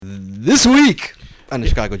This week on the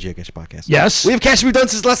Chicago Geocache Podcast. Yes. We have cache we've done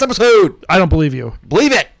since last episode. I don't believe you.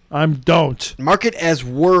 Believe it. Don't. Mark it as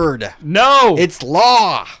word. No. It's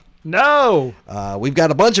law. No. We've got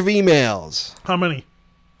a bunch of emails. How many?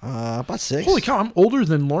 About 6. Holy cow, I'm older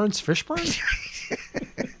than Lawrence Fishburne?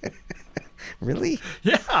 Really?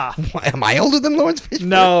 Yeah. Am I older than Lawrence Fishburne?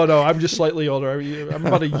 No, I'm just slightly older. I'm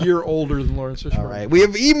about a year older than Lawrence Fishburne. All right. We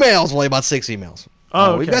have emails. Well, about 6 emails.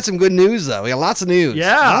 Oh, okay. We've got some good news, though. We got lots of news.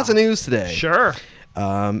 Yeah. Lots of news today. Sure.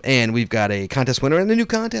 And we've got a contest winner and a new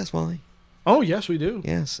contest, Wally. Oh, yes, we do.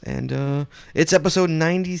 Yes. And it's episode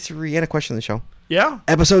 93. And a question of the show. Yeah.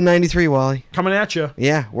 Episode 93, Wally. Coming at you.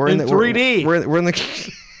 Yeah. We're In the 3D. We're in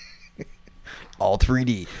the... All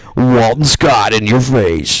 3D. Walton Scott in your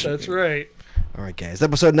face. That's right. All right, guys.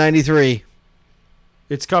 Episode 93.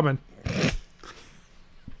 It's coming.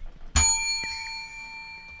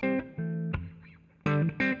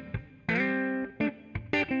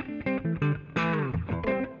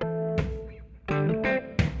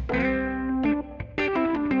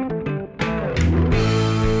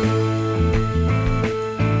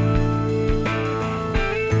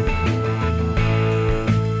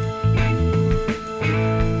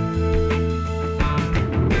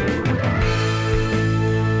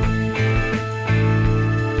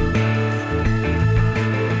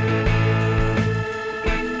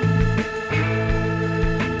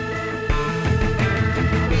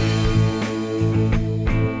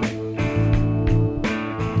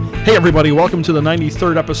 Hey everybody, welcome to the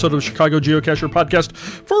 93rd episode of Chicago Geocacher Podcast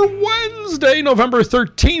for Wednesday, November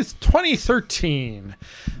 13th, 2013.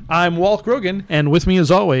 I'm Walt Grogan, and with me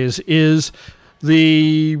as always is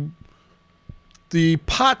the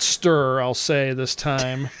pot stirrer, I'll say this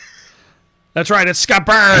time. That's right, it's Scott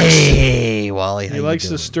Burns. Hey, Wally. How He you likes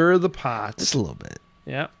doing? to stir the pot. Just a little bit.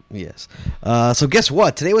 Yeah. Yes. So guess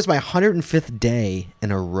what? Today was my 105th day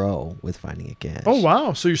in a row with finding a cache. Oh,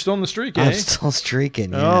 wow. So you're still in the streak, eh? I'm still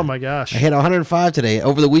streaking. Yeah. Oh, my gosh. I hit 105 today.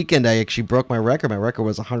 Over the weekend, I actually broke my record. My record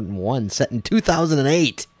was 101, set in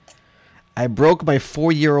 2008. I broke my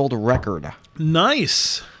 4-year-old record.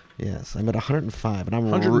 Nice. Yes, I'm at 105, and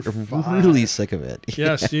I'm 105. really sick of it.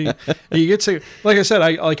 Yes, you get sick. Like I said,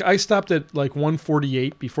 I stopped at like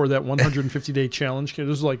 148 before that 150-day challenge. This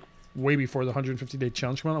was like way before the 150-day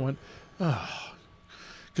challenge came out. I went, oh,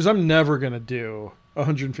 because I'm never gonna do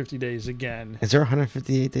 150 days again. Is there a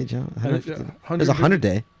 158-day jump? There's a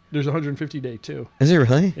 100-day. There's a 150-day too. Is it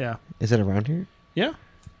really? Yeah. Is it around here? Yeah.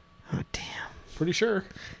 Oh, damn. Pretty sure.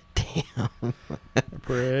 Damn.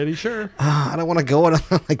 Pretty sure. I don't want to go on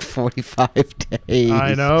like 45 days.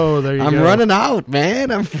 I know. There you go. I'm running out,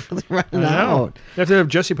 man. I'm really running out. You have to have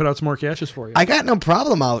Jesse put out some more caches for you. I got no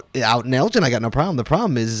problem out in Elgin. I got no problem. The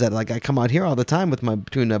problem is that like I come out here all the time with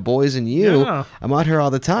between the boys and you. Yeah. I'm out here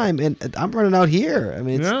all the time, and I'm running out here. I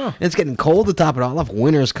mean, it's getting cold to top it all off.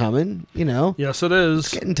 Winter's coming. You know. Yes, it is.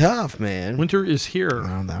 It's getting tough, man. Winter is here.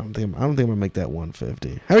 I don't think I'm gonna make that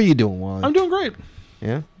 150. How are you doing, Juan? I'm doing great.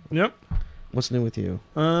 Yeah. Yep. What's new with you?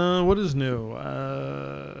 What is new?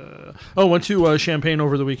 Went to Champaign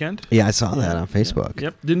over the weekend. Yeah, I saw that on Facebook.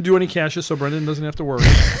 Yep. Didn't do any caches, so Brendan doesn't have to worry.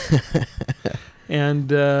 And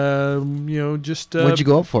just What'd you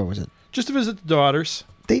go up for? Was it just to visit the daughters?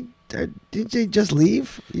 did they just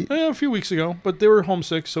leave? A few weeks ago, but they were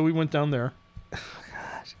homesick, so we went down there. Oh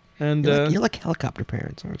gosh. And You're like helicopter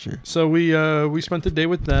parents, aren't you? so we spent the day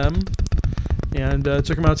with them, and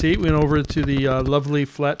took them out to eat. We went over to the lovely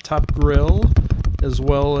Flat Top Grill, as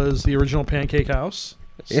well as the original Pancake House.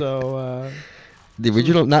 So The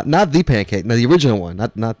original, not the pancake, no, the original one,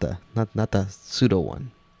 not the pseudo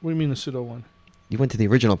one. what do you mean the pseudo one? You went to the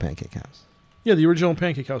original Pancake House. Yeah, the original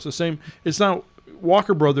Pancake House. The same. It's not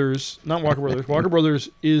Walker Brothers. Not Walker Brothers. Walker Brothers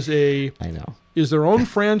is I know. their own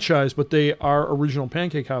franchise, but they are original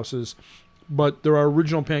Pancake Houses. But there are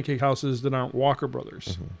original Pancake Houses that aren't Walker Brothers.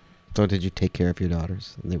 Mm-hmm. So did you take care of your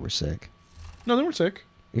daughters? They were sick. No, they weren't sick.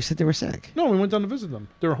 You said they were sick. No, we went down to visit them.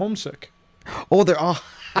 They were homesick. Oh, they're all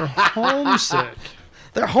They're homesick.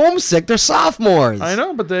 they're homesick. They're sophomores. I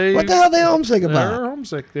know, but they. What the hell are they homesick They're about?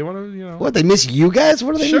 homesick. They want to, What, they miss you guys?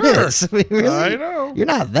 What do they Sure. miss? I mean, really? I know. You're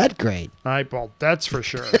not that great. Well, that's for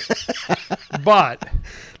sure. But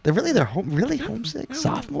They're really homesick?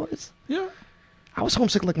 Sophomores? yeah, I was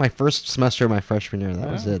homesick like my first semester of my freshman year. That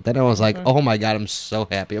was it. Then I was like, oh my God, I'm so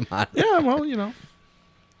happy I'm out. yeah. Well,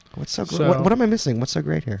 What's so great? So- What am I missing? What's so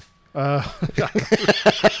great here?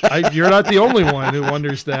 you're not the only one who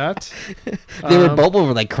wonders that. They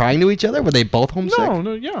were like crying to each other? Were they both homesick?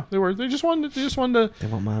 No, yeah, they were. They just wanted to. They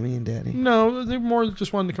want mommy and daddy. No, they more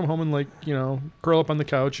just wanted to come home and curl up on the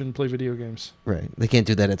couch and play video games. Right. They can't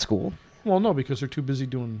do that at school. Well, no, because they're too busy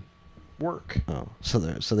doing work. Oh, so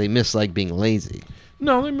they miss like being lazy.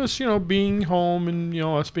 No, they miss, being home and,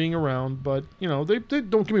 us being around. But, they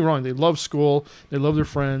don't get me wrong. They love school. They love their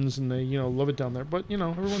friends and they, love it down there. But,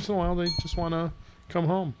 every once in a while they just want to come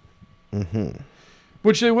home. Mm-hmm.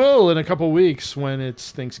 Which they will in a couple weeks when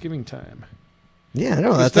it's Thanksgiving time. Yeah, I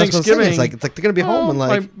know. That's Thanksgiving. what I'm saying. It's like they're going to be home and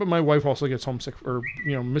like... But my wife also gets homesick or,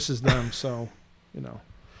 misses them. So,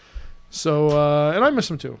 So, and I miss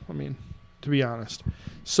them too. I mean, to be honest.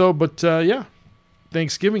 So, but, yeah.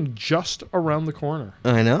 Thanksgiving just around the corner.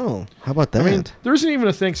 I know. How about that? I mean, there isn't even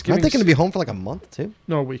a Thanksgiving. Aren't they going to be home for like a month too?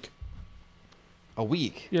 No, a week. A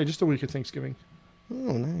week? Yeah, just a week of Thanksgiving.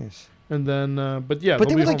 Oh, nice. And then, but yeah. But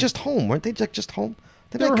they were like home. just home, weren't they? Like just home?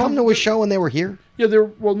 Did They they were come home. to a show and they were here? Yeah, they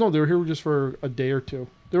were here just for a day or two.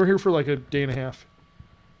 They were here for like a day and a half.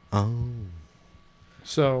 Oh.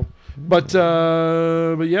 So, but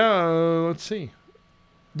yeah, let's see.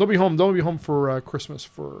 They'll be home. They'll be home for Christmas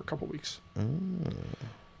for a couple weeks. Mm.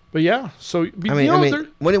 But yeah, so I mean,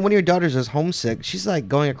 when one of your daughters is homesick, she's like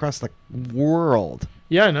going across the world.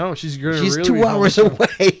 yeah, I know she's going. She's really 2 be hours homesick.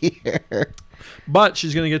 away here. But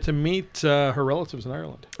she's going to get to meet her relatives in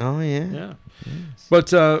Ireland. Oh yeah. Yeah. Yes.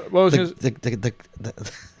 But what I was gonna,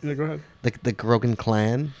 The go ahead. the Grogan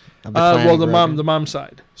clan. Of Well, the Grogan? mom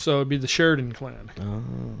side. So it'd be the Sheridan clan. Oh.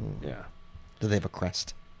 Yeah. Do they have a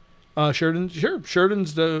crest? Sheridan's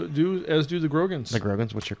do as do the Grogans. The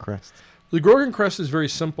Grogans. What's your crest? The Grogan crest is very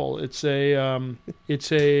simple. It's a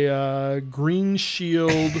green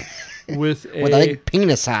shield with a With a big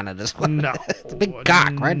penis on it as well. no. It's a big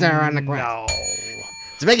cock right there on the crest. No.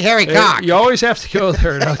 It's a big hairy cock. You always have to go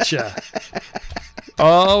there, don't you?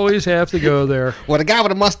 Always have to go there. Well, a guy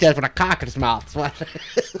with a mustache with a cock in his mouth.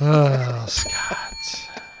 Oh, Scott.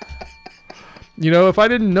 If I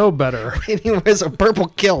didn't know better, And he wears a purple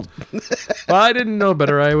kilt.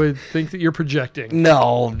 I would think that you're projecting.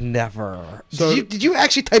 No, never. So- did you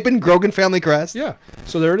actually type in Grogan family crest? Yeah.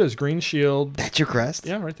 So there it is, green shield. That's your crest?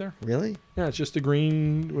 Yeah, right there. Really? Yeah, it's just the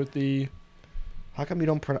green with the. How come you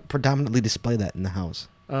don't predominantly display that in the house?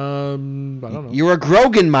 I don't know. You're a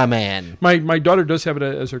Grogan, my man. My daughter does have it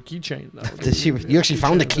as her keychain though. Did she? You actually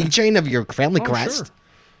found a keychain of your family Oh, crest?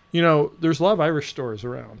 Sure. There's a lot of Irish stores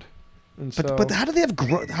around, and so But how do they have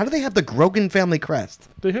the Grogan family crest?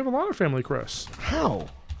 they have a lot of family crests. How?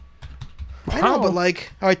 I How? know, but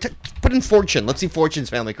like, all right, put in Fortune. Let's see Fortune's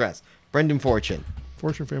family crest. Brendan Fortune.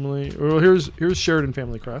 Fortune family. Well, here's Sheridan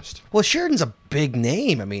family crest. Well, Sheridan's a big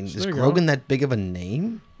name. I mean, is There you Grogan go. that big of a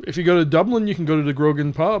name? If you go to Dublin, you can go to the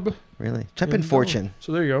Grogan pub. Really? Type in Fortune.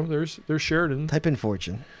 So there you go. There's Sheridan. Type in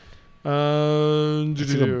Fortune.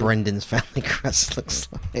 Let's See what Brendan's family crest looks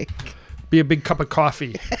like. Be a big cup of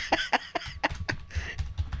coffee.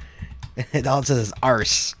 It all says is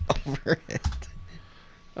arse over it.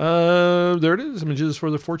 There it is. Images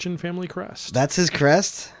for the Fortune family crest. That's his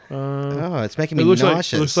crest? Uh, Oh, it's making it me looks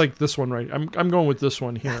nauseous. like looks like this one, right? I'm going with this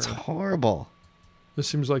one here. That's horrible. This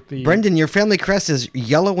seems like the Brendan, your family crest is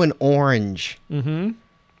yellow and orange. Mm-hmm.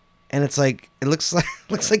 And it looks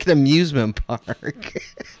like an amusement park.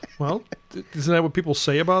 Well, isn't that what people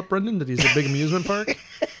say about Brendan? That he's a big amusement park?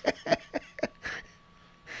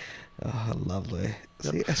 Oh, lovely.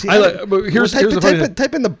 Yep. See, But here's the funny thing.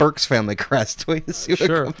 type in the Burks family crest. Will you see what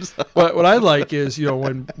Sure. comes up? What I like is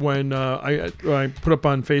when I put up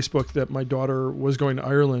on Facebook that my daughter was going to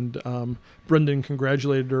Ireland, Brendan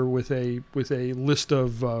congratulated her with a list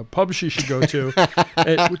of pubs she should go to.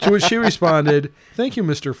 To which she responded, "Thank you,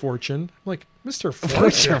 Mr. Fortune." I'm like, Mr.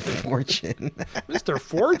 Fortune, Fortune. Mr.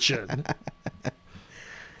 Fortune.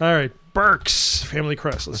 All right, Burks family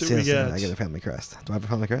crest. Let's see what we get. I get a family crest. Do I have a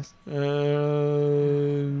family crest?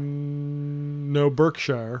 No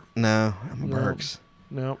Berkshire. No, I'm a No. Burks.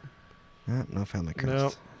 No, No family crest.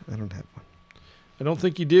 No. I don't have one. I don't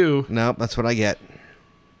think you do. No, that's what I get.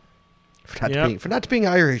 Yep. For not being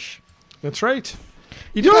Irish. That's right.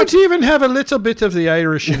 You don't even have a little bit of the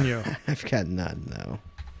Irish in you. I've got none, no.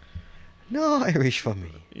 No Irish for me.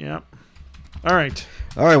 Yeah. All right.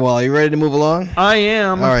 All right, well, are you ready to move along? I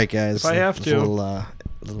am. All right, guys. If I have That's to. A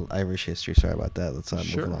little Irish history. Sorry about that. Let's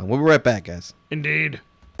Sure. move along. We'll be right back, guys. Indeed.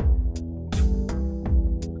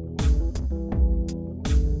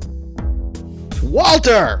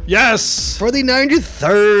 Walter! Yes. For the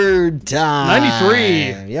 93rd time.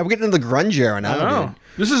 93. Yeah, we're getting into the grunge era I now, know. dude.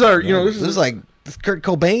 This is our, This is like Kurt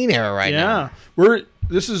Cobain era right now. yeah.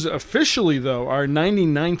 This is officially, though, our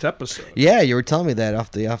 99th episode. Yeah, you were telling me that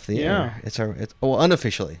off the Yeah. air. It's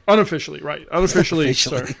unofficially. Unofficially, right. Unofficially.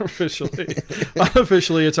 Sorry, officially.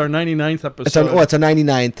 Unofficially, it's our 99th episode. It's a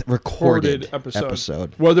 99th recorded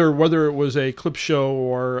episode. Whether it was a clip show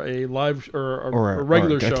or a live or a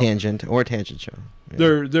regular show. A tangent show.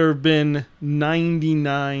 Yeah. There have been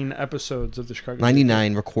 99 episodes of the Chicago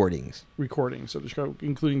 99 recordings of the Chicago,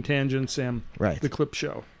 including tangents and the clip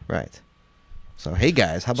show. Right. So, hey,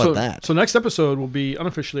 guys, how about that? So next episode will be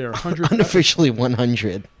unofficially our 100th unofficially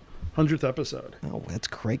 100th episode. Oh, that's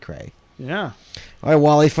cray-cray. Yeah. All right,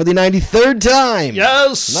 Wally, for the 93rd time.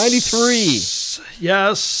 Yes. 93.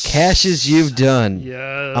 Yes. Cashes you've done.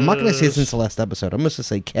 Yes. I'm not going to say since the last episode. I'm going to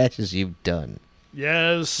say cashes you've done.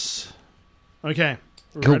 Yes. Okay.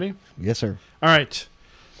 We Cool. ready? Yes, sir. All right.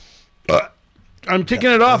 I'm kicking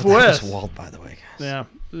it off with... That was Walt, by the way. Yeah.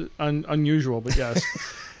 Unusual, but yes.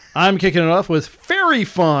 I'm kicking it off with Fairy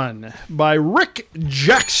Fun by Rick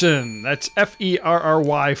Jackson. That's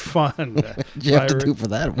Ferry Fun. What did you have to do for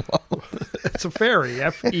that? It's a fairy.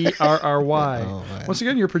 Ferry. Oh, Once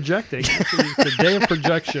again, you're projecting. It's the Day of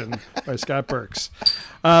Projection by Scott Burks.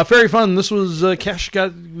 Fairy Fun. This was we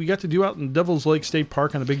got to do out in Devil's Lake State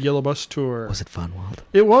Park on a big yellow bus tour. Was it fun, Walt?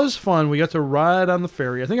 It was fun. We got to ride on the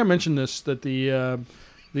ferry. I think I mentioned this, that the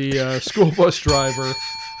school bus driver...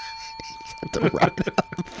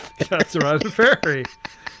 got to ride the ferry.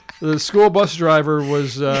 The school bus driver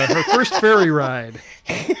was her first ferry ride.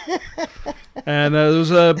 And there was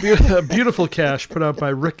a beautiful cache put out by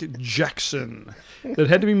Rick Jackson that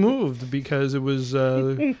had to be moved because it was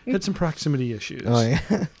had some proximity issues. Oh,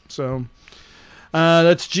 yeah. So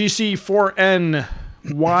that's GC4N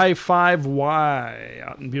Y5Y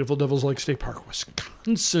out in beautiful Devil's Lake State Park,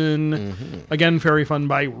 Wisconsin. Mm-hmm. Again, Fairy Fun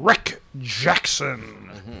by Rick Jackson.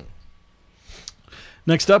 Mm-hmm.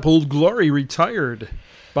 Next up, Old Glory Retired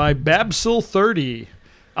by Babsil 30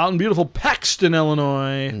 out in beautiful Paxton,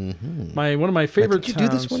 Illinois. Mm-hmm. One of my favorite towns. Did you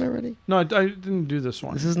do this one already? No, I didn't do this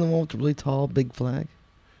one. This isn't the one with the really tall, big flag?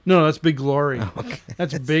 No, that's Big Glory. Oh, okay.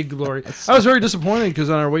 That's Big Glory. I was very disappointed because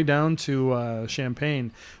on our way down to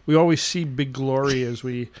Champaign, we always see Big Glory as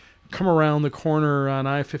we come around the corner on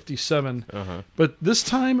I-57. Uh-huh. But this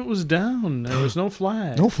time it was down. There was no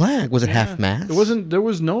flag. No flag? Was it half-mast? There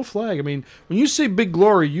was no flag. I mean, when you say Big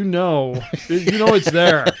Glory, you know it's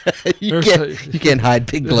there. you can't hide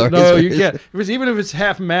Big Glory. No, you can't. Even if it's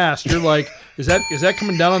half-mast, you're like, is that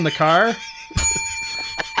coming down on the car?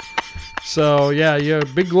 So, yeah,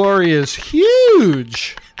 Big Glory is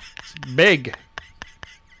huge. It's big.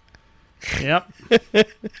 Yep.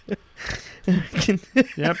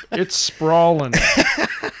 Yep, it's sprawling.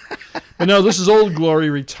 But no, this is Old Glory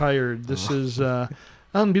Retired. This is out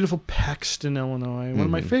in beautiful Paxton, Illinois. One of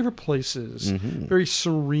my favorite places. Mm-hmm. Very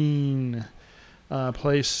serene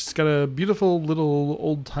place. It's got a beautiful little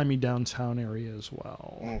old-timey downtown area as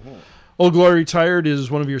well. Mm-hmm. Old Glory Retired is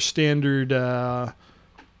one of your standard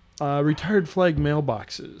retired flag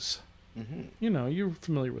mailboxes. Mm-hmm. You're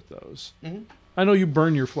familiar with those. Mm-hmm. I know you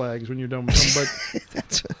burn your flags when you're done with them,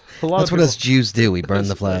 but that's what us Jews do. We burn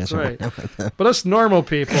the flags. That's right. But us normal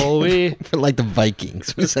people, we're like the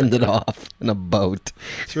Vikings. We send it off in a boat.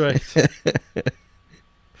 That's right.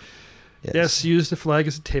 Yes, use the flag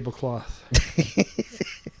as a tablecloth.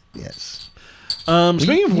 Yes.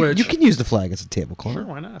 Speaking of which, you can use the flag as a tablecloth. Sure,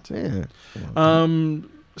 why not? Yeah.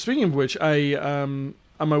 Speaking of which, I on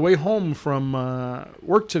my way home from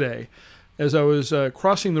work today, as I was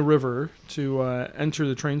crossing the river to enter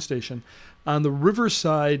the train station, on the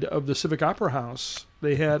riverside of the Civic Opera House,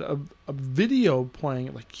 they had a video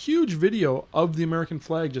playing, like huge video of the American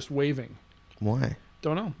flag just waving. Why?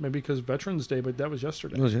 Don't know. Maybe because Veterans Day, but that was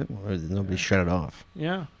yesterday. Was it? Or nobody shut it off.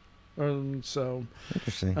 Yeah. So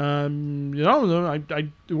interesting.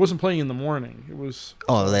 It wasn't playing in the morning. It was.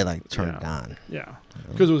 Oh, they turned it on. Yeah,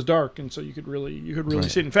 because it was dark, and so you could really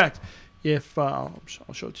see it. In fact, if I'll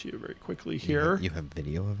show it to you very quickly here. You have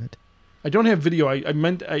video of it? I don't have video. I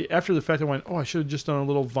meant after the fact I went, I should have just done a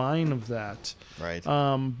little vine of that. Right.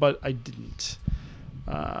 But I didn't.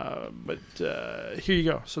 But here you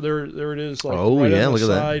go. So there it is. Look at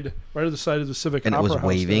that. Right at the side of the Civic Opera House. And it was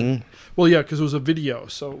waving? There. Well, yeah, because it was a video,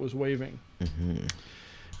 so it was waving. Mm-hmm.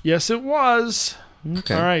 Yes, it was.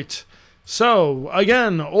 Okay. All right. So,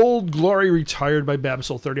 again, Old Glory Retired by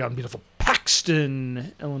Babsil 30 out in beautiful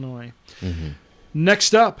Paxton, Illinois. Mm-hmm.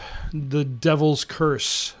 Next up, The Devil's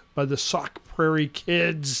Curse by the Sauk Prairie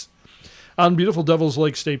Kids out in beautiful Devil's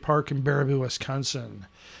Lake State Park in Baraboo, Wisconsin.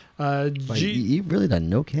 But you've really done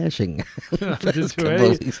no cashing. Didn't do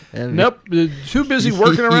any. Nope. Too busy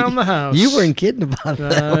working around the house. You weren't kidding about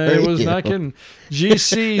that. I was not kidding.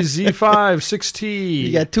 GC Z5 6T.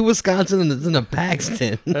 You got 2 Wisconsin and a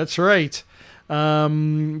Paxton. That's right.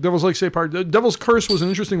 Devil's Lake State Park. Devil's Curse was an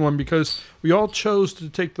interesting one because we all chose to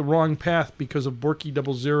take the wrong path because of Borky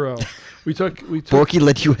 00. We took Borky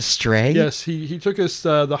led you astray? Yes, he took us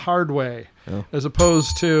the hard way as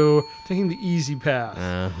opposed to taking the easy path.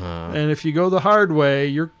 Uh-huh. And if you go the hard way,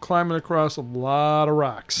 you're climbing across a lot of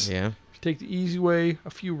rocks. Yeah. If you take the easy way, a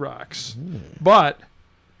few rocks. But it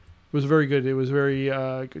was very good. It was very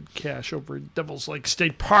good cash over at Devil's Lake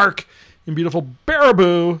State Park in beautiful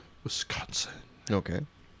Baraboo, Wisconsin. Okay.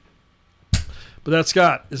 But that,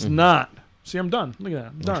 Scott, is not. See, I'm done. Look at that.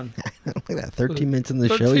 I'm done. Look at that. 13 minutes in the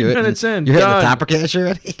show. 13 minutes in. You're hitting Done. the topper cash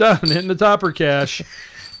already? Done. Hitting the topper cash.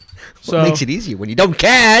 What makes it easier when you don't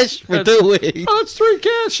cash for 2 weeks? Oh, that's 3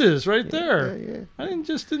 caches right there. Yeah. I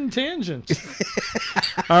didn't tangent.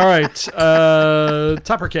 All right.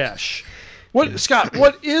 Topper cash. Scott,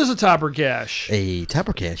 what is a topper cache? A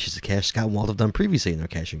topper cache is a cache Scott and Walt have done previously in their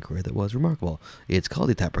caching career that was remarkable. It's called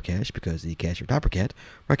a topper cache because the cacher Topper Cat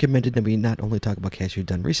recommended that we not only talk about cache we've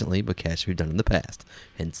done recently, but cache we've done in the past.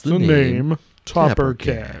 Hence the name Topper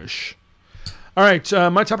Cache. All right,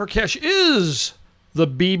 my topper cache is the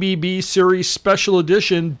BBB Series Special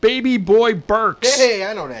Edition Baby Boy Burks. Hey,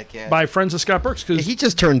 I know that cat. By friends of Scott Burks. Cause he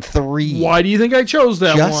just turned 3. why do you think I chose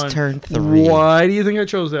that one? Just turned 3. Why do you think I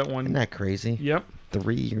chose that one? Isn't that crazy? Yep.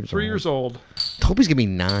 3 years old. 3 years old. Toby's going to be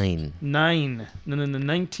 9. 9. And then the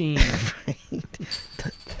 19.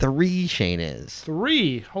 3 Shane is.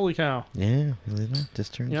 3. Holy cow. Yeah, believe that?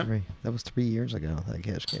 Just turned Yep. 3. That was 3 years ago that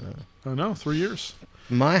cache came out. Oh, no. 3 years.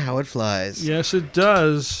 My, how it flies. Yes, it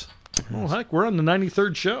does. Oh, heck, we're on the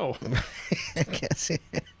 93rd show. I guess.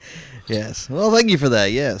 Yes. Well, thank you for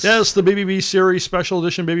that. Yes. Yes, the BBB Series Special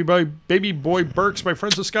Edition Baby Boy Burks by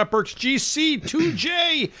friends of Scott Burks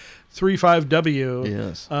GC2J35W.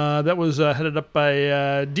 Yes. That was headed up by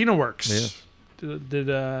DinoWorks. Yes. Did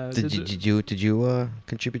Did you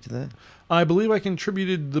contribute to that? I believe I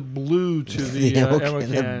contributed the blue to the ammo can.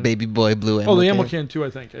 The Baby Boy blue ammo. Oh, the ammo can. can too. I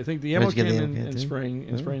think the ammo Where'd you can get the ammo can and too?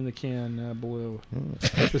 spraying the can blue.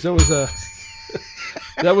 Because that was a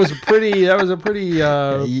that was a pretty.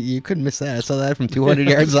 You couldn't miss that. I saw that from 200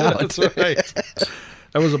 yards out. That's right.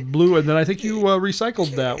 That was a blue, and then I think you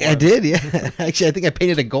recycled that one. I did, yeah. Actually, I think I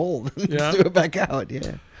painted it gold and Yeah. threw it back out.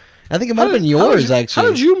 Yeah. I think it might have been yours, actually. How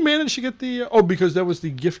did you manage to get the? Oh, because that was the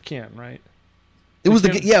gift can, right? It was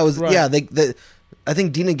can? it was Right. yeah. I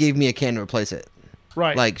think Dina gave me a can to replace it.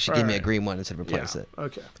 Right. Like she gave me a Right. green one instead of replace Yeah. it,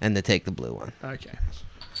 Okay. and to take the blue one. Okay.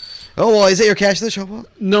 Oh well, is that your cache of the show, Walt?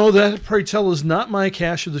 No, that pray tell is not my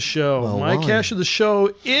cache of the show. Well, my why? cache of the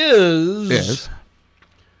show is Yes.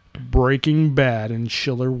 Breaking Bad in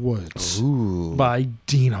Schiller Woods Ooh. by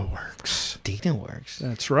DinoWorks. Dina works.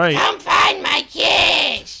 That's right. Come find my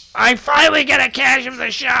cash. I finally get a cache of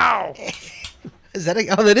the show. Is that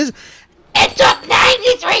oh that is? It took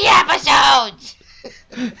 93 episodes.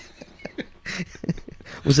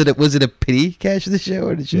 Was it a pity cache of the show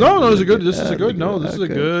or did you? No, this is a good. This is a good. No, this is a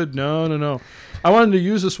good. No. I wanted to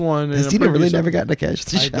use this one. Has in a Dina really previous- never gotten a cache of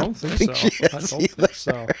the I show? don't think so. she I has don't either. think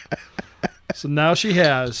so. So now she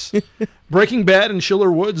has Breaking Bad in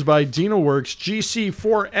Schiller Woods by DinoWorks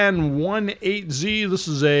GC4N18Z. This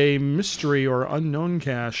is a mystery or unknown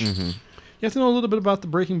cache. Mm-hmm. You have to know a little bit about the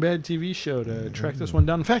Breaking Bad TV show to track this one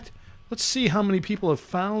down. In fact, let's see how many people have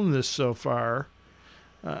found this so far.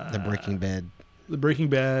 The Breaking Bad. The Breaking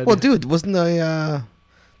Bad. Well, dude, wasn't the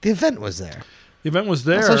event was there? the event was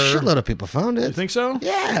there. So a shitload of people found it. You think so?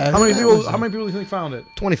 Yeah. How many that people? was- How many people do you think found it?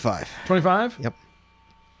 25. 25. Yep.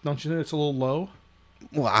 Don't you think it's a little low?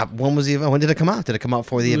 Well, when was the event? When did it come out? Did it come out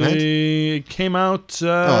for the event? It came out. Oh,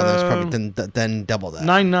 that's probably then double that.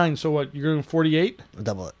 9-9. So what? You're going 48?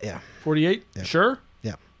 Double it. Yeah. 48? Yeah. Sure?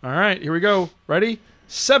 Yeah. All right, here we go. Ready?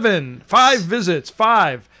 7. 5 visits.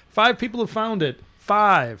 5. 5 people have found it.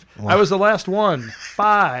 5. Wow. I was the last one.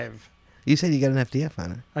 5. You said you got an FDF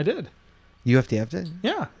on it. I did. You FDF'd it?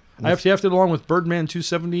 Yeah. I FTF'd it along with Birdman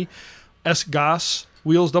 270, S. Goss,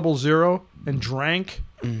 Wheels 00, and Drank.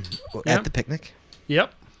 Well, Yeah. At the picnic.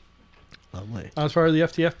 Yep. Lovely. I was part of the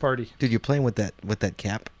FTF party. Dude, you're playing with that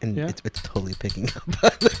cap, and Yeah. it's totally picking up.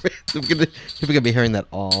 People are gonna be hearing that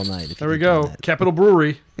all night. If There you we keep doing go. that. Capital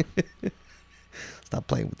Brewery. Stop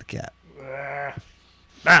playing with the cap.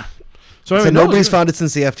 Ah. So, So anyway, no, nobody's found it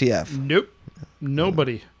since the FTF. Nope.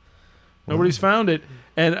 Nobody. Nobody's found it.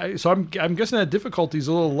 And so I'm guessing that difficulty's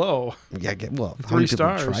a little low. Yeah. Well, how 3 many people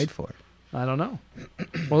stars. tried for it? I don't know.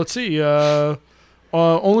 Well, let's see.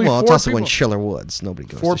 Only Well, four it's also people. in Schiller Woods. Nobody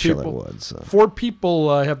goes Four to Schiller people. Woods. So. 4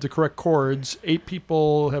 people have the correct chords. 8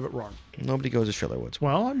 people have it wrong. Nobody goes to Schiller Woods.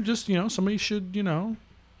 Well, I'm just, somebody should, I'm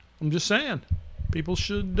just saying. People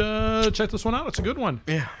should check this one out. It's a good one.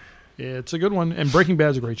 Yeah. It's a good one. And Breaking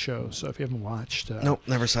Bad's a great show. So if you haven't watched Nope,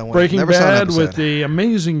 never saw one. Breaking never saw an Bad episode. with the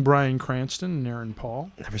amazing Bryan Cranston and Aaron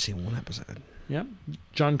Paul. Never seen one episode. Yep.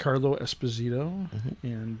 Giancarlo Esposito Mm-hmm.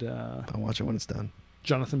 and I'll watch it when it's done.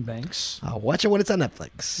 Jonathan Banks. I'll watch it when it's on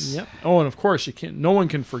Netflix. Yep. Oh, and of course, no one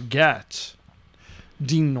can forget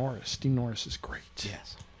Dean Norris. Dean Norris is great.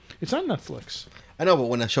 Yes. It's on Netflix. I know, but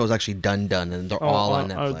when the show's actually done, and they're all on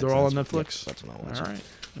Netflix. They're all on That's- Netflix? That's what I'll watch. All right.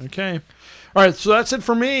 Okay. All right. So that's it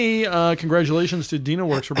for me. Congratulations to Dino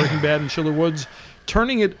Works for Breaking Bad and Schiller Woods.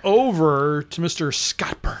 Turning it over to Mr.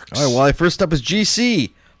 Scott Burks. All right, well, first up is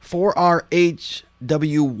GC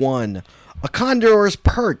 4RHW1. A Condor's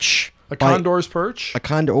Perch. A Condor's Perch? A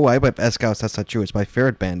Condor. Oh, I went S-Scouts. That's not true. It's by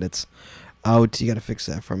Ferret Bandits. Out. You got to fix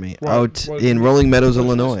that for me. Out in Rolling Meadows,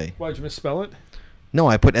 Illinois. Why'd you misspell it? No,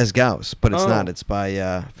 I put S-Gauss, but it's Oh. not. It's by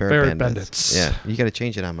Ferret Ferret Bandits. Bandits. Yeah, you got to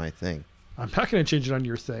change it on my thing. I'm not going to change it on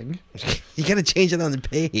your thing. You got to change it on the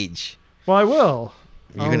page. Well, I will.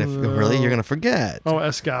 You're gonna really? You're gonna forget. Oh,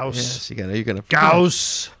 S. Gauss. Yes, you're gonna forget.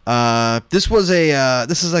 Gauss. This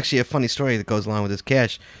is actually a funny story that goes along with this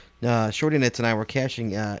cache. Shorty Nits and I were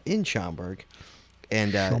caching in Schaumburg,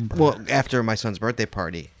 and after my son's birthday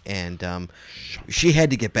party, and she had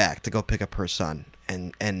to get back to go pick up her son,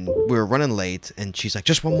 and we were running late, and she's like,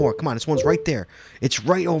 "Just one more, come on, this one's right there. It's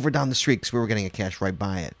right over down the street because we were getting a cache right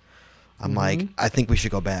by it." I'm like, "I think we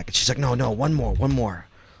should go back," and she's like, "No, one more."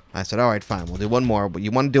 I said, all right, fine, we'll do one more, but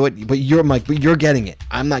you want to do it, but you're getting it.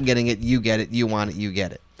 I'm not getting it, you get it, you want it, you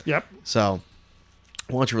get it. Yep. So,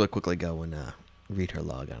 why don't you really quickly go and read her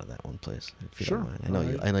log out of that one, please, if you Sure. don't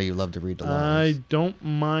mind. I know you love to read the I logs. don't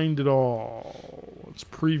mind at all. Let's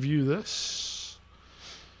preview this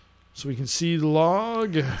so we can see the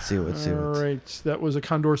log. Let's see what. All right, that was a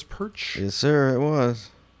Condor's Perch. Yes, sir, it was.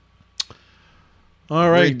 All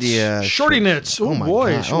right, Read the, Shorty Knits. Oh, my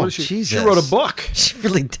boy, God. what is she Jesus. wrote a book. She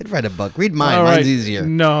really did write a book. Read mine. All right. Mine's easier.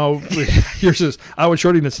 No, yours is, I would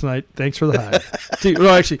Shorty Knits tonight. Thanks for the hide. No,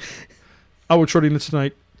 actually, I would Shorty Knits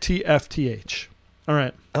tonight. TFTH. All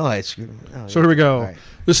right. Oh, So here we go. All right.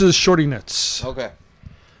 This is Shorty Knits. Okay.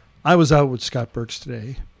 I was out with Scott Burks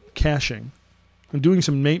today, caching, and doing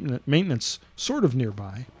some maintenance sort of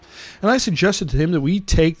nearby, and I suggested to him that we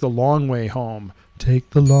take the long way home.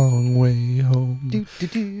 Take the long way home.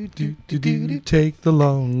 Take the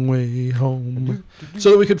long way home.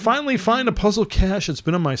 So that we could finally find a puzzle cache that's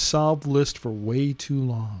been on my solved list for way too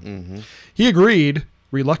long. Mm-hmm. He agreed,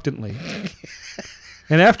 reluctantly.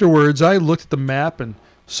 And afterwards, I looked at the map and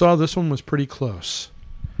saw this one was pretty close.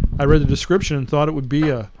 I read the description and thought it would be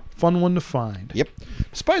a fun one to find. Yep.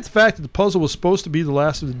 Despite the fact that the puzzle was supposed to be the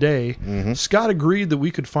last of the day, Mm-hmm. Scott agreed that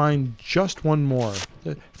we could find just one more.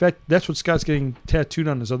 In fact, that's what Scott's getting tattooed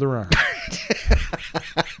on his other arm.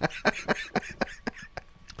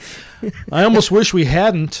 I almost wish we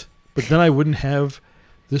hadn't, but then I wouldn't have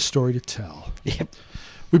this story to tell. Yep.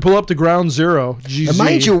 We pull up to ground zero. GZ, And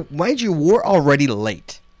mind you, we're already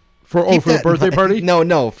late. for Keep for the that in birthday mind. party.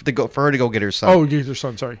 No, for her to go get her son. Oh, get your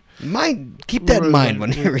son. Sorry. Keep that in mind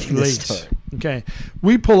when you're reading this Late. story. Okay.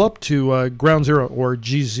 We pull up to ground zero, or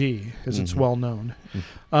GZ, as it's well known.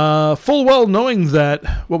 Full well knowing that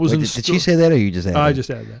what was Wait, in did she say that, or you just added? I just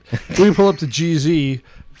added that. We pull up to GZ,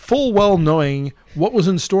 full well knowing what was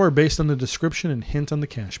in store based on the description and hint on the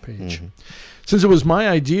cache page. Since it was my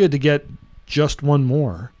idea to get just one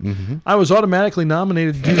more, I was automatically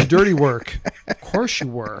nominated to do the dirty work. Of course you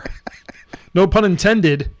were. No pun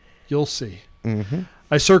intended. You'll see.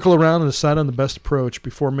 I circle around and decide on the best approach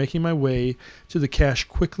before making my way to the cache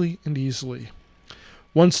quickly and easily.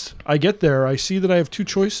 Once I get there, I see that I have two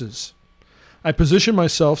choices. I position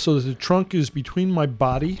myself so that the trunk is between my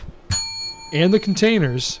body and the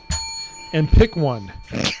containers and pick one,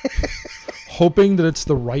 hoping that it's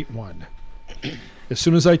the right one. As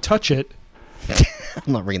soon as I touch it,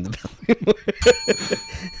 I'm not ringing the bell.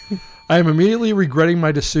 I am immediately regretting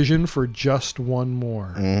my decision for just one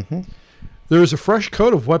more. There is a fresh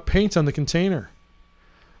coat of wet paint on the container.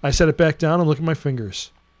 I set it back down and look at my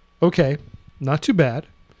fingers. Okay, not too bad.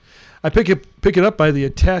 I pick it up by the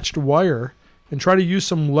attached wire and try to use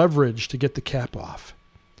some leverage to get the cap off,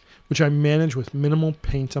 which I manage with minimal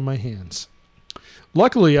paint on my hands.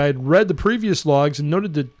 Luckily, I had read the previous logs and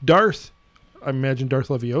noted that Darth, I imagine Darth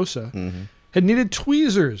Leviosa, had needed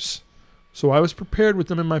tweezers, so I was prepared with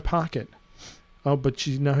them in my pocket. Oh, but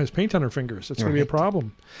she now has paint on her fingers. That's going to be a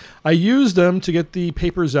problem. I used them to get the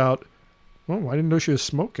papers out. Oh, I didn't know she was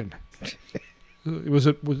smoking.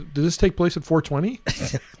 Did this take place at 420?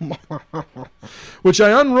 Which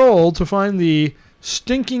I unrolled to find the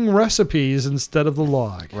stinking recipes instead of the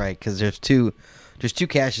log. Right, because there's two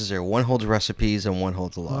caches there. One holds recipes and one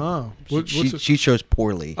holds the log. Oh, She chose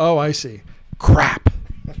poorly. Oh, I see. Crap.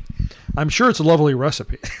 I'm sure it's a lovely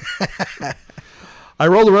recipe. I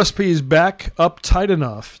roll the recipes back up tight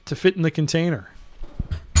enough to fit in the container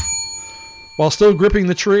while still gripping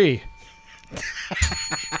the tree.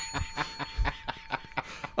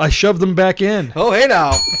 I shove them back in Oh, hey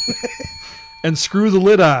now. and screw the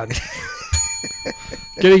lid on,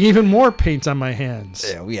 getting even more paint on my hands.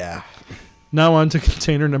 Yeah. Now on to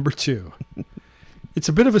container number 2. It's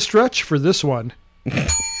a bit of a stretch for this one.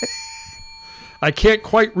 I can't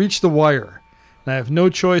quite reach the wire, and I have no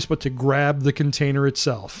choice but to grab the container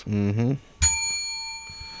itself. Mm-hmm.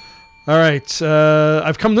 All right,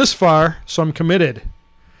 I've come this far, so I'm committed.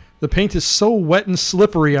 The paint is so wet and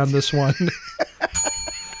slippery on this one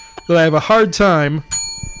that I have a hard time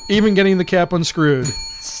even getting the cap unscrewed.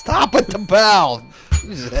 Stop with the bell.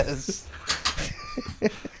 Jesus.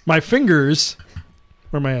 My fingers...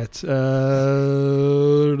 Where am I at?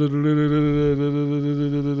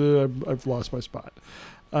 I've lost my spot.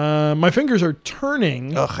 My fingers are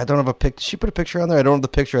turning, Ugh, I don't have a pic. Did she put a picture on there? I don't have the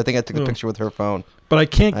picture. I think I took the picture with her phone. but I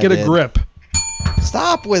can't I get a did. grip.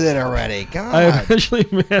 Stop with it already. God. I eventually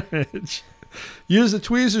manage. Use the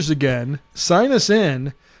tweezers again, sign us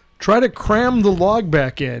in, try to cram the log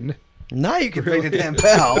back in, Now you can ring the damn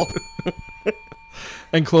bell.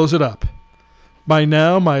 and close it up. By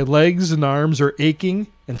now, my legs and arms are aching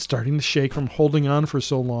and starting to shake from holding on for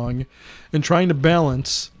so long and trying to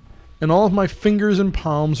balance, and all of my fingers and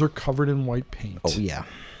palms are covered in white paint. Oh, yeah.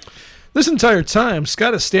 This entire time,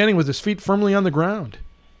 Scott is standing with his feet firmly on the ground,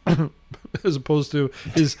 as opposed to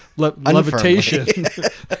his levitation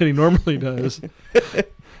that he normally does.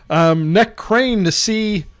 Neck craned to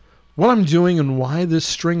see what I'm doing and why this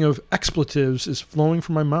string of expletives is flowing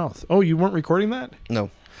from my mouth. Oh, you weren't recording that? No.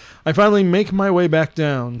 I finally make my way back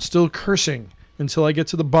down, still cursing, until I get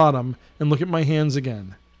to the bottom and look at my hands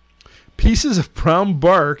again. Pieces of brown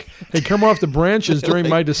bark had come off the branches during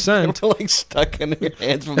my descent They're like stuck in your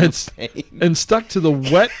hands from the paint. and stuck to the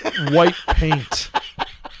wet white paint.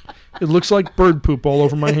 It looks like bird poop all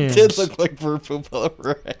over my hands. It did look like bird poop all over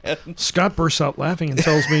her hands. Scott bursts out laughing and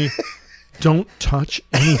tells me, "Don't touch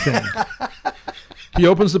anything." He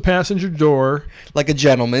opens the passenger door Like a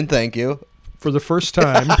gentleman, thank you. for the first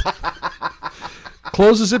time,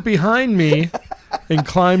 closes it behind me, and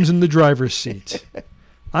climbs in the driver's seat.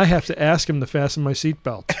 I have to ask him to fasten my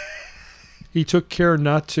seatbelt. He took care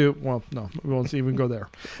not to. Well, no, we won't even go there.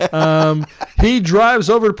 He drives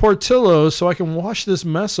over to Portillo's so I can wash this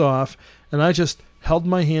mess off, and I just held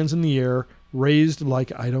my hands in the air, raised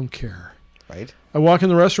like I don't care. Right? I walk in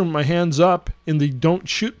the restroom with my hands up in the don't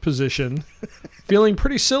shoot position, feeling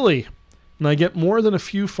pretty silly, and I get more than a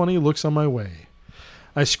few funny looks on my way.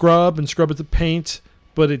 I scrub and scrub at the paint,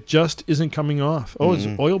 but it just isn't coming off. Oh, it's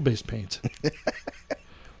oil-based paint.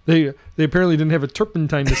 They apparently didn't have a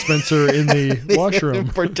turpentine dispenser in the washroom.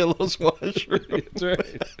 Portillo's washroom. That's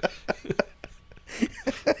right.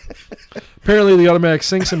 Apparently, the automatic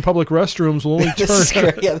sinks in public restrooms will only This is turn.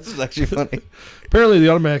 great. Yeah, this is actually funny. Apparently, the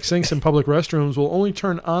automatic sinks in public restrooms will only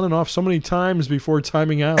turn on and off so many times before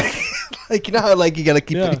timing out. Like, you know how, like, you got to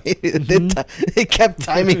keep Yeah. it kept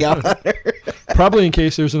timing out on her. Probably in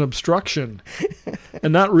case there's an obstruction,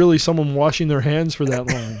 and not really someone washing their hands for that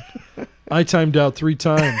long. I timed out 3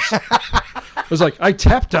 times. I was like, I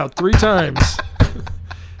tapped out 3 times,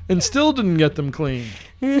 and still didn't get them clean.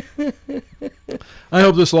 I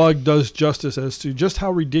hope this log does justice as to just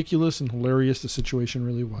how ridiculous and hilarious the situation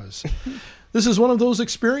really was. This is one of those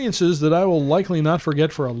experiences that I will likely not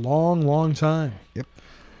forget for a long, long time. Yep.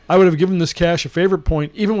 I would have given this cache a favorite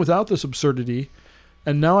point even without this absurdity,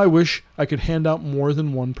 and now I wish I could hand out more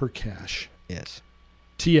than one per cache. Yes.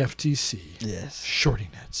 TFTC. Yes. Shorty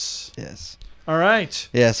Nets. Yes. All right.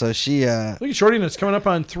 Yeah, so she, Look at Shorty Nets coming up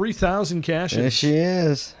on 3,000 caches. there she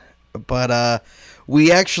is. But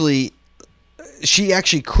she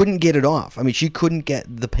actually couldn't get it off. I mean, she couldn't get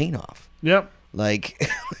the paint off. Yep. Like,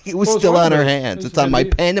 it was Well, it's still on her oil-based. hands. It's It's on my gonna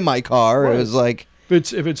be- pen in my car. Right. It was like,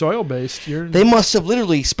 If it's oil based, you're they must have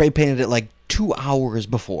literally spray painted it like 2 hours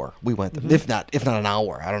before we went there. Mm-hmm. If not an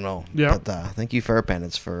hour. I don't know. Yeah. But thank you, Fair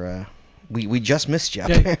Bandits, for we just missed you.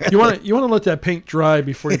 yeah, you want to let that paint dry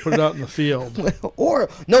before you put it out in the field. Or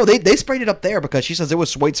no, they sprayed it up there because she says there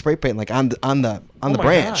was white spray paint like on the Oh my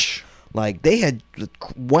branch. gosh. Like they had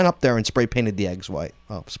went up there and spray painted the eggs white.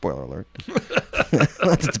 Oh, spoiler alert!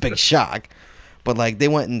 That's a big shock. But like they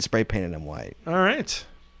went and spray painted them white. All right.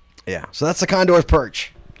 Yeah. So that's the Condor's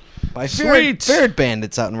Perch. by Sweet. Ferret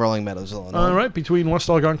Bandits out in Rolling Meadows, Illinois. All right, between West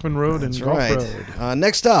Algonquin Road That's and Gulf right. Road.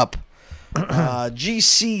 Next up,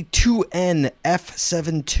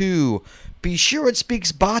 GC2NF72. Be Sure It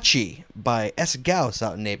Speaks Bocce by S. Gauss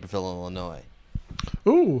out in Naperville, Illinois.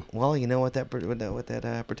 Ooh. Well, you know what that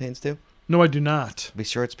pertains to? No, I do not. Be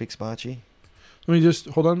Sure It Speaks Bocce. Let me just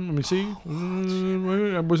hold on. Let me see.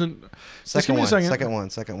 I wasn't. Just give me a second.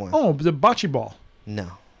 Second one. Oh, the bocce ball. No.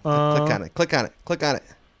 Click on it. Click on it.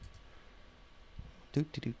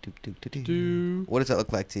 Do. What does that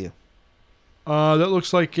look like to you? That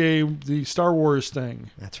looks like the Star Wars thing.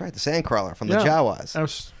 That's right, the Sandcrawler from the Yeah.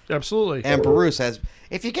 Jawas. Absolutely. And Baru says,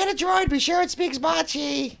 "If you get a droid, be sure it speaks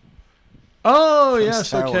bocce." Oh, From yes,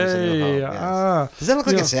 Star Wars A New okay. Hope, yes. Does that look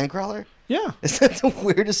like yeah. a Sandcrawler? Yeah. Is that the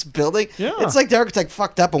weirdest building? Yeah. It's like the architect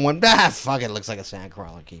fucked up and went, fuck it, looks like a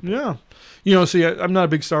Sandcrawler. Keep it. Yeah. See, I'm not a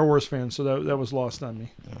big Star Wars fan, so that was lost on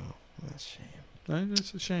me. Oh, that's a shame.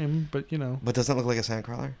 It's a shame, but But doesn't it look like a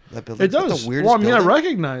Sandcrawler? That building? It does. The weirdest Well, I mean, building? I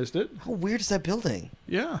recognized it. How weird is that building?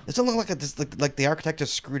 Yeah. It doesn't look like the architect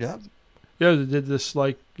just screwed up. Yeah, they did this,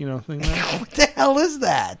 thing there. What the hell is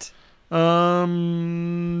that?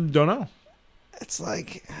 Don't know. It's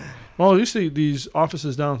like, Well, at least these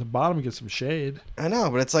offices down at the bottom get some shade. I know,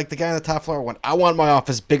 but it's like the guy on the top floor went, I want my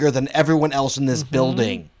office bigger than everyone else in this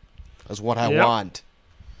building. That's what I Yep. want.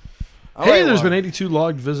 All Hey, right, there's well, been 82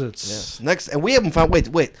 logged visits. yes. Next, and we haven't found. Wait.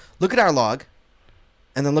 Look at our log,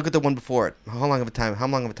 and then look at the one before it. How long of a time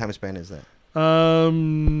span is that?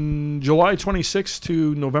 July 26th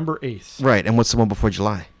to November 8th. Right, and what's the one before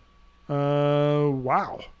July?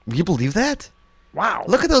 Wow. Can you believe that? Wow.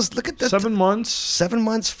 Look at those. Look at the 7 months. 7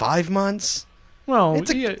 months, 5 months. Well,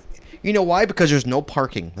 It's a- yeah. You know why? Because there's no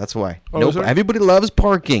parking. That's why. Oh, no, is there? everybody loves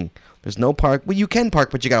parking. There's no park. Well, you can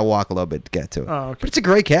park, but you gotta walk a little bit to get to it. Oh, okay. But it's a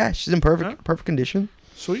great cache. It's in perfect Yeah. perfect condition.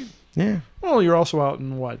 Sweet. Yeah. Well, you're also out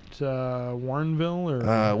in what? Warrenville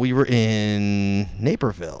or We were in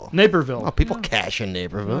Naperville. Naperville? Oh, people cache in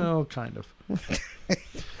Naperville. Well, kind of.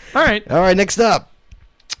 All right. All right, next up,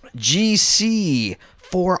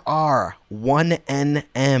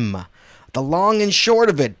 GC4R1NM. The Long and Short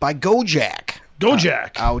of It by Gojak.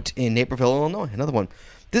 Gojak. Out in Naperville, Illinois. Another one.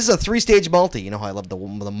 This is a 3-stage multi. You know how I love the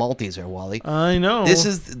multis there, Wally. I know. This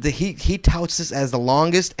is he touts this as the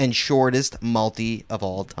longest and shortest multi of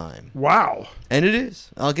all time. Wow. And it is.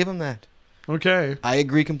 I'll give him that. Okay. I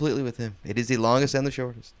agree completely with him. It is the longest and the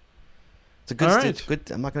shortest. It's a good. All right. It's good.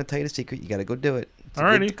 I'm not going to tell you the secret. You got to go do it. It's a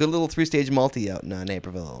Alrighty. good little 3-stage multi out in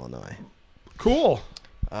Naperville, Illinois. Cool.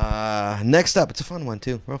 Next up, it's a fun one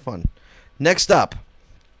too. Real fun. Next up,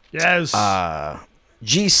 Yes.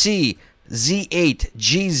 GC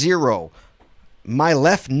Z8G0, My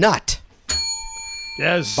Left Nut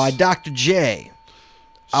yes. by Dr. J.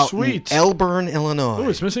 Out Sweet. in Elburn, Illinois. Oh,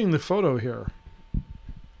 it's missing the photo here.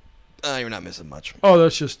 You're not missing much. Oh,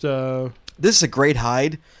 that's just. This is a great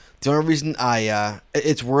hide. The only reason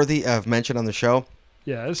it's worthy of mention on the show.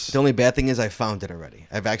 Yes. The only bad thing is I found it already.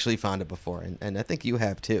 I've actually found it before, and I think you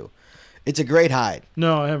have too. It's a great hide.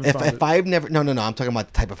 No, I haven't found If it. I've never I'm talking about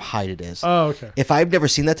the type of hide it is. Oh, okay. If I've never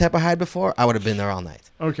seen that type of hide before, I would have been there all night.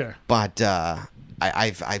 Okay. But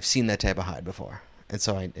I've seen that type of hide before, and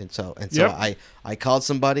so Yep. I called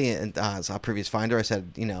somebody and so a previous finder. I said,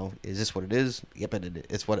 is this what it is? Yep,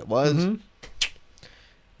 it's what it was. Mhm.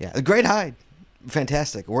 Yeah, a great hide.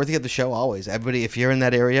 Fantastic. Worthy of the show always. Everybody, if you're in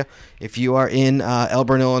that area, if you are in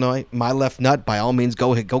Elburn, Illinois, My Left Nut, by all means,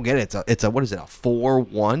 go get it. It's a what is it, a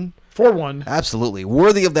 4-1? 4-1. Absolutely.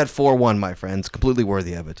 Worthy of that 4-1, my friends. Completely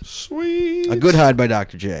worthy of it. Sweet. A good hide by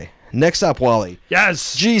Dr. J. Next up, Wally.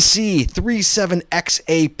 Yes.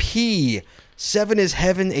 GC37XAP. 7 is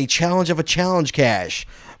Heaven, a Challenge of a Challenge Cache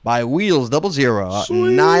by Wheels 00 out in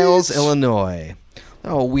Sweet. Niles, Illinois.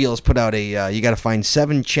 Oh, Wheels put out you got to find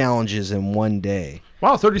 7 challenges in one day.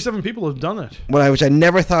 Wow, 37 people have done it. Which I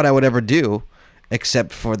never thought I would ever do,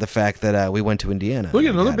 except for the fact that we went to Indiana. Look at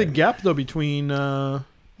and another got big it. gap though between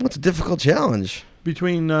What's a difficult challenge?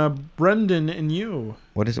 Brendan and you.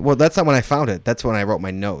 What is it? Well, that's not when I found it. That's when I wrote my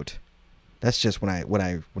note. That's just when I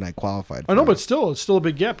qualified. I know, for but it. still, it's still a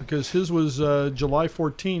big gap because his was July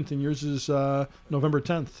 14th and yours is November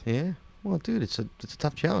 10th. Yeah. Well, dude, it's a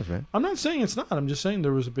tough challenge, man. I'm not saying it's not. I'm just saying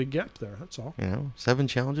there was a big gap there. That's all. 7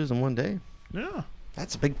 challenges in one day. Yeah,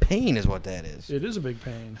 That's a big pain, is what that is. it is a big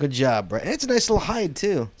pain. Good job, Brett. And it's a nice little hide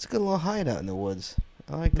too. It's a good little hide out in the woods.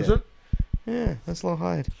 I like that. Is it? Yeah, nice little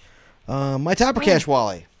hide. My topper cache,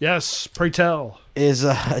 Wally, Yes. Pray tell. is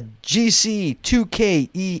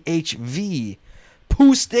GC2KEHV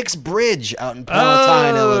Pooh Sticks Bridge out in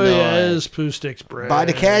Palatine, Illinois. Yes, Pooh Sticks Bridge. By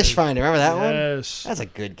the Cache Finder. Remember that one? Yes. That's a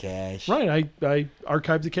good cache. Right. I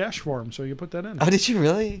archived the cache for him, so you put that in. Oh, did you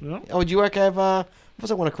really? Yeah. Oh, did you archive? What was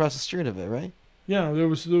that one across the street of it, right? Yeah, there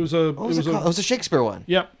was a. What was it called? It was a Shakespeare one.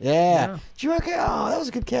 Yep. Yeah. Yeah. Did you archive? Oh, that was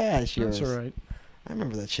a good cache. That's yours. all right. I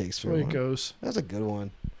remember that That's Shakespeare the way it one. goes. That was a good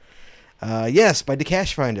one. Yes, by the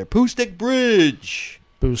Cache Finder. Pooh Stick Bridge.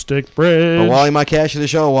 Pooh Stick Bridge. Oh, Wally, my cache of the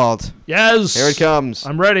show, Walt. Yes. Here it comes.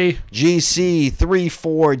 I'm ready.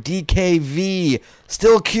 GC34DKV.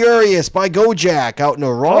 Still Curious by Gojak out in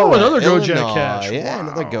Aurora. Oh, another Gojak Illinois. cache. Yeah, Wow.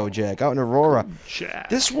 another Gojak out in Aurora. Jack.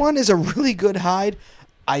 This one is a really good hide.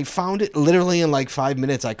 I found it literally in like 5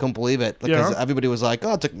 minutes. I couldn't believe it because Yeah. everybody was like,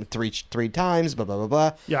 "Oh, it took me three times." Blah blah blah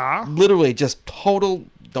blah. Yeah. Literally, just total.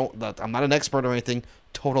 I'm not an expert or anything.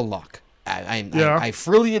 Total luck. Yeah. I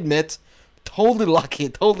freely admit, totally lucky.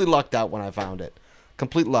 Totally lucked out when I found it.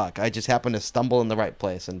 Complete luck. I just happened to stumble in the right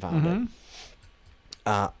place and found it.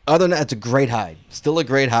 Other than that, it's a great hide. Still a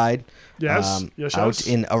great hide. Yes. Yes. Out Yes.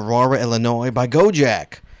 in Aurora, Illinois by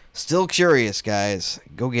Gojak. Still Curious, guys.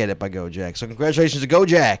 Go get it by Gojak. So congratulations to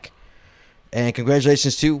Gojak. And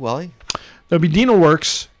congratulations to Wally. That'll be Dino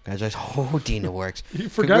Works. Congratulations. Oh, Dina Works. You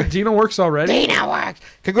forgot Dino Works already? Dina works.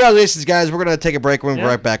 Congratulations, guys. We're going to take a break. We're going to be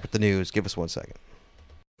Yeah. right back with the news. Give us 1 second.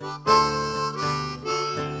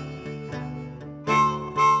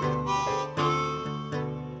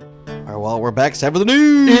 All right, well, we're back. It's time for the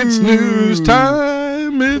news. It's news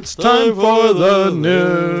time. It's time for the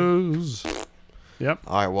news. Yep.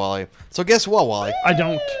 All right, Wally. So guess what, Wally? I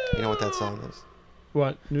don't. You know what that sound is?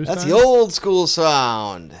 What? News That's time? the old school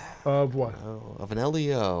sound Of what? of an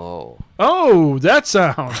LEO. Oh, that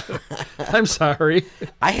sound. I'm sorry.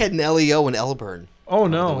 I had an LEO in Elburn Oh, over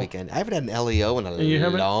the no. weekend. I haven't had an LEO in a And you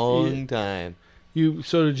haven't- long time.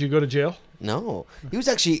 So did you go to jail? No. He was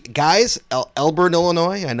actually, guys, Elburn,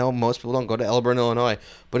 Illinois. I know most people don't go to Elburn, Illinois.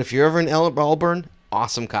 But if you're ever in Elburn,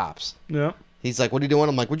 awesome cops. Yeah. He's like, what are you doing?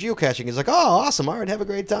 I'm like, we're geocaching. He's like, oh, awesome. All right, have a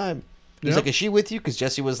great time. He's Yeah. like, is she with you? Because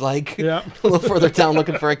Jesse was like Yeah. a little further down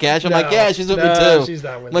looking for a cache. I'm like, No. yeah, she's with me No, too. she's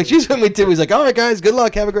not with I'm like, me. she's with me too. He's like, all right, guys, good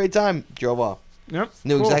luck. Have a great time. Drove off. Yep.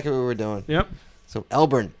 Knew Cool. exactly what we were doing. Yep. So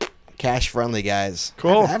Elburn, cache friendly, guys.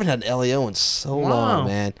 Cool. I haven't had an LEO in so Wow. long,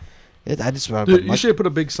 man. I just Dude, you should put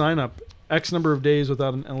a big sign up. X number of days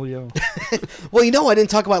without an LEO. Well, you know, I didn't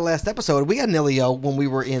talk about last episode. We got an LEO when we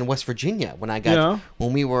were in West Virginia.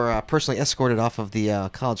 When we were personally escorted off of the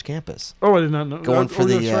college campus, Oh, I did not know. going for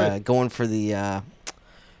that's the right.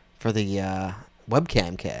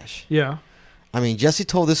 webcam cache. Yeah. I mean, Jesse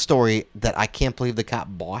told this story that I can't believe the cop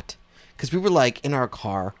bought because we were like in our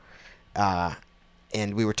car,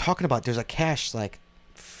 and we were talking about there's a cache like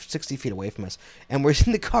 60 feet away from us, and we're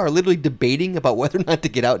in the car literally debating about whether or not to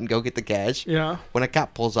get out and go get the cache. Yeah. When a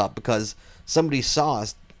cop pulls up because somebody saw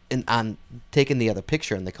us on taking the other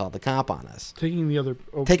picture and they called the cop on us. Taking the other.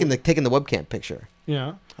 Oh, Taking the webcam picture.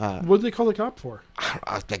 Yeah. Uh, What did they call the cop for?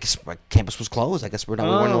 I guess my campus was closed. I guess we weren't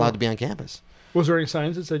Oh. allowed to be on campus. Was there any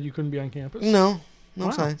signs that said you couldn't be on campus? No Wow.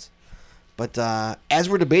 signs. But as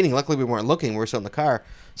we're debating, luckily we weren't looking. We were still in the car.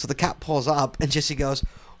 So the cop pulls up and Jesse goes,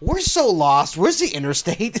 "We're so lost. Where's the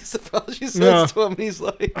interstate?" Is the first she says Yeah. to him. And he's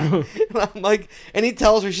like, and I'm like, and he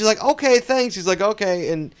tells her, she's like, "Okay, thanks." He's like, "Okay,"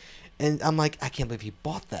 and I'm like, I can't believe he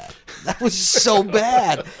bought that. That was so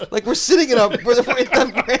bad. Like we're sitting in a,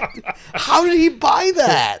 how did he buy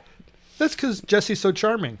that? That's because Jesse's so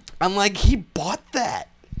charming. I'm like, he bought that.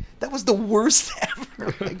 That was the worst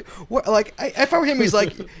ever. If I were him, he's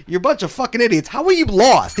like, "You're a bunch of fucking idiots. How are you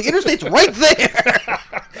lost? The interstate's right there.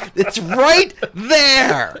 It's right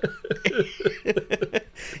there.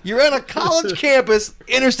 You're on a college campus.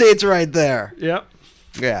 Interstate's right there." Yep.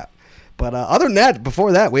 Yeah. But other than that,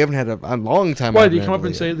 before that, we haven't had a long time. Why out did he in come up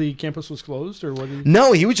and Italy. say the campus was closed, or what? Did he...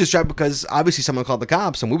 No, he was just driving because obviously someone called the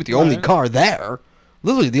cops, and we were the only Right. car there.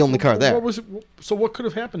 Literally the only car there. What was it? So what could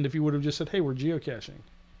have happened if he would have just said, "Hey, we're geocaching"?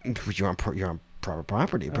 You're on proper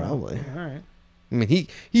property, probably. Oh, all right. I mean, he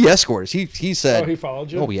escorted us. He said. Oh, he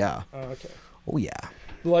followed you. Oh yeah. Oh, okay. Oh yeah.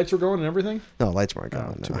 The lights were going and everything. No, lights weren't Oh,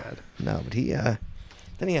 going. too no. bad. No, but he.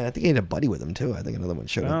 Then he had. I think he had a buddy with him too. I think another one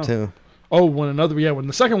showed up Oh. too. Oh, when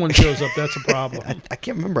the second one shows up, that's a problem. I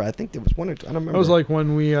can't remember. I think there was one or two. I don't remember. That was like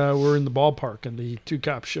when we were in the ballpark and the two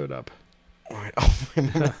cops showed up. All right. Oh, I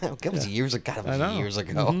remember that. That was years ago. God, I it know. was years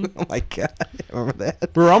ago. Mhm. Oh my god, I remember that.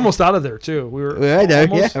 We were almost out of there too. We were. I know.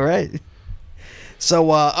 almost, Yeah, right. So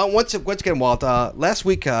once again, Walt, last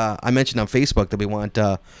week I mentioned on Facebook that we want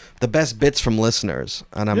the best bits from listeners,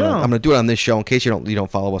 and I'm gonna do it on this show in case you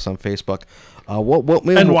don't follow us on Facebook.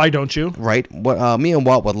 Why don't you? Right. What me and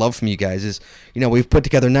Walt would love from you guys is, we've put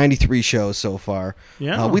together 93 shows so far.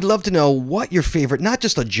 Yeah. We'd love to know what your favorite, not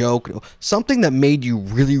just a joke, something that made you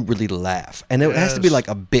really, really laugh, and it has to be like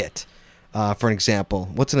a bit. For an example,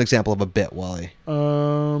 what's an example of a bit, Wally?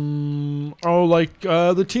 The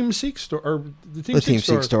Team Seek story, or the Team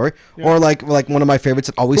Seek story, yeah. Or like one of my favorites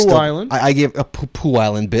that always Pooh Island. I gave a Pooh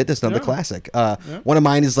Island bit. That's another classic. One of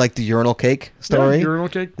mine is like the urinal cake story. Yeah, urinal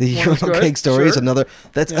cake. The urinal cake story is another.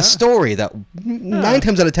 That's a story that 9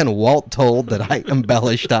 times out of 10 Walt told that I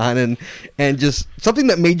embellished on, and just something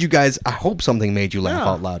that made you guys. I hope something made you laugh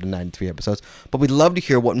out loud in 93 episodes. But we'd love to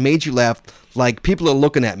hear what made you laugh. Like, people are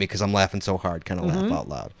looking at me because I'm laughing so hard, kind of laugh out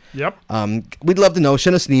loud. Yep. We'd love to know.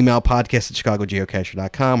 Send us an email,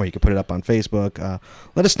 podcast@chicagogeocacher.com, or you can put it up on Facebook.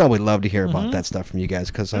 Let us know. We'd love to hear about that stuff from you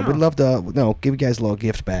guys, because we'd love to give you guys a little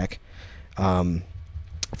gift back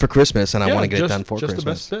for Christmas, and I want to get it done for Christmas.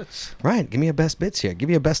 Just the best bits. Right. Give me a best bits here. Give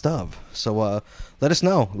me a best of. So let us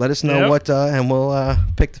know. Let us know what, and we'll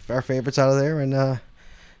pick our favorites out of there and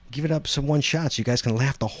give it up some one shots. You guys can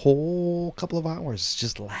laugh the whole couple of hours. It's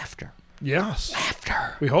just laughter. Yes.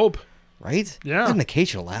 Laughter. We hope. Right? Yeah. Not an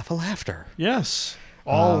occasional laugh of laughter. Yes.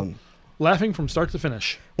 All laughing from start to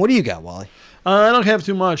finish. What do you got, Wally? I don't have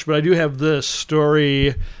too much, but I do have this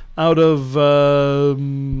story out of, I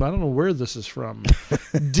don't know where this is from.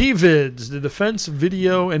 DVIDS, the Defense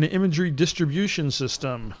Video and Imagery Distribution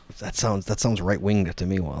System. That sounds right-winged to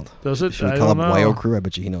me, Walt. Does it? Should we call him YO Crew? I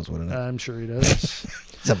bet you he knows what it is. I'm sure he does.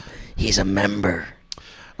 He's a member.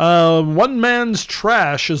 One Man's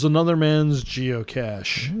Trash is Another Man's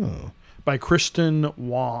Geocache. Oh. By Kristen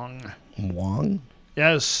Wong. Wong?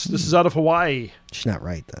 Yes, this is out of Hawaii. She's not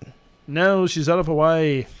right, then. No, she's out of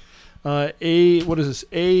Hawaii. What is this?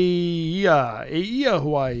 AIEA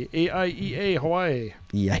Hawaii. AIEA Hawaii.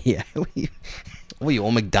 Yeah. What are you,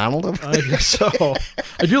 old McDonald? I guess so.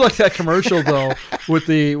 I do like that commercial, though, with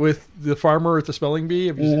the farmer at the spelling bee.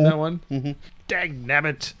 Have you seen that one? Mm-hmm. Dang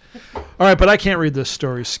nabbit. All right, but I can't read this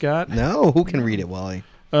story, Scott. No, who can read it, Wally?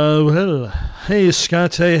 Hey,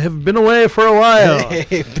 Scott, I have been away for a while,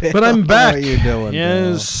 hey, Bill, but I'm back. How are you doing,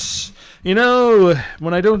 yes, Bill?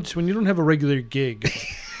 When you don't have a regular gig,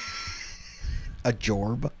 a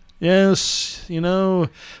jorb. Yes,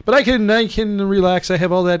 but I can relax. I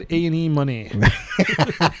have all that A&E money.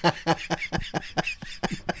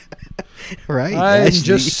 Right. I'm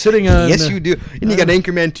just sitting on. Yes, you do. And you got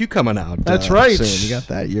Anchorman 2 coming out. That's right. Soon. You got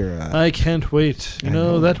that. I can't wait. You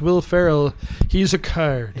know that Will Ferrell. He's a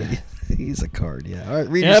card. He's a card. Yeah. All right.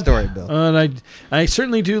 Read your story, Bill. And I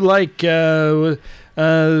certainly do like the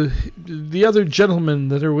other gentlemen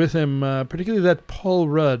that are with him, particularly that Paul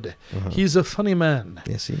Rudd. He's a funny man.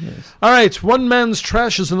 Yes, he is. All right, one man's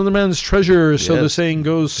trash is another man's treasure, so the saying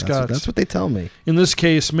goes, Scott. That's what they tell me. In this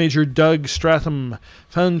case, Major Doug Stratham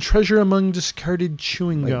found treasure among discarded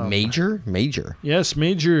chewing gum. Major? Yes,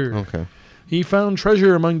 Major. Okay. He found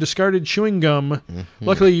treasure among discarded chewing gum. Mm-hmm.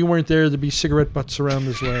 Luckily, you weren't there. There'd be cigarette butts around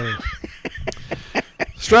as well.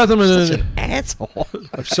 Stratham and such an asshole.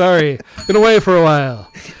 I'm sorry. Been away for a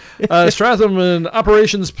while. Stratham, an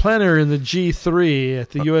operations planner in the G3 at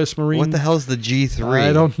the U.S. Marine. What the hell is the G3?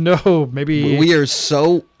 I don't know. Maybe we are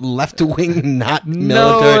so left wing, not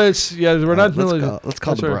military. No, we're not military. Let's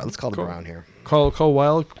call the Brown here. Call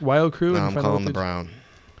Wild Crew. No, I'm calling the Brown.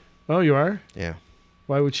 Oh, you are? Yeah.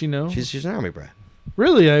 Why would she know? She's an Army brat.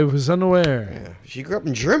 Really? I was unaware. Yeah. She grew up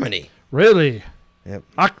in Germany. Really? Yep.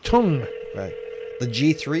 Achtung. Right. The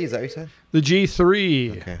G3, is that what you said? The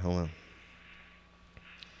G3. Okay, hold on.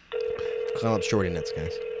 Call up Shorty Knits,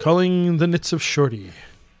 guys. Calling the knits of Shorty.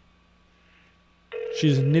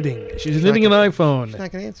 She's knitting. She's knitting an iPhone. She's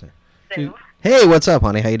not going to answer. Hey, what's up,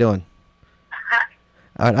 honey? How you doing?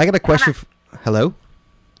 All right, I got a question. Hello?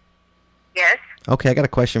 Yes? Okay, I got a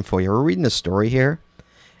question for you. We're reading a story here,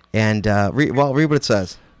 and read what it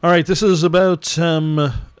says. All right, this is about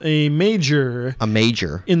a major. A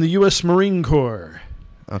major in the U.S. Marine Corps.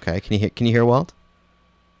 Okay, can you hear Walt?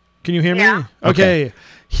 Can you hear me? Okay.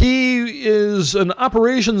 He is an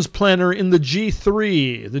operations planner in the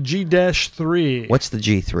G3, the G-3. What's the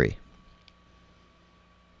G3?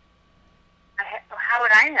 How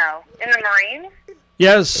would I know? In the Marines?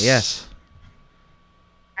 Yes.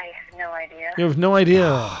 I have no idea. You have no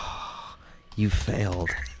idea. You failed.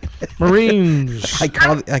 Marines. I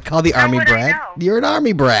call the Army brat. You're an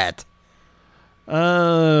Army brat. Yeah,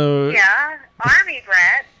 Army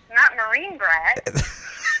brat, not Marine brat.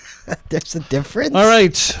 There's a difference. All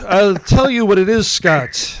right, I'll tell you what it is,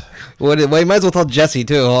 Scott. Well, you might as well tell Jesse,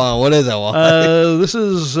 too. Hold on, what is it, Wally? This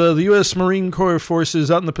is the U.S. Marine Corps forces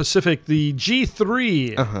out in the Pacific, the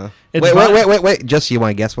G3. Uh-huh. Wait. Jesse, you want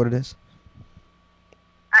to guess what it is?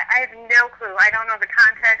 I have no clue. I don't know the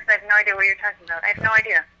context. I have no idea what you're talking about. I have no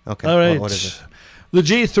idea. Okay. All right. What is it? The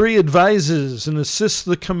G3 advises and assists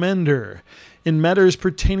the commander in matters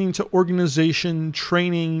pertaining to organization,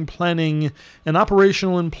 training, planning, and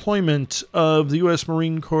operational employment of the U.S.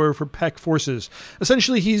 Marine Corps for PAC forces.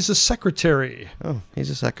 Essentially, he's a secretary. Oh, he's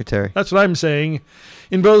a secretary. That's what I'm saying.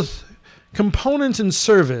 In both component and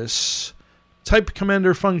service type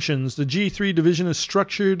commander functions, the G3 division is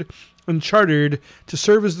structured and chartered to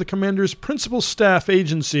serve as the commander's principal staff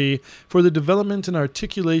agency for the development and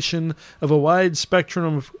articulation of a wide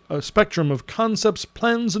spectrum of concepts,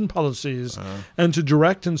 plans, and policies, and to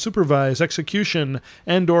direct and supervise execution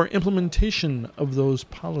and/or implementation of those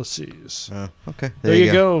policies. Okay. There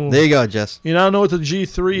you go. There you go, Jess. You now know what the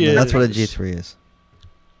G3 is. That's what a G3 is.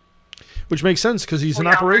 Which makes sense because he's We an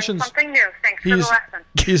all learned operations. something new. Thanks for the lesson.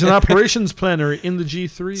 He's an operations planner in the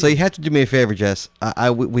G3. So you have to do me a favor, Jess.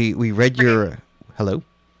 We read your hello.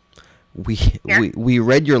 We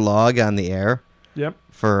read your log on the air. Yep.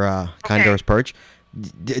 For Condor's Perch.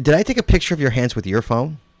 Did I take a picture of your hands with your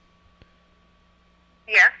phone?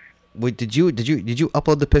 Yes. Wait, did you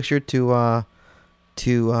upload the picture to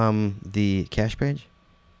the cache page?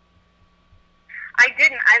 I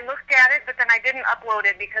didn't. I looked at it, but then I didn't upload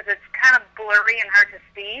it because it's kind of blurry and hard to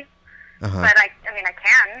see. Uh-huh. But I mean, I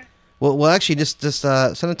can. Well, actually, just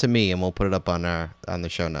send it to me, and we'll put it up on the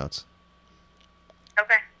show notes.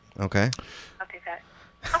 Okay. Okay. I'll do that.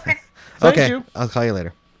 Okay. Thank you. I'll call you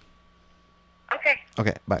later. Okay.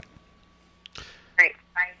 Okay. Bye. Great.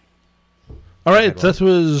 Bye. All right, that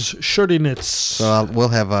was Shorty Knits So we'll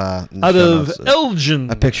have in the out show of notes,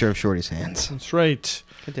 Elgin. a picture of Shorty's hands. That's right.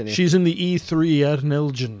 Continue. She's in the E3 out in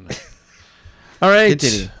Elgin. All right.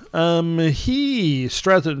 Continue.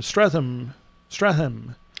 Stratham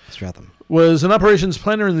Stratham. was an operations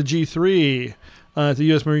planner in the G3 at the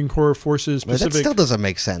U.S. Marine Corps Forces Well, that Pacific. still doesn't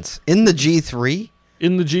make sense. In the G3,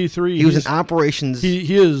 In the G3. he was an operations.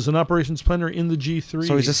 He is an operations planner in the G3.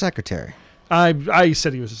 So he's a secretary. I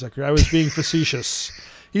said he was a secretary. I was being facetious.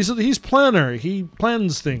 He's planner. He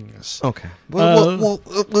plans things. Okay. Well,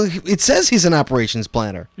 it says he's an operations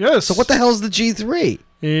planner. Yes. So what the hell is the G3?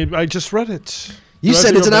 I just read it. You Do I have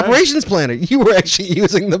said to it's go an back? operations planner. You were actually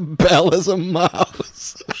using the bell as a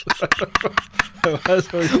mouse.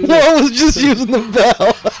 It Well, was just using the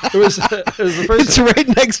bell. was the first. It's right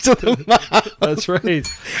next to the mouse. That's right.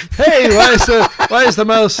 Hey, why is the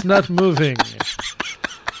mouse not moving?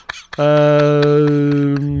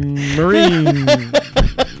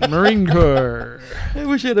 Marine Corps. I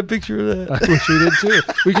wish I had a picture of that. I wish we did too.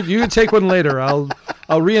 You could take one later. I'll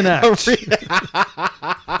reenact.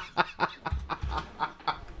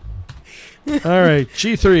 All right,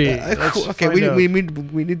 G3. Let's Okay, find out. we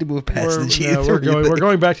need to move past the G3. We're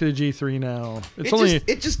going back to the G3 now.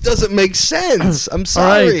 It just doesn't make sense. I'm All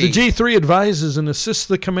sorry. right. The G3 advises and assists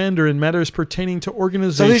the commander in matters pertaining to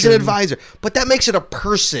organization. So he's an advisor, but that makes it a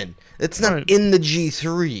person. It's not Right. in the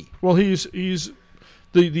G3. Well, he's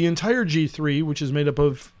the entire G3, which is made up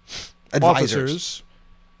of Advisors. officers.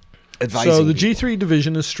 Advising So the people. G3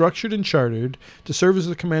 division is structured and chartered to serve as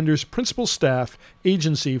the commander's principal staff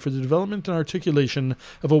agency for the development and articulation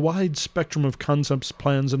of a wide spectrum of concepts,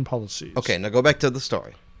 plans, and policies. Okay, now go back to the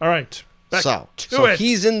story. All right. Back So to it.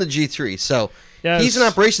 he's in the G3. So Yes. he's an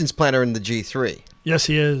operations planner in the G3. Yes,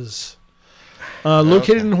 he is.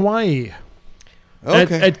 Located in Hawaii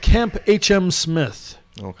Okay. at Camp H.M. Smith.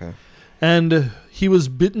 Okay. And he was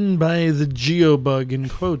bitten by the geobug, in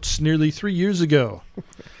quotes, nearly 3 years ago.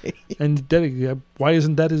 And why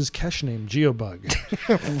isn't that his cache name,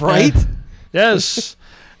 Geobug? Right? Yes.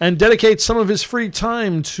 And dedicates some of his free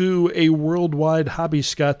time to a worldwide hobby,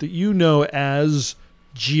 Scott, that you know as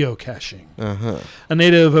geocaching. Uh-huh. A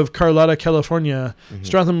native of Carlotta, California,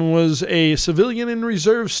 Stratham was a civilian in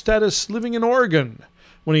reserve status living in Oregon.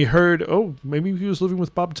 When he heard, maybe he was living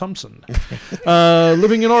with Bob Thompson,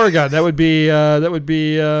 living in Oregon. That would be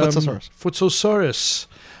Futsosaurus.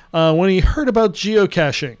 When he heard about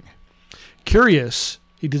geocaching, curious,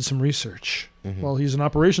 he did some research. Well, he's an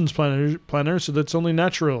operations planner, so that's only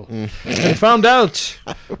natural. And found out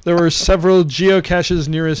there were several geocaches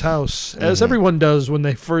near his house, as everyone does when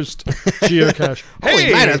they first geocache.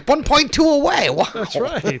 Holy man, it's 1.2 away. Wow. That's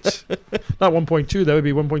right. Not 1.2, that would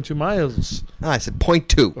be 1.2 miles. I said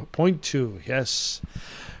 0.2. 0.2, yes.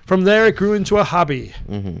 From there, it grew into a hobby,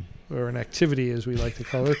 or an activity, as we like to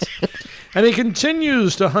call it. And he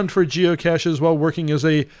continues to hunt for geocaches while working as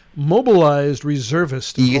a mobilized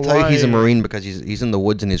reservist. in You can tell he's a Hawaii. Marine because he's in the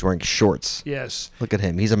woods and he's wearing shorts. Yes, Look at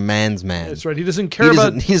him. He's a man's man. that's right. He doesn't care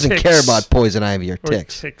about He doesn't ticks care about poison ivy or or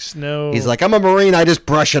ticks. ticks. No, He's like, I'm a Marine. I just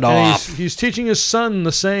brush it And off. he's teaching his son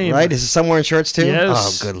the same. Right? Is it somewhere in shorts too?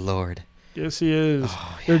 Yes. Oh, good lord. Yes, he is.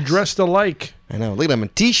 Oh, They're dressed alike. I know. Look at him in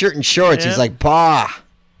t-shirt and shorts. Yeah. He's like, bah.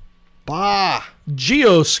 Bah.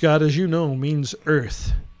 Geo, Scott, as you know, means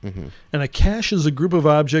Earth. Mm-hmm. And a cache is a group of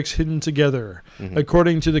objects hidden together. Mm-hmm.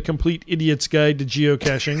 According to the Complete Idiot's Guide to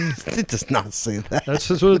Geocaching, It does not say that. that's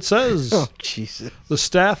just what it says. Oh, Jesus. The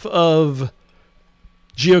staff of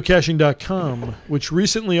geocaching.com, which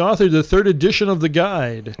recently authored the third edition of the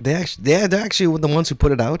guide. They're actually the ones who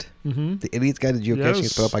put it out. Hmm. The Idiot's Guide to Geocaching is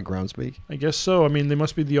Yes. put out by Groundspeak. I guess so. I mean, they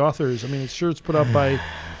must be the authors. I mean, it's sure it's put out by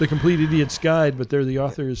the Complete Idiot's Guide, but they're the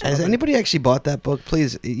authors. Has of it. anybody actually bought that book?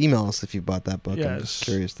 Please email us if you bought that book. I'm just Yes.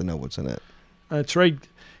 curious to know what's in it. That's right.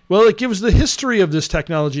 Well, it gives the history of this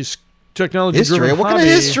technology. History? What kind of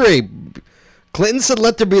history? Clinton said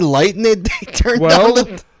let there be light and they turned Well- down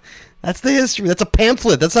the... That's the history. That's a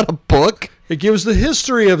pamphlet. That's not a book. It gives the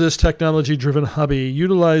history of this technology-driven hobby,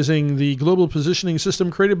 utilizing the global positioning system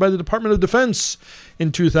created by the Department of Defense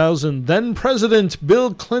in 2000. Then President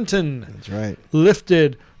Bill Clinton That's right.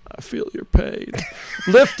 lifted, I feel you're paid,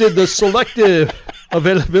 lifted the selective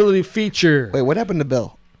availability feature Wait, what happened to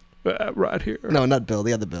Bill? right here. No, not Bill.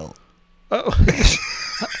 The other Bill. Oh,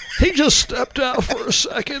 he just stepped out for a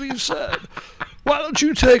second. He said, "Why don't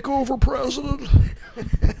you take over, President?"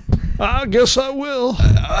 I guess I will.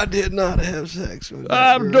 I did not have sex with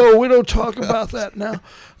No, we don't talk about that now.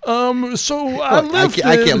 So I lifted.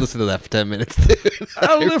 I can't listen to that for 10 minutes, dude.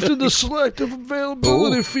 I lifted the selective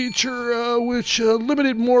availability feature, which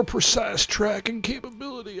limited more precise tracking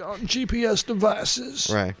capability on GPS devices.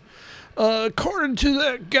 Right. According to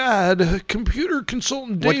that guide, computer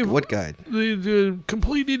consultant Dave. What guide? The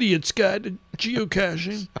Complete Idiot's Guide to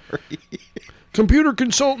Geocaching. Computer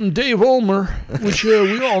consultant Dave Ulmer, which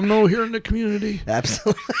we all know here in the community.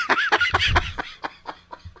 Absolutely.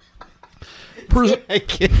 Pres- I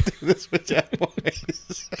can't do this with that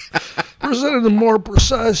voice. presented the more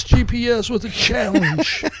precise GPS with a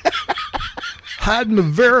challenge. Hiding the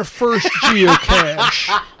very first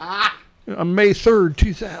geocache on May 3rd,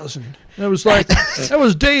 2000. That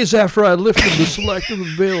was days after I lifted the selective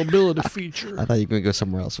availability feature. I thought you were going to go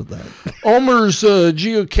somewhere else with that. Ulmer's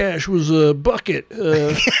geocache was a bucket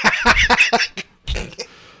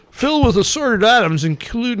filled with assorted items,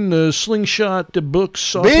 including a slingshot, the books,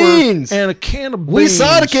 software, Beans! and a can of beans. We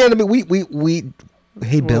saw the can of we.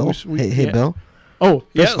 Hey, Bill. Hey, yeah. Bill. Oh,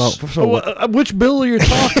 yes. first of all, Which Bill are you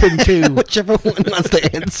talking to? Whichever one wants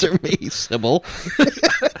to answer me, Sybil.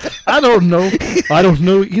 I don't know. I don't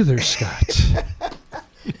know either, Scott.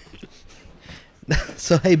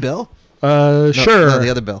 So, hey, Bill. Sure. No, the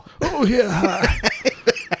other Bill. Oh, yeah. Hi.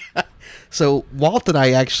 So, Walt and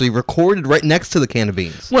I actually recorded right next to the can of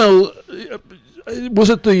beans. Well, was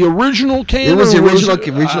it the original can? It was the or original.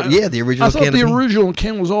 it- The original. I thought can the of beans. original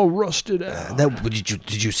can was all rusted out.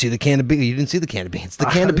 Did you see the can of beans? You didn't see the can of beans. The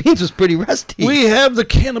can of beans was pretty rusty. We have the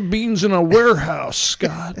can of beans in our warehouse,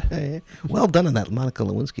 Scott. Well done on that Monica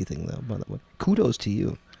Lewinsky thing, though. By the way, kudos to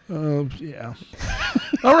you. Yeah.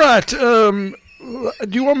 All right. Do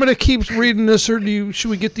you want me to keep reading this, or should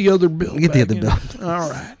we get the other bill? Get the back other in? All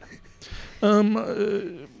right.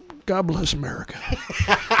 God bless America.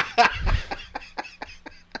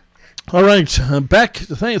 All right,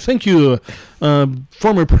 thank you,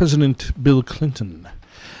 former President Bill Clinton.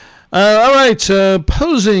 All right,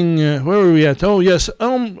 posing, where were we at? Oh, yes,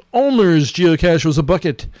 Ulmer's geocache was a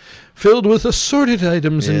bucket filled with assorted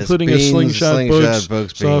items, Yes, including beans, a slingshot, books,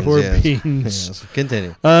 beans, software, yes. beans. Yes.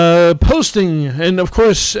 Continue. Posting, and of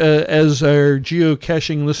course, as our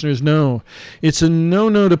geocaching listeners know, it's a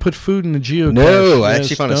no-no to put food in a geocache. No, I Yes,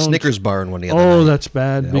 actually found a don't. Snickers bar in one the other Oh, night. that's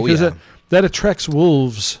bad, Oh, because yeah. that attracts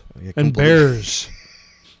wolves Yeah, and completely. bears.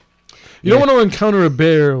 You don't want to encounter a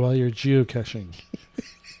bear while you're geocaching.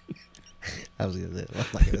 I was gonna say, I'm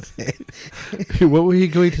not gonna say it. What were you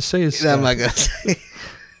going to say? I'm Scott? not gonna say.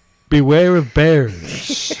 Beware of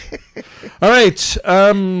bears. All right.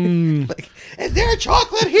 Is there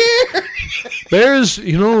chocolate here? Bears,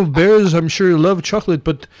 bears I'm sure love chocolate,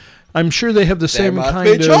 but I'm sure they have the There same must kind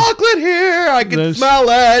be of... chocolate here. I can There's- smell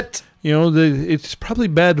it. It's probably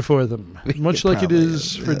bad for them, much like it probably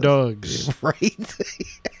is for yes. dogs. Right.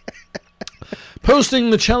 Posting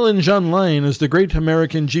the challenge online is the Great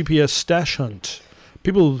American GPS Stash Hunt.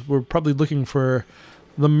 People were probably looking for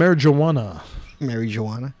the marijuana. Mary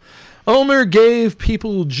Joanna. Omer gave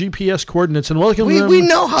people GPS coordinates and welcomed them. We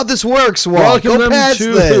know how this works, Walt. Welcome Go them past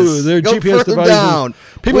to this. their Go GPS further devices. down.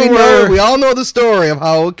 People We all know the story of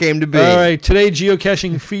how it came to be. All right, today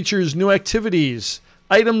geocaching features new activities,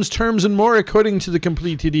 items, terms, and more according to the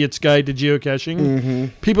Complete Idiot's Guide to Geocaching. Mm-hmm.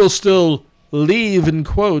 People still leave in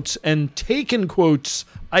quotes and take in quotes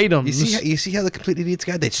items. You see how the Complete Idiot's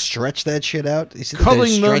Guide, they stretch that shit out? You see that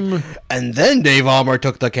Calling they stretch- them- And then Dave Almer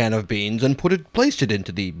took the can of beans and placed it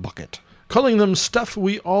into the bucket. Calling them stuff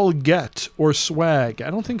we all get or swag. I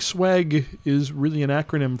don't think swag is really an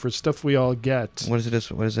acronym for stuff we all get. What is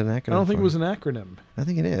it? What is an acronym I don't think for? it was an acronym. I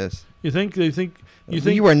think it is. You think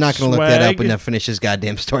You were not going to look that up and then finish his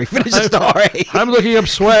goddamn story. Finish the story. I'm looking up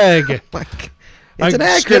swag. It's an I'm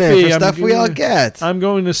acronym Skippy. for stuff we all get. I'm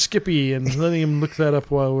going to Skippy and letting him look that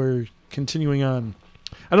up while we're continuing on.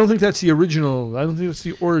 I don't think that's the original. I don't think that's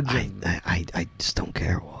the origin. I just don't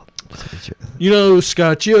care, Walt. You know,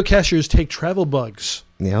 Scott, geocachers take travel bugs,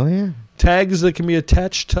 Oh, yeah. tags that can be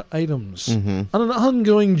attached to items, Mm-hmm. on an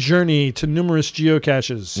ongoing journey to numerous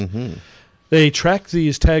geocaches. Mm-hmm. They track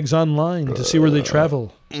these tags online to see where they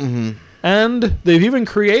travel. Mm-hmm. And they've even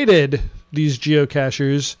created, these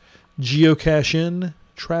geocachers, geocache in,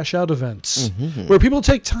 trash out events, where people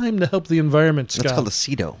take time to help the environment, Scott. That's called a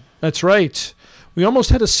CETO. That's right. We almost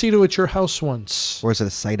had a CETO at your house once. Or is it a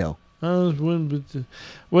CITO?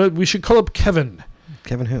 Well, we should call up Kevin.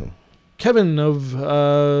 Kevin who? Kevin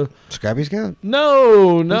of Scrappy Scout?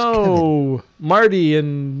 no, Marty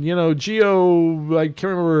and Geo. I can't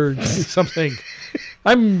remember something.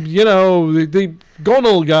 I'm the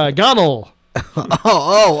Gonal guy, Gonal.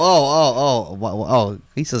 Oh,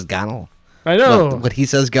 he says Gonal. I know. What he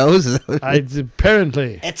says goes?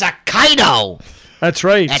 Apparently, It's a Kaido. that's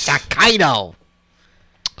right. It's a Kaido.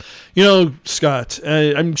 Scott,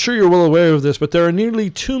 I'm sure you're well aware of this, but there are nearly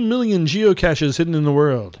 2 million geocaches hidden in the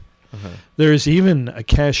world. There is even a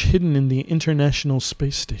cache hidden in the International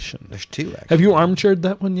Space Station. There's two, actually. Have you armchaired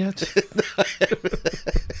that one yet?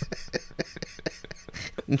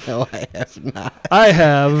 No, I have not. I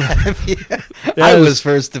have. I was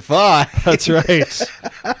first to find. That's right.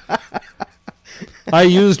 I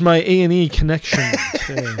used my A&E connection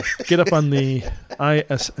to get up on the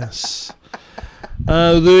ISS.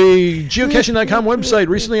 The geocaching.com website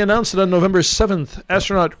recently announced that on November 7th,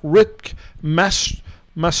 astronaut Rick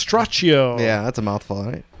Mastracchio Yeah, that's a mouthful,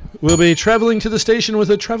 right? will be traveling to the station with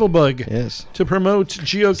a travel bug Yes. to promote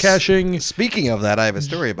geocaching, Speaking of that, I have a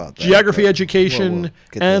story about that. geography but education, we'll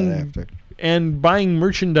get to that after. and buying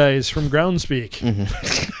merchandise from Groundspeak.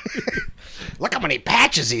 Look how many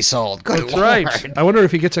patches he sold. Good That's Lord. right. I wonder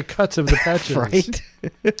if he gets a cut of the patches. Right?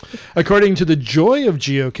 According to the joy of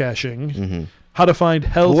geocaching, how to find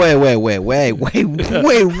health. Wait I a was second.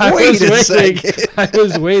 waiting. I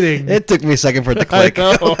was waiting. It took me a second for it to I click.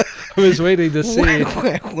 know. I was waiting to see Wait.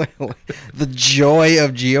 The joy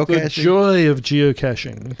of the geocaching? joy of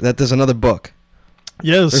geocaching. That there's another book.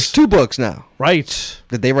 Yes. There's 2 books now. Right.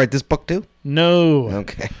 Did they write this book too? No.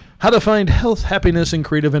 Okay. How to Find Health, Happiness, and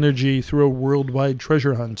Creative Energy Through a Worldwide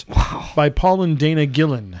Treasure Hunt by Paul and Dana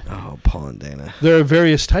Gillen. Oh, Paul and Dana. There are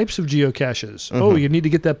various types of geocaches. Oh, you need to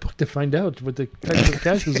get that book to find out what the types of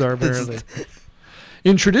caches are, apparently.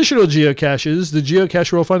 In traditional geocaches, the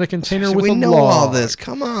geocacher will find a container So with we a know log. all this.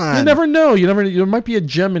 Come on. You never know. There might be a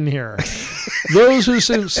gem in here. Those who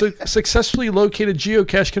successfully locate a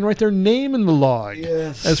geocache can write their name in the log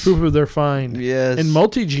Yes. as proof of their find. Yes. In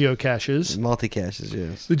multi-geocaches, Multi-caches,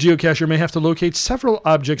 yes. the geocacher may have to locate several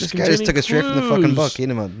objects This guy containing just took it straight from the fucking clues. book. He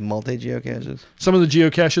didn't know about multi-geocaches. Some of the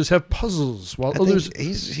geocaches have puzzles, while I others think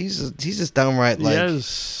he's just downright like yes,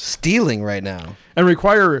 stealing right now. and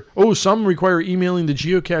some require emailing the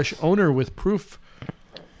geocache owner with proof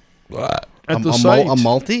at the site. A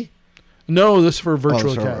multi? No, this is for Oh,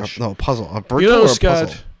 virtual sorry, cache. no, puzzle. A virtual You know, or a Scott,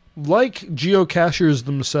 puzzle? like geocachers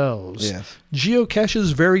themselves, Yes.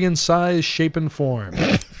 geocaches vary in size, shape, and form.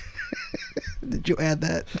 Did you add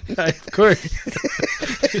that? Of course.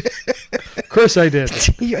 Of course I did.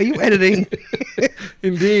 Are you editing?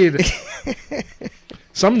 Indeed.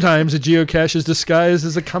 Sometimes a geocache is disguised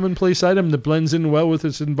as a commonplace item that blends in well with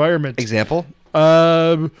its environment. Example?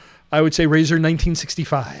 I would say Razor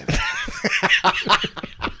 1965.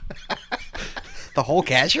 The whole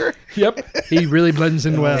cacher? Yep. He really blends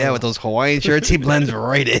in well. Yeah, with those Hawaiian shirts, he blends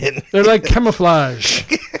right in. They're like camouflage.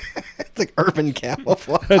 It's like urban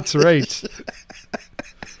camouflage. That's right.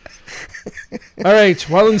 All right.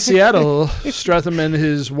 While in Seattle, Stratham and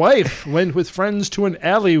his wife went with friends to an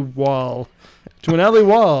alley wall An alley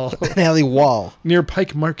wall. near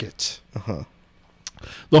Pike Market.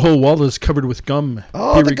 The whole wall is covered with gum.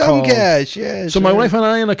 Oh, he the recalled. gum cache. Yeah. So my wife and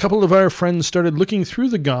I and a couple of our friends started looking through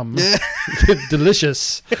the gum.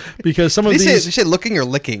 Delicious. Because some of Did these... you say looking or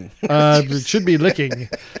licking? It should be licking.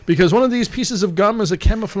 Because one of these pieces of gum is a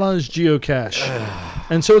camouflage geocache.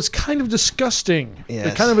 And so it's kind of disgusting. Yes.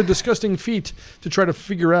 It's kind of a disgusting feat to try to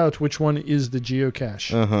figure out which one is the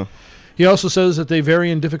geocache. Uh-huh. He also says that they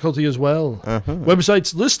vary in difficulty as well. Uh-huh.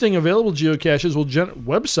 Websites listing available geocaches will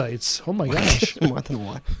websites. Oh my gosh! More than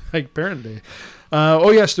one. Like apparently.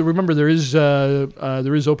 Oh yes, remember there is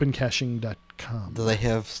opencaching.com. Do they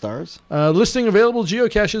have stars? Listing available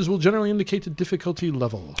geocaches will generally indicate the difficulty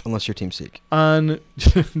level. Unless you're TeamSeek. On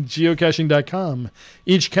geocaching.com,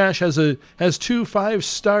 each cache has 2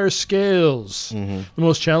 5-star scales. Mm-hmm. The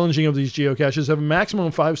most challenging of these geocaches have a maximum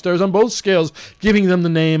of 5 stars on both scales, giving them the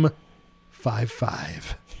name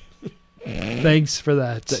 5-5. Thanks for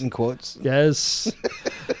that. Is that in quotes? Yes.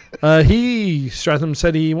 Stratham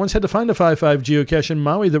said he once had to find a 5-5 geocache in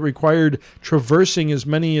Maui that required traversing as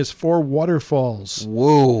many as 4 waterfalls,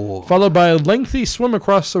 Whoa. followed by a lengthy swim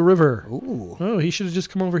across the river. Ooh. Oh, he should have just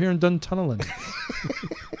come over here and done tunneling.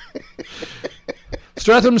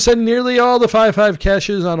 Stratham said nearly all the 5-5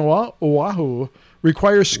 caches on Oahu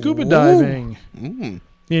require scuba diving. Mm.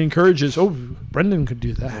 He encourages... Oh, Brendan could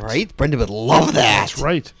do that. Right? Brenda would love that. That's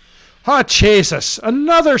right. Oh, Jesus.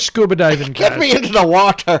 Another scuba diving Get cache. me into the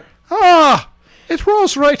water. Ah, it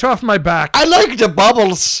rolls right off my back. I like the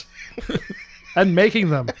bubbles. And making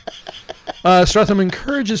them. Stratham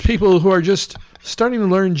encourages people who are just starting to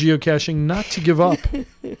learn geocaching not to give up.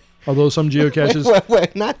 Although some geocaches...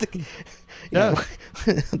 Wait, not the... Yeah.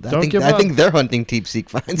 I give up. think they're hunting TeamSeek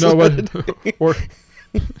finds. No, but... Or...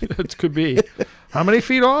 It could be. How many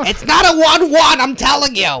feet off? It's not a 1-1, I'm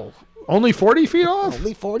telling you. Only 40 feet off?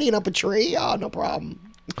 Only 40 and up a tree? Oh, no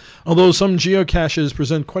problem. Although some geocaches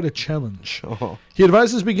present quite a challenge. Oh. He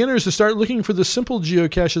advises beginners to start looking for the simple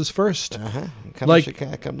geocaches first, Uh-huh. Come to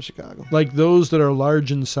Chicago. like those that are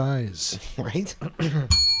large in size. Right?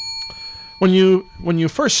 When you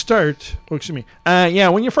first start,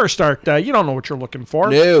 when you first start, you don't know what you're looking for.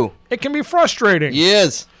 No. It can be frustrating.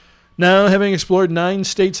 Yes. Now, having explored 9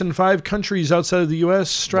 states and 5 countries outside of the U.S.,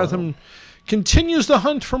 Stratham continues the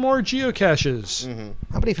hunt for more geocaches. Mm-hmm.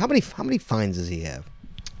 How many finds does he have?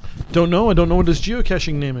 Don't know. I don't know what his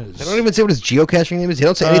geocaching name is. They don't even say what his geocaching name is. He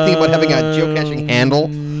don't say anything about having a geocaching handle.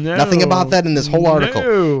 No. Nothing about that in this whole article.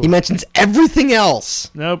 No. He mentions everything else.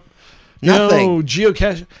 Nope. Nothing. No,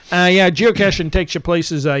 geocaching takes you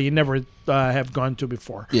places you never have gone to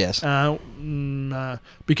before. Yes.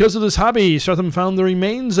 Because of this hobby, Stratham found the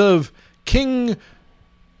remains of King...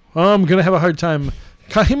 Oh, I'm going to have a hard time.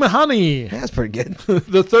 Kahimahani, That's pretty good.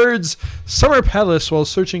 the third's summer palace while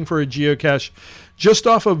searching for a geocache just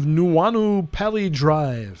off of Nuuanu Pali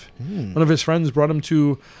Drive. One of his friends brought him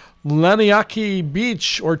to Laniaki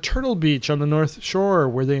Beach, or Turtle Beach, on the North Shore,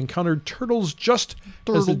 where they encountered turtles just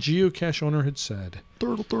as the geocache owner had said.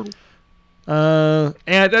 Turtle. And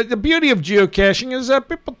the beauty of geocaching is that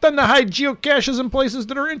people tend to hide geocaches in places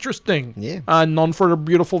that are interesting. Yeah. Known for their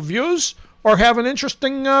beautiful views or have an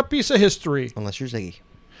interesting piece of history. Unless you're Ziggy.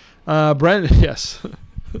 Yes.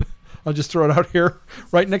 I'll just throw it out here,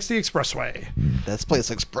 right next to the expressway. This place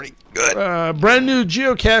looks pretty good. Brand new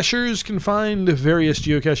geocachers can find various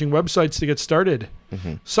geocaching websites to get started,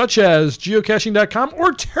 such as geocaching.com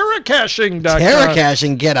or terracaching.com.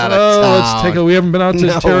 Terracaching, get out of town. Let's take a. We haven't been out to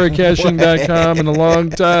No terracaching.com in a long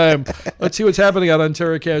time. Let's see what's happening out on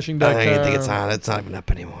terracaching.com. I don't think it's on. It's not even up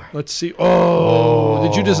anymore. Let's see. Oh,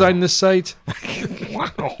 did you design this site?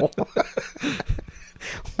 Wow.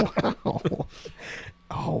 Wow.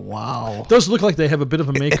 Oh, wow. Does look like they have a bit of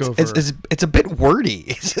a makeover. It's a bit wordy.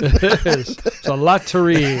 It is. It's a lot to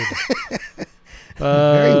read.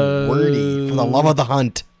 Very wordy. For the love of the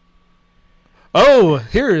hunt. Oh,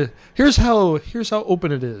 here's how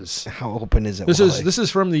open it is. How open is it? This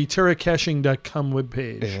is from the terracaching.com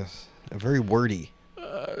webpage. Yes. Very wordy.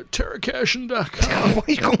 Terracaching.com Why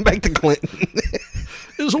are you going back to Clinton?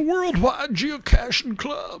 is a worldwide geocaching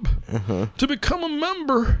club. To become a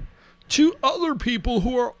member, 2 other people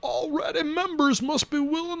who are already members must be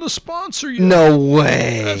willing to sponsor you. No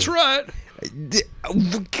way. That's right.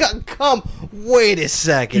 Come, wait a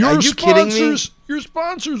second. Are you kidding me? Your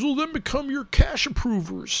sponsors will then become your cache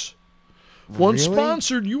approvers. Once Really?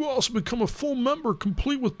 sponsored, you also become a full member,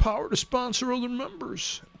 complete with power to sponsor other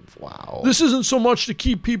members. Wow. This isn't so much to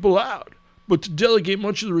keep people out, but to delegate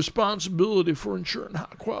much of the responsibility for ensuring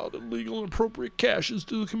high-quality, legal, and appropriate caches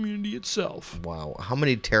to the community itself. Wow. How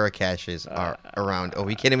many terracaches are around? Oh,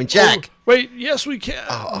 we can't even check. Wait, yes, we can.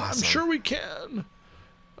 Oh, awesome. I'm sure we can.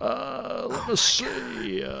 Let me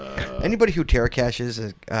see. Anybody who Terra caches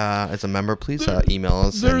as a member, please email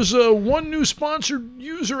us. There's one new sponsored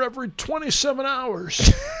user every 27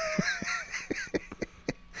 hours.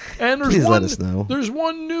 And there's Please one, let us know. There's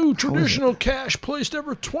one new traditional cache placed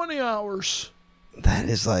every 20 hours. That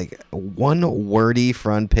is like one wordy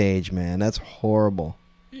front page, man. That's horrible.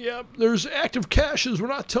 Yep, there's active caches. We're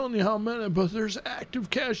not telling you how many, but there's active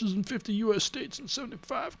caches in 50 U.S. states and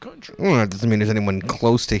 75 countries. Well, that doesn't mean there's anyone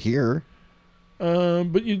close to here.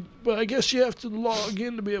 But I guess you have to log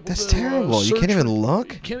in to be able That's to. terrible. You Search can't even for-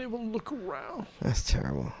 look? You can't even look around. That's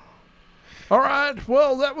terrible. All right,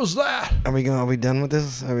 well, that was that. Are we done with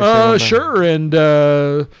this? Are we done? Sure, and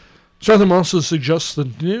Stratham also suggests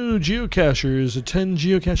that new geocachers attend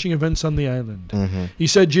geocaching events on the island. Mm-hmm. He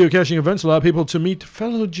said geocaching events allow people to meet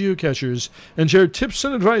fellow geocachers and share tips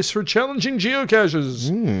and advice for challenging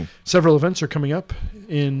geocaches. Several events are coming up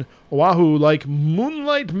in Oahu, like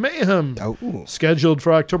Moonlight Mayhem, Oh. scheduled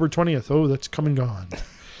for October 20th. Oh, that's come and gone.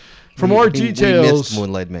 For more We details, missed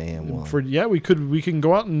Moonlight Mayhem. Well. we can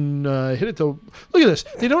go out and hit it. Look at this.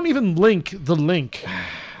 They don't even link the link.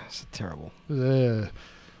 That's terrible. All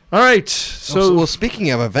right. So, Well, speaking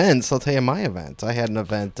of events, I'll tell you my event. I had an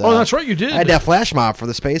event. that's right. You did. I had that flash mob for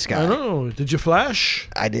the space guy. I know. Did you flash?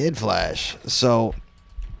 I did flash. So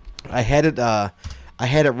I had it. I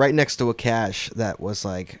had it right next to a cache that was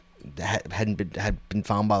like had been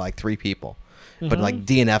found by like 3 people, but like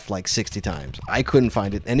DNF like 60 times. I couldn't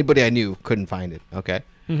find it. Anybody I knew couldn't find it. Okay,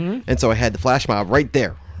 and so I had the flash mob right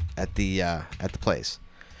there at the place,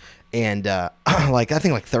 and like I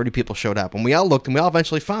think like 30 people showed up, and we all looked, and we all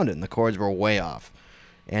eventually found it, and the cords were way off.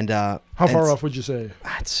 And How far off would you say?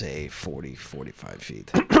 I'd say 40, 45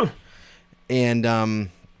 feet. and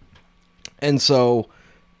so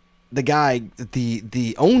the guy,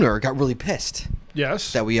 the owner, got really pissed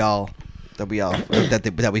Yes. that we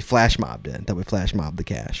flash mobbed it, that we flash mobbed the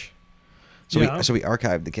cache. So Yeah. we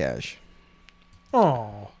archived the cache.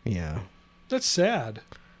 Oh, Yeah. that's sad.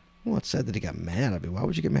 Well, it said that he got mad at me. Why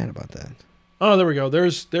would you get mad about that? Oh, there we go. There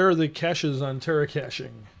are the caches on Terra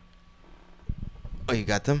Caching. Oh, you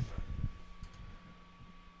got them?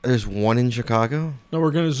 There's one in Chicago? No,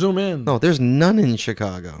 we're going to zoom in. No, there's none in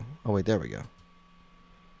Chicago. Oh, wait, there we go.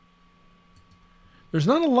 There's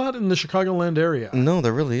not a lot in the Chicagoland area. No,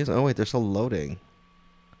 there really isn't. Oh, wait, they're still loading.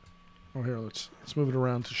 Oh, here, let's move it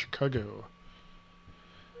around to Chicago.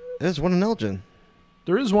 There's one in Elgin.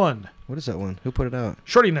 There is one. What is that one? Who put it out?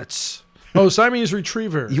 Shorty Nuts. Oh, Siamese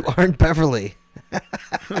Retriever. You aren't Beverly.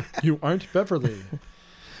 You aren't Beverly.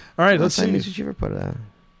 All right, let's see. Siamese Retriever put it out.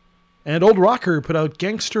 And Old Rocker put out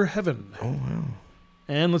Gangster Heaven. Oh, wow.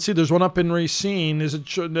 And let's see, there's one up in Racine. It's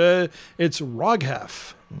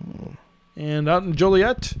Roghef. Oh. And out in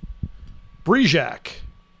Joliet, Brejac.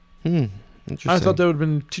 Interesting. I thought that would have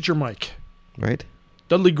been Teacher Mike. Right?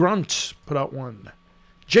 Dudley Grunt put out one.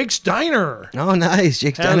 Jake's Diner. Oh, nice.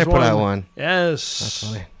 Jake's has Diner put out one. Yes. That's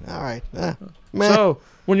funny. All right. So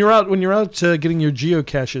when you're out getting your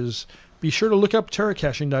geocaches, be sure to look up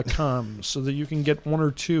terracaching.com so that you can get one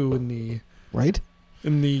or two in the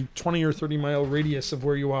 20 or 30 mile radius of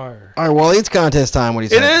where you are. All right, well, it's contest time. What do you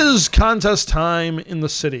say? It is contest time in the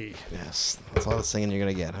city. Yes. That's all the singing you're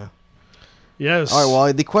going to get, huh? Yes. All right,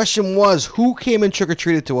 well, the question was, who came and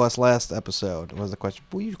trick-or-treated to us last episode? Was the question.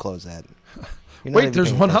 Will you close that? You're not Wait, even there's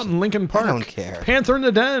paying one out attention. in Lincoln Park. I don't care. Panther in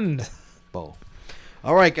the Den. Bo.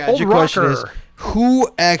 All right, guys. Old Your question is, Rocker. who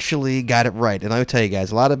actually got it right? And let me tell you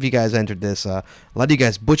guys, a lot of you guys entered this. A lot of you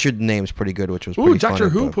guys butchered the names pretty good, which was Ooh, pretty Doctor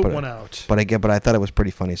funny, Who but- put one out. But I thought it was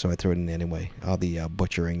pretty funny, so I threw it in anyway. All the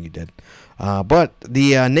butchering you did. But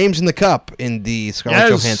the names in the cup, in the Scarlett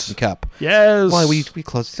Yes. Johansson Cup. Yes. Well, we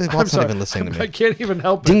closed. I'm Walt's not sorry. even listening to I me. can't even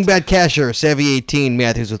help it. Dingbat Casher, Savvy 18,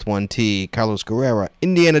 Matthews with 1T, Carlos Guerrera,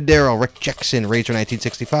 Indiana Darrow, Rick Jackson, Razor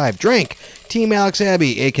 1965, Drank, Team Alex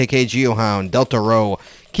Abbey, AKK Geohound, Delta Row,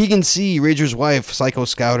 Keegan C, Rager's Wife, Psycho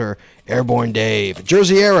Scouter, Airborne Dave,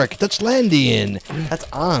 Jersey Eric, Dutchlandian. That's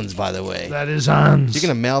Ons, by the way. That is Hans. You're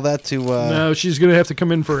going to mail that to... No, she's going to have to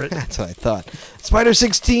come in for it. That's what I thought. Spider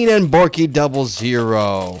 16 and Borky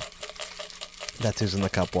 00. That's who's in the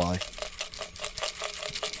cup, Wally.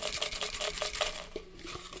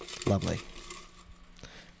 Lovely.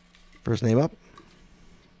 First name up.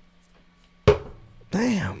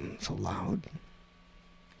 Damn, so loud.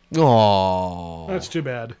 Oh, That's too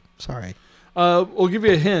bad. sorry. We'll give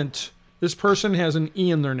you a hint. This person has an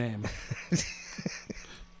E in their name.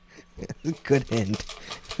 Good hint.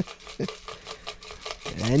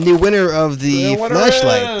 And the winner of the winner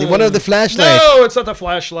flashlight. The is- winner of the flashlight. No, it's not the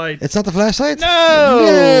flashlight. It's not the flashlight?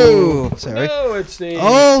 No. No. Sorry. No, it's the.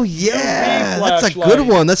 Oh, yeah. UV That's a good flashlight.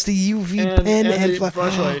 one. That's the UV pen and and the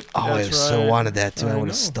flashlight. Oh, I That's so right. wanted that too. I I would know.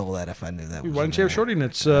 have stole that if I knew that. Why didn't you have Shorty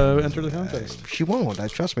Knits enter the contest? She won't.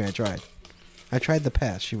 Trust me, I tried. I tried the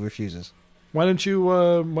past. She refuses. Why didn't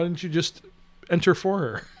you just enter for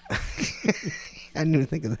her? I didn't even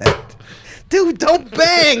think of that. Dude, don't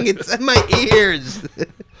bang! It's in my ears.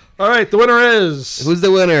 All right, the winner is. Who's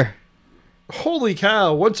the winner? Holy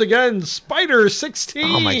cow! Once again, Spider 16.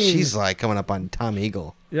 Oh my! She's like coming up on Tom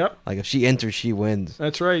Eagle. Yep, Like if she enters, she wins.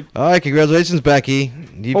 that's right. All right, congratulations, Becky.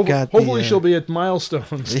 You've got. Hopefully, the, she'll be at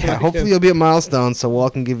milestones. Yeah, hopefully you'll be at milestone, so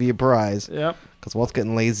Walt can give you a prize. Yep, Because Walt's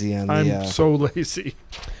getting lazy on I'm the. so lazy.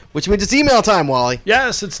 Which means it's email time, Wally.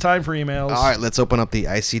 Yes, it's time for emails. All right, let's open up the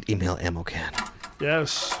iSeed email ammo can.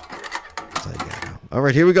 Yes. That's all you got now. All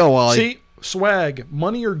right, here we go, Wally. See, swag,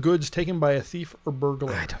 money or goods taken by a thief or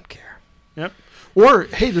burglar. I don't care. Yep. Or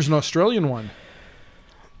hey, there's an Australian one.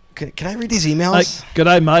 Can I read these emails?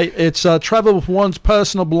 G'day, mate. It's travel with one's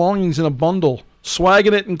personal belongings in a bundle.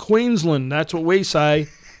 Swagging it in Queensland. That's what we say.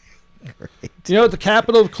 Great. You know what the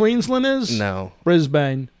capital of Queensland is? No.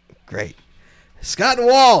 Brisbane. Great. Scott and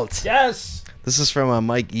Walt. Yes. This is from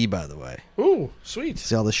Mike E, by the way. Ooh, sweet.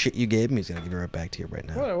 See all the shit you gave him? He's going to give it right back to you right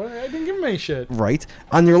now. What? I didn't give him any shit. Right.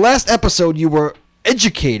 On your last episode, you were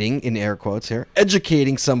educating, in air quotes here,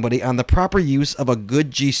 educating somebody on the proper use of a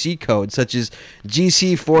good GC code, such as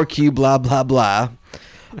GC4Q blah, blah, blah.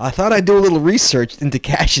 I thought I'd do a little research into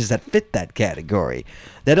caches that fit that category.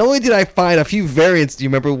 Not only did I find a few variants, do you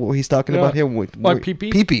remember what he's talking about here? Like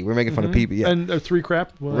PP? PP. We're making fun of PP, yeah. And 3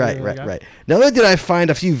 crap. Right. Not only did I find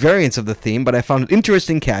a few variants of the theme, but I found an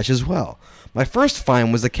interesting cache as well. My first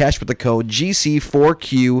find was the cache with the code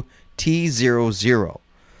GC4QT00.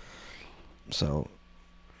 So,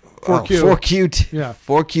 4Q. Yeah.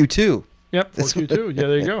 4Q2. Yep, 4Q2. Yeah,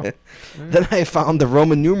 there you go. Then I found the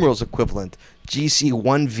Roman numerals equivalent,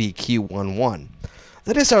 GC1VQ11.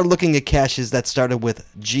 Then I started looking at caches that started with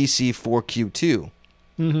GC4Q2.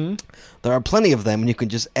 Mm-hmm. There are plenty of them, and you can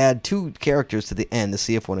just add 2 characters to the end to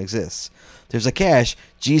see if one exists. There's a cache,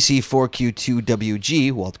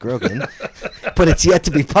 GC4Q2WG, Walt Grogan, but it's yet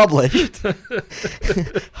to be published.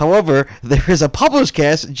 However, there is a published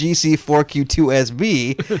cache,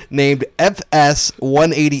 GC4Q2SB, named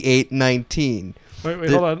FS18819. Wait,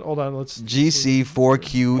 hold on. Let's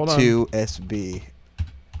GC4Q2SB.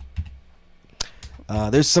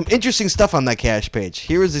 There's some interesting stuff on that cache page.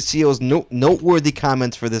 Here is the CEO's noteworthy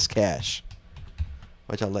comments for this cache,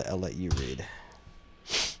 which I'll let you read.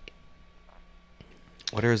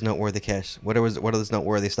 What are his noteworthy cache? What are his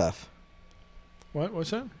noteworthy stuff? What? What's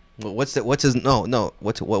that? What's his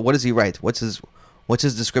what does he write? What's his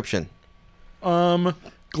description?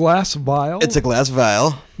 Glass vial. It's a glass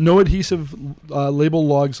vial. No adhesive label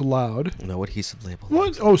logs allowed. No adhesive label.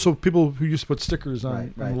 What? Oh, so people who used to put stickers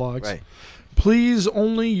on logs. Right. Please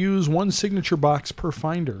only use 1 signature box per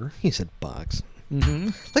finder. He said box. Mm-hmm.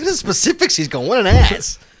 Look at the specifics he's going. What an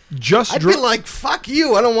ass. Just I'd be like, fuck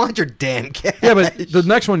you. I don't want your damn cache. yeah, but the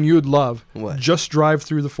next one you would love. What? Just drive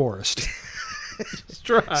through the forest. Just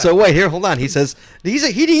drive. So wait, here, hold on. He says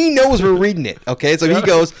he knows we're reading it. Okay, so he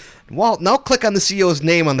goes, Walt. Now click on the CEO's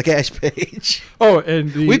name on the cache page. Oh,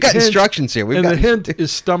 and We've got instructions here. The hint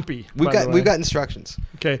is Stumpy. We've got instructions.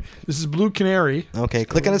 Okay, this is Blue Canary. Okay,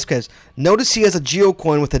 click on his cache. Notice he has a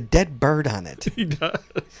geocoin with a dead bird on it. He does.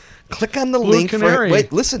 Click on the Blue link Canary.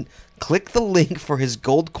 wait, listen. Click the link for his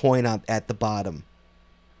gold coin at the bottom.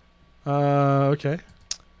 Okay.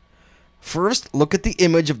 First, look at the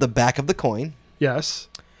image of the back of the coin. Yes.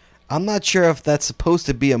 I'm not sure if that's supposed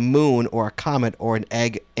to be a moon or a comet or an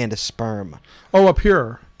egg and a sperm. Oh, up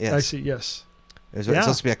here. Yes. I see. Yes. Is it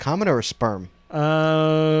supposed to be a comet or a sperm?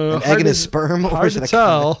 An egg and a sperm? Or Hard is it to a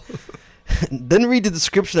tell. comet? Then read the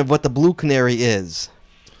description of what the blue canary is.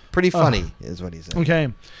 Pretty funny, is what he said. Okay.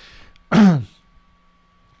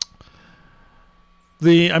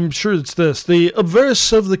 I'm sure it's this. The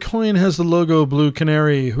obverse of the coin has the logo Blue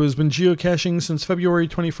Canary, who has been geocaching since February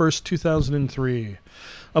 21st, 2003.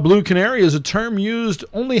 A blue canary is a term used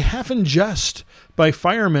only half in jest by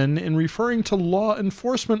firemen in referring to law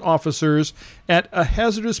enforcement officers at a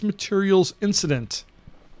hazardous materials incident.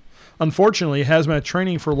 Unfortunately, hazmat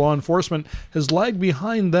training for law enforcement has lagged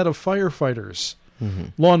behind that of firefighters. Mm-hmm.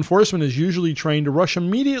 Law enforcement is usually trained to rush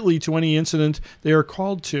immediately to any incident they are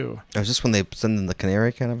called to. Is this when they send in the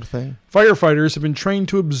canary kind of a thing? Firefighters have been trained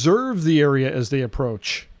to observe the area as they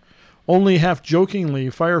approach. Only half jokingly,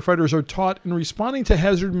 firefighters are taught in responding to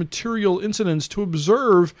hazard material incidents to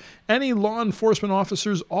observe any law enforcement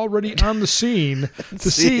officers already on the scene to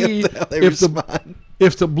see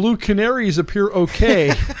if the blue canaries appear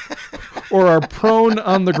okay or are prone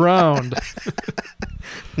on the ground.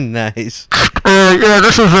 Nice. Yeah,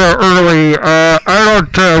 this is early. I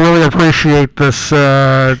don't really appreciate this.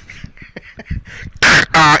 Yeah,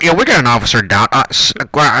 we got an officer down.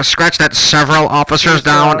 Scratch that. Several officers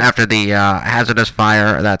down after the hazardous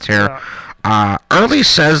fire that's here. Early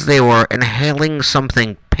says they were inhaling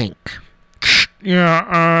something pink.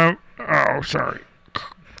 Yeah, oh, sorry.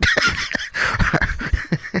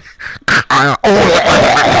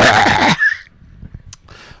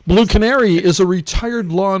 Blue Canary is a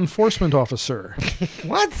retired law enforcement officer.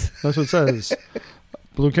 What? That's what it says.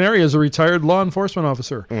 Blue Canary is a retired law enforcement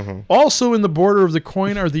officer. Also in the border of the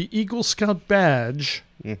coin are the Eagle Scout badge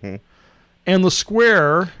and the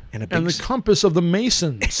square and the compass of the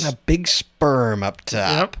Masons. And a big sperm up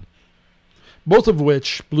top. Yep. Both of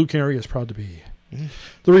which Blue Canary is proud to be.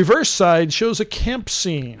 The reverse side shows a camp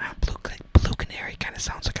scene. Blue Canary kind of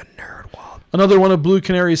sounds like a nerd, Walt. Another one of Blue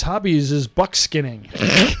Canary's hobbies is buckskinning.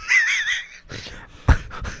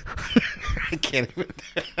 I can't even.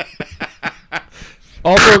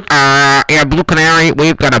 Also, yeah, Blue Canary,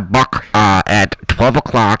 we've got a buck at 12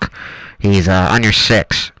 o'clock. He's on your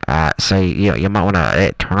 6. So you might want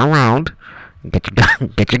to turn around, get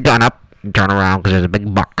your gun up, and turn around because there's a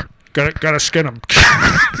big buck. gotta skin him.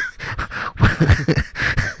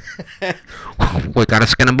 We gotta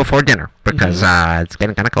skin him before dinner because it's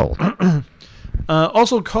getting kind of cold.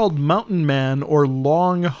 Also called Mountain Man or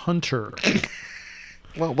Long Hunter.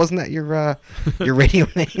 Well, wasn't that your radio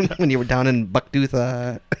name when you were down in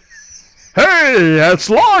Bucktooth? Hey, it's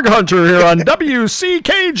Long Hunter here on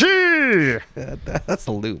WCKG. That's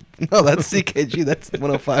the loop. No, that's CKG. That's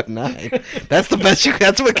 105.9. That's the best.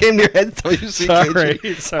 That's what came to your head.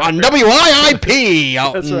 WCKG. Sorry. On WIIP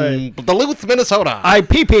out That's in right. Duluth, Minnesota.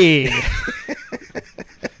 IPP.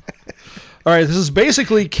 All right, this is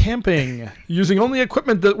basically camping using only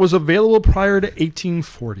equipment that was available prior to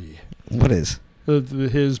 1840. What is?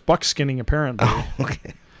 His buckskinning, apparently. Oh,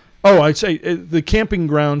 okay. Oh, I'd say the camping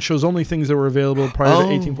ground shows only things that were available prior to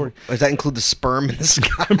 1840. Does that include the sperm in the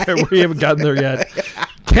sky? We haven't gotten there yet.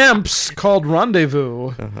 Camps called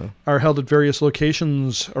rendezvous are held at various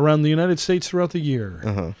locations around the United States throughout the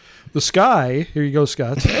year. The sky, here you go,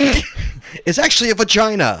 Scott, It's actually a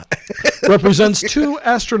vagina. represents two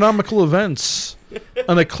astronomical events,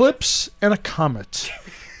 an eclipse and a comet,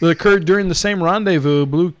 that occurred during the same rendezvous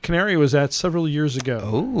Blue Canary was at several years ago.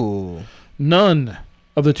 Ooh. None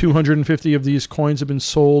of the 250 of these coins have been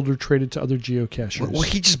sold or traded to other geocachers. Well,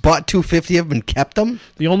 he just bought 250 of them and kept them?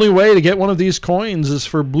 The only way to get one of these coins is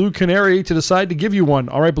for Blue Canary to decide to give you one.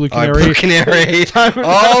 All right, Blue All Canary. right, Blue Canary.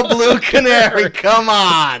 Oh, Blue Canary, come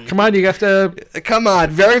on. Come on, you have to... Come on.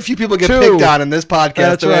 Very few people get Two. picked on in this podcast.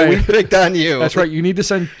 That's the way right. we picked on you. That's right. You need to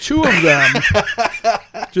send 2 of them.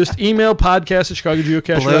 Just email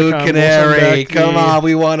podcast@chicagogeocacher.com. Blue Canary, come on.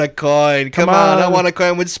 We want a coin. Come on. I want a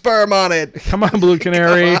coin with sperm on it. Come on, Blue Canary.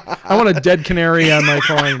 I want a dead canary on my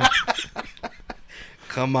coin.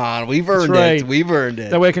 Come on. We've earned right. it. We've earned it.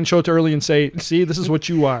 That way I can show it to Early and say, see, this is what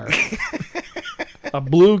you are. A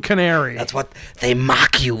blue canary. That's what they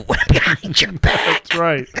mock you behind your back. That's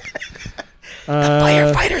right.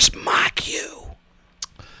 Firefighters mock you.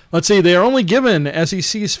 Let's see. They are only given as he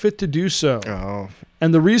sees fit to do so. Oh.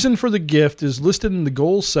 And the reason for the gift is listed in the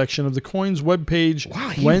goals section of the coins webpage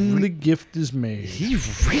when the gift is made. He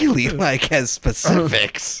really has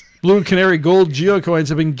specifics. Blue Canary Gold Geocoins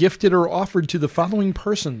have been gifted or offered to the following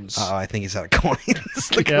persons. Oh, I think he's out of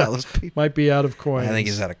coins. Look at all those people. Might be out of coins. I think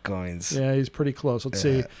he's out of coins. Yeah, he's pretty close. Let's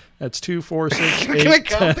see. That's 2, 4, 6, Can I 8,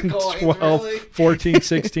 count 10, the coins, 12, really? 14,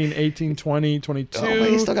 16, 18, 20, 22, Oh,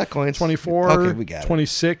 he still got coins. 24, Okay, we got it.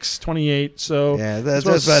 26, 28. So Yeah, that's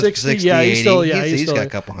about about 60, Yeah, he's still. 80. Yeah, He's still, got a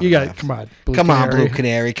couple hundred You got. left. Come on, Blue Come Canary. on, Blue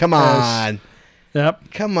Canary. Come on.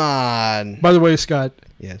 Yep. Come on. By the way, Scott,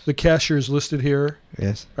 Yes. the cashiers listed here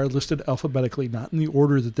Yes. are listed alphabetically, not in the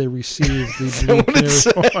order that they received the that Blue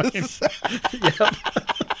what it Canary coin.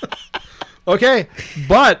 Okay,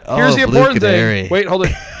 but here's the Blue important Canary. thing. Wait, hold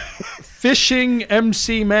it. Fishing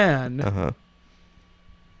MC Man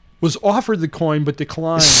was offered the coin but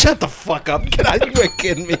declined. Shut the fuck up. Get out. You ain't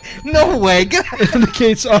kidding me. No way. Get out.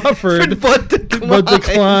 Indicates offered But declined. but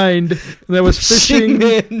declined. And that was Fishing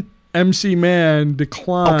Man. MC Man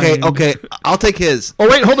declined. Okay. I'll take his. Oh,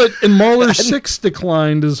 wait, hold it. And Mauler 6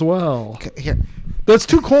 declined as well. Okay, here. That's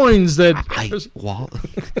 2 coins that... Walt.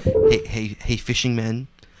 hey, fishing men.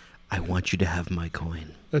 I want you to have my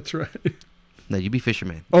coin. That's right. No, you be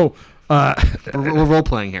fisherman. Oh, We're role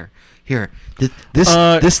playing here. Here,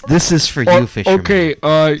 this is for you, fisherman. okay.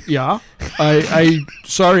 Yeah. I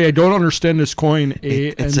sorry, I don't understand this coin.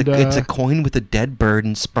 It's a coin with a dead bird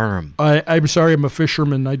and sperm. I'm sorry, I'm a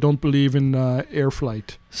fisherman. I don't believe in air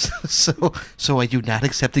flight. So are you not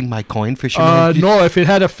accepting my coin, fisherman? No, if it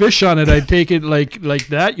had a fish on it, I'd take it like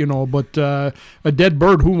that, But a dead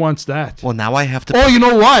bird, who wants that? Well, now I have to. Oh, you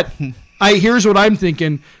know what? Here's what I'm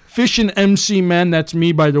thinking. Fish and MC man, that's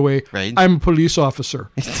me, by the way. Right. I'm a police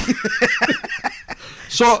officer.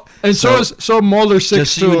 So Mulder 6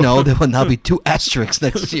 Just so you know, there will now be 2 asterisks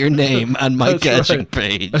next to your name on my caching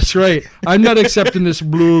page. That's right. I'm not accepting this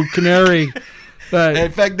blue canary.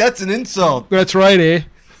 In fact, that's an insult. That's right, eh?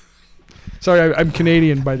 Sorry, I'm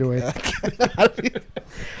Canadian, by the way.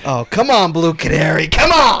 Oh, come on, Blue Canary.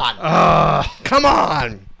 Come on. Come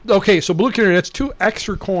on. Okay, so blue canary, that's 2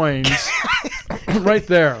 extra coins right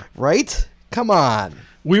there. Right? Come on.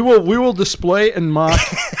 We will display and mock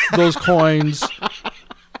those coins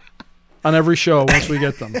on every show once we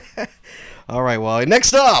get them. All right, well,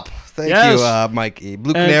 next up. Thank you, Mikey.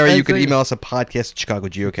 Blue Canary, you can email us at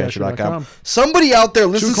podcast@chicagogeocacher.com. Somebody out there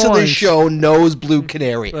listens to this show knows Blue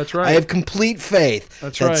Canary. That's right. I have complete faith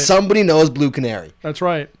that right. somebody knows Blue Canary. That's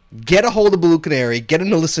right. Get a hold of Blue Canary. Get him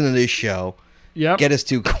to listen to this show. Yep. Get us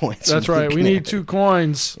 2 coins. That's right. We need 2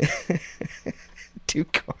 coins. 2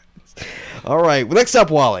 coins. All right. Well, next up,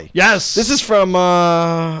 Wally. Yes. This is from,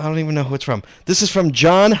 I don't even know who it's from. This is from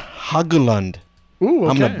John Hagelund. Ooh,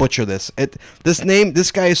 okay. I'm going to butcher this.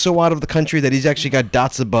 This guy is so out of the country that he's actually got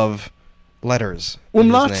dots above letters. in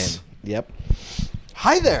his Umlauts. name. Yep.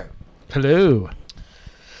 Hi there. Hello.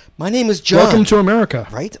 My name is John. Welcome to America.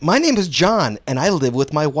 Right? My name is John, and I live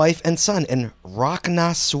with my wife and son in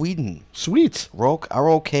Rockna, Sweden. Sweet.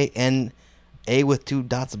 Rokna with 2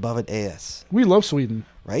 dots above it, AS. We love Sweden.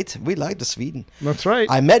 Right? We like the Sweden. That's right.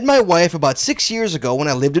 I met my wife about 6 years ago when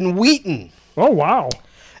I lived in Wheaton. Oh, wow.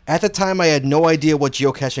 At the time, I had no idea what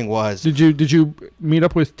geocaching was. Did you meet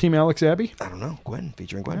up with Team Alex Abbey? I don't know. Gwen,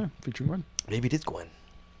 featuring Gwen. Yeah, featuring Gwen. Maybe it is Gwen.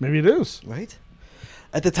 Maybe it is. Right?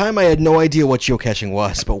 At the time, I had no idea what geocaching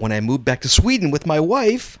was, but when I moved back to Sweden with my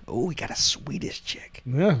wife, we got a Swedish chick.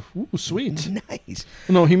 Yeah. Ooh, sweet. Nice.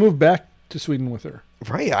 No, he moved back to Sweden with her.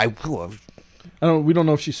 Right. We don't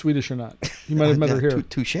know if she's Swedish or not. You might have met her here.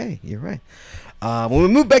 Touche. You're right. When we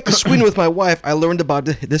moved back to Sweden with my wife, I learned about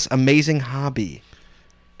this amazing hobby.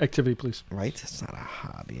 Activity, please. Right? It's not a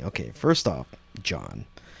hobby. Okay, first off, John,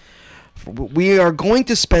 we are going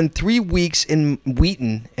to spend 3 weeks in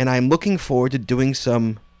Wheaton, and I'm looking forward to doing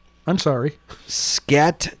some... I'm sorry.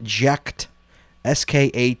 Skatjakt.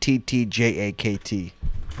 Skattjakt.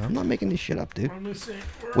 I'm not making this shit up, dude. Let me see.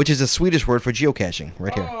 Which is a Swedish word for geocaching,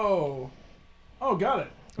 right here. Oh, got it.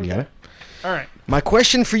 You got it? All right. My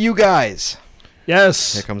question for you guys.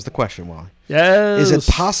 Yes. Here comes the question, Wally. Yes. Is it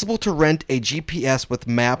possible to rent a GPS with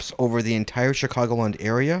maps over the entire Chicagoland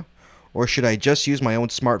area? Or should I just use my own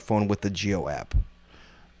smartphone with the Geo app?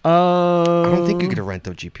 I don't think you could rent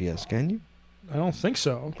a GPS, can you? I don't think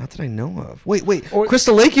so. Not that I know of. Wait.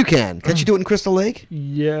 Crystal Lake you can. Can't you do it in Crystal Lake?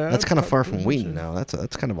 Yeah. That's kind of far from Wheaton now.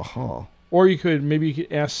 That's kind of a haul. Or you could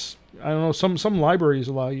ask, I don't know, some libraries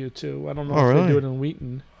allow you to. I don't know if really? they do it in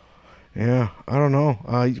Wheaton. Yeah, I don't know.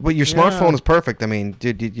 But your smartphone is perfect. I mean,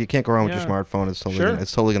 dude, you can't go wrong with your smartphone. It's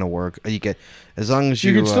totally gonna work. You get as long as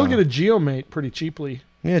you can still get a GeoMate pretty cheaply.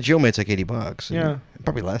 Yeah, GeoMate's like $80. Yeah,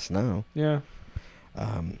 probably less now. Yeah.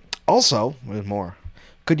 Also, there's more.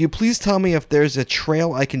 Could you please tell me if there's a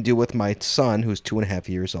trail I can do with my son, who's 2.5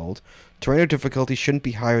 years old? Terrain difficulty shouldn't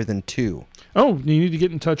be higher than 2. Oh, you need to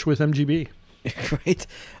get in touch with MGB. Right?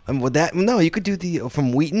 With that, no, you could do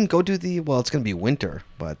from Wheaton. Go do it's gonna be winter,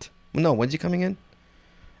 but. No, when's he coming in?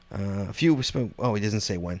 He doesn't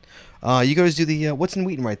say when. You guys do the what's in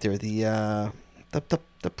Wheaton right there? The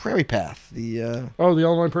Prairie Path. The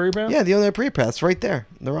Illinois Prairie Path. Yeah, the Illinois Prairie Path's right there.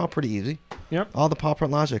 They're all pretty easy. Yep. All the Paw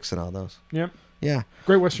Print Logics and all those. Yep. Yeah.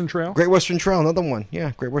 Great Western Trail. Great Western Trail, another one.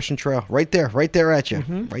 Yeah, Great Western Trail, right there at you,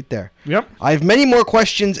 right there. Yep. I have many more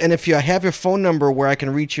questions, and if you have your phone number where I can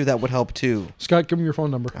reach you, that would help too. Scott, give him your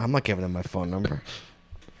phone number. I'm not giving him my phone number.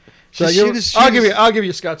 I'll give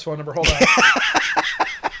you Scott's phone number. Hold on.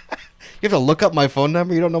 You have to look up my phone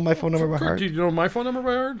number. You don't know my phone number by heart. Do you know my phone number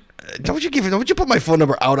by heart? Don't you put my phone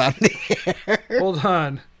number out on the air? Hold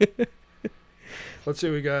on. Let's see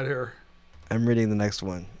what we got here. I'm reading the next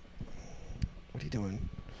one. What are you doing?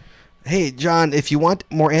 Hey, John, if you want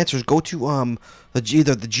more answers, go to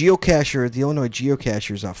either the Geocacher, the Illinois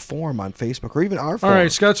Geocachers forum on Facebook, or even our forum. All right,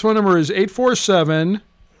 Scott's phone number is 847-555.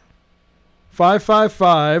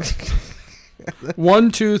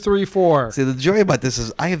 1, 2, 3, 4. See, the joy about this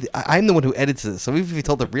is I'm the one who edits this, so even if you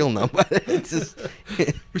told the real number, it's just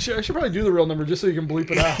I should probably do the real number just so you can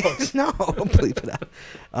bleep it out. no, bleep it out.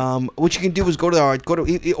 What you can do is go to our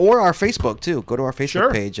Facebook too. Go to our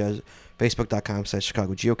Facebook page,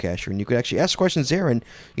 facebook.com/Chicago Geocacher, and you could actually ask questions there. And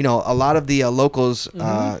a lot of the locals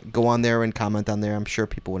go on there and comment on there. I'm sure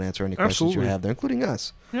people would answer any questions you have there, including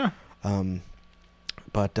us. Yeah.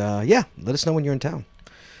 But let us know when you're in town.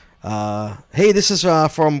 Hey, this is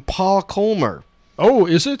from Paul Colmer. Oh,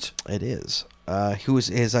 is it? It is.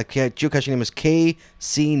 His geocaching name is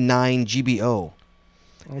KC9GBO.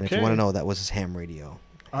 Okay. And if you want to know, that was his ham radio.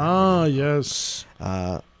 Ah, yes.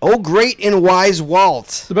 Oh, great and wise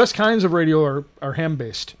Walt. The best kinds of radio are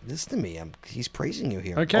ham-based. Listen to me. He's praising you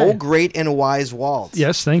here. Okay. Oh, great and wise Walt.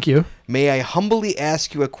 Yes, thank you. May I humbly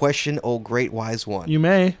ask you a question, oh, great wise one? You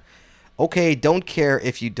may. Okay, don't care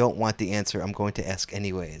if you don't want the answer. I'm going to ask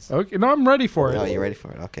anyways. Okay, no, I'm ready for it. Oh, you're ready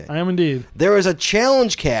for it? Okay. I am indeed. There is a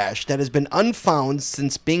challenge cache that has been unfound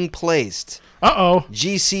since being placed. Uh-oh.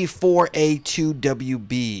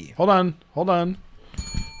 GC4A2WB. Hold on.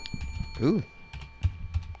 Ooh.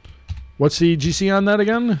 What's the GC on that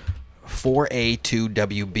again?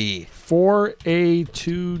 4A2WB.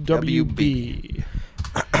 4A2WB.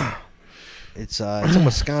 It's in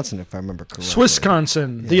Wisconsin, if I remember correctly.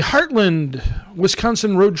 Wisconsin. Yes. The Heartland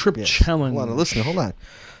Wisconsin Road Trip Challenge. Hold on.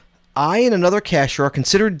 I and another cacher are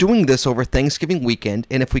considered doing this over Thanksgiving weekend,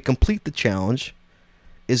 and if we complete the challenge,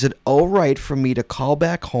 is it all right for me to call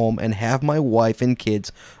back home and have my wife and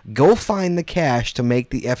kids go find the cache to make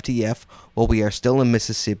the FTF while we are still in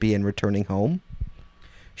Mississippi and returning home?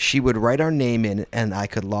 She would write our name in, and I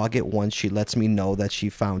could log it once she lets me know that she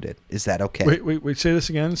found it. Is that okay? Wait. Say this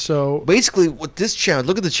again. So basically, with this challenge,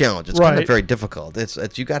 look at the challenge. It's kind of very difficult. It's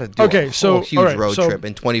you got to do a huge road trip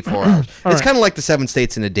in 24 hours. It's kind of like the 7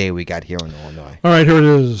 states in a day we got here in Illinois. All right, here it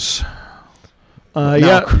is.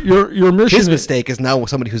 Your mission. His mistake is now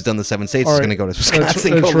somebody who's done the 7 states is going to go to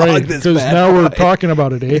Wisconsin. That's right. Because now we're talking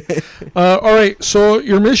about it, eh? All right. So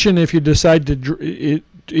your mission, if you decide to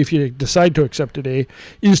accept today,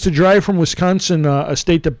 is to drive from Wisconsin, a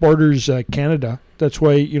state that borders Canada. That's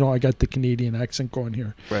why I got the Canadian accent going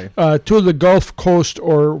here. Right. To the Gulf Coast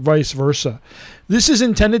or vice versa. This is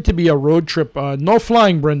intended to be a road trip. No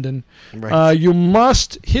flying, Brendan. Right. You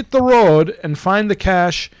must hit the road and find the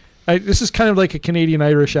cache. This is kind of like a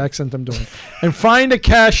Canadian-Irish accent I'm doing. And find a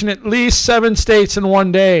cache in at least 7 states in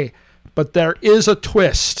one day. But there is a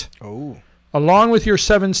twist. Oh. Along with your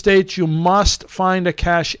 7 states, you must find a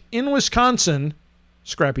cache in Wisconsin,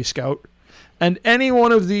 Scrappy Scout, and any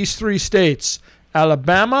one of these 3 states,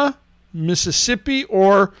 Alabama, Mississippi,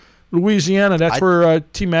 or Louisiana. That's where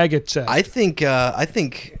T. Maggot's at. I think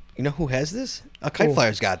you know who has this? A Kite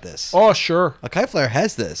Flyer's got this. Oh, sure. A Kite Flyer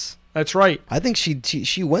has this. That's right. I think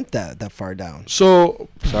she went that far down. So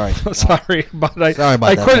sorry, but I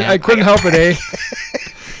couldn't help it, eh?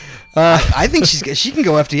 I think she can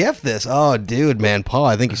go FTF this. Oh, dude, man, Paul,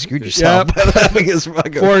 I think you screwed yourself. Yep.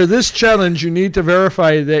 For this challenge, you need to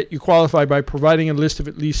verify that you qualify by providing a list of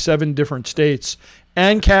at least 7 different states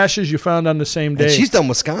and caches you found on the same day. And she's done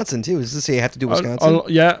Wisconsin too. Does this say you have to do Wisconsin?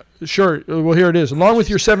 Yeah, sure. Well, here it is. Along with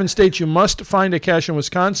your 7 states, you must find a cache in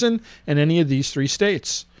Wisconsin and any of these 3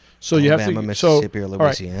 states. So Alabama, you have to Mississippi, or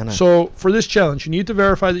Louisiana. Right. So for this challenge, you need to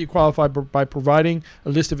verify that you qualify by providing a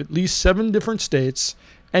list of at least 7 different states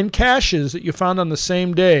and caches that you found on the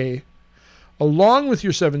same day. Along with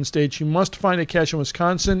your 7 states, you must find a cache in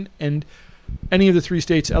Wisconsin and any of the 3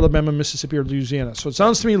 states, Alabama, Mississippi, or Louisiana. So it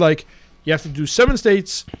sounds to me like you have to do 7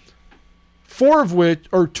 states, 2 of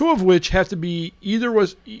which have to be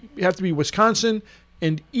Wisconsin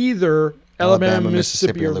and either Alabama,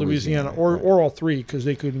 Mississippi, or Louisiana, or all 3, because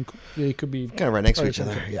they could be kind of right next to each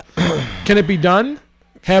other. Yeah. Can it be done?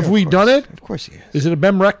 Have we done it? Of course, yes. Is it a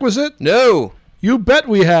BEM requisite? No. You bet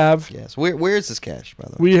we have. Yes. Where is this cache, by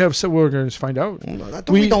the way? We have. So we're going to find out. No, don't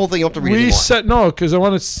read the whole thing. You have to read it. Because I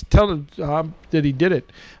want to tell that he did it.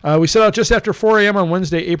 We set out just after 4 a.m. on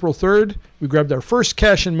Wednesday, April 3rd. We grabbed our first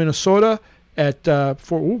cache in Minnesota at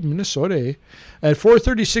Minnesota at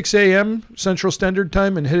 4:36 a.m. Central Standard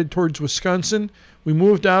Time and headed towards Wisconsin. We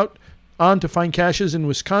moved out on to find caches in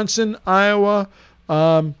Wisconsin, Iowa,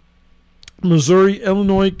 Missouri,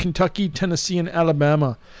 Illinois, Kentucky, Tennessee, and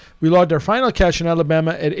Alabama. We logged our final cache in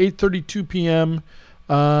Alabama at 8:32 p.m.,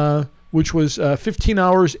 which was 15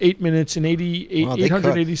 hours, 8 minutes, and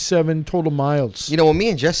 887 total miles. When me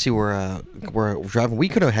and Jesse were driving, we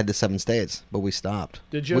could have had the 7 states, but we stopped.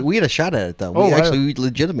 Did you? We had a shot at it, though. Oh, we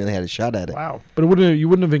legitimately had a shot at it. Wow. But you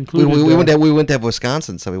wouldn't have included... We went to have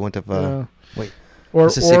Wisconsin, so we went to... wait. Or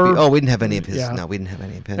Mississippi. or We didn't have any of his. yeah. No, we didn't have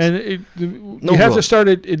any of his. and No you have rule. to start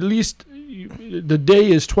at least the day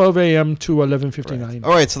is 12 a.m. to 11:59. All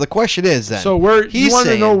right. So the question is then. So where you he's want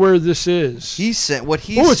to know saying- where this is? He said what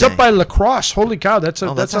he's. Oh, it's saying. up by La Crosse. Holy cow! That's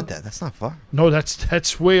Oh, that's not up. that. That's not far. No,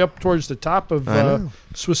 that's way up towards the top of I know.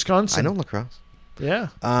 Wisconsin. I know lacrosse. Yeah.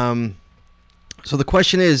 So the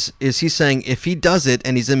question is he saying if he does it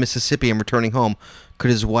and he's in Mississippi and returning home, could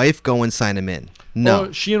his wife go and sign him in? No.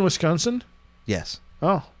 Oh, she in Wisconsin? Yes.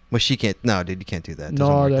 Oh. Well, she can't. No, dude, you can't do that. It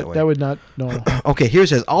doesn't No, work that way. that would not. No. Okay, here's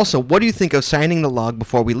his. Also, what do you think of signing the log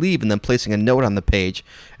before we leave and then placing a note on the page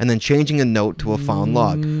and then changing a note to a found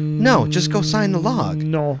log? No, just go sign the log.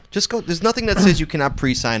 No. Just go. There's nothing that says you cannot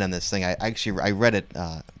pre-sign on this thing. I read it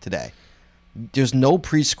today. There's no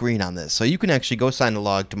pre-screen on this, so you can actually go sign the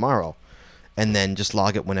log tomorrow, and then just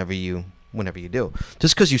log it whenever you do.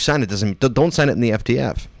 Just because you sign it doesn't. Don't sign it in the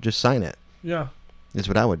FTF. Just sign it. Yeah. Is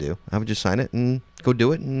what I would do. I would just sign it and go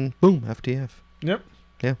do it, and boom, FTF. Yep.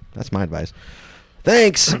 Yeah, that's my advice.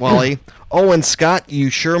 Thanks, Wally. Oh, and Scott, you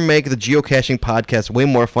sure make the geocaching podcast way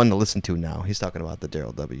more fun to listen to now. He's talking about the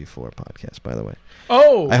Daryl W4 podcast, by the way.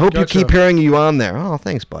 Oh. I hope gotcha. you keep hearing you on there. Oh,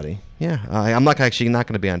 thanks, buddy. Yeah, I'm not going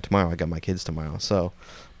to be on tomorrow. I got my kids tomorrow, so.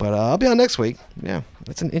 But I'll be on next week. Yeah,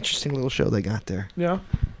 it's an interesting little show they got there. Yeah.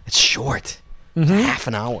 It's short. It's a half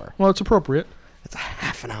an hour. Well, it's appropriate. It's a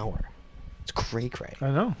half an hour. It's cray. I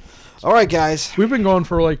know. All right, guys. We've been going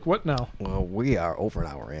for like what now? Well, we are over an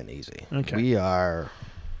hour in, easy. Okay. We are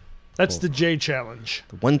That's the J challenge.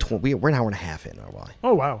 120. We're an hour and a half in, Wally.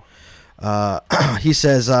 Oh wow. He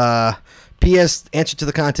says, P.S. answer to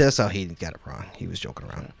the contest. Oh, he got it wrong. He was joking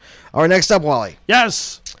around. All right, next up, Wally.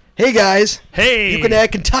 Yes. Hey, guys. Hey. You can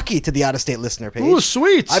add Kentucky to the out-of-state listener page. Ooh,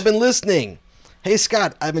 sweet. I've been listening. Hey,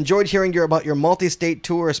 Scott, I've enjoyed hearing about your multi-state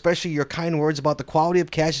tour, especially your kind words about the quality of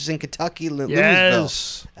caches in Kentucky, Louisville.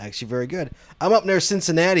 Yes. Actually, very good. I'm up near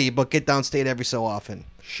Cincinnati, but get downstate every so often.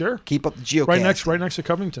 Sure. Keep up the geocaching. Right next to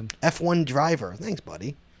Covington. F1 driver. Thanks,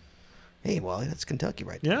 buddy. Hey, Wally, that's Kentucky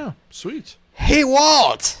right there. Yeah. Sweet. Hey,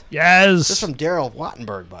 Walt. Yes. This is from Daryl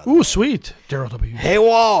Wattenberg, by the way. Ooh, sweet. Daryl W. Hey,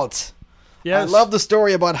 Walt. Yes. I love the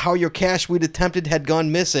story about how your cache we'd attempted had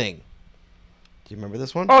gone missing. Do you remember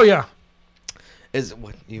this one? Oh yeah. Is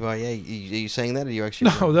what you are? Yeah, you saying that, or you actually?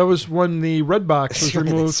 No, that was when the red box was They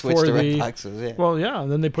removed switched for to red the. boxes, yeah. Well, yeah.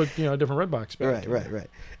 Then they put a different red box back. Right.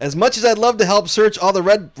 As much as I'd love to help search all the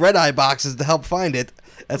red eye boxes to help find it,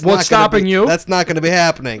 that's What's not gonna stopping be, you? That's not going to be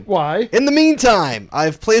happening. Why? In the meantime,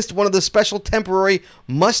 I've placed one of the special temporary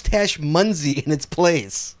mustache munzie in its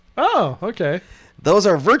place. Oh, okay. Those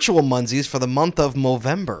are virtual munzies for the month of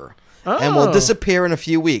Movember. And will Oh. disappear in a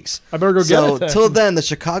few weeks. I better go get so it then. till then, the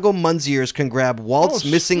Chicago Munziers can grab Walt's Oh,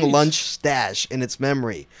 missing sweet. lunch stash in its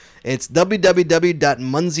memory. It's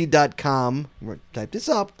www.munzie.com. Type this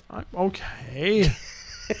up. Okay.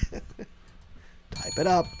 Type it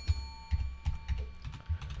up.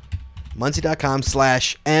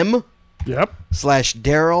 Munzie.com/m/Daryl Yep.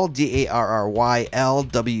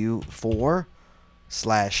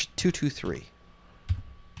 DARRYLW4/223.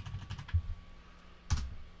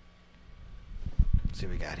 Let's see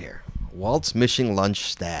what we got here. Walt's missing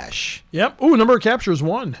lunch stash. Yep. Ooh, number of captures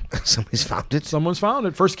 1. Somebody's found it. Someone's found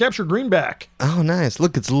it. First capture, greenback. Oh, nice.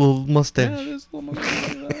 Look, it's a little Yeah, mustache. it is a little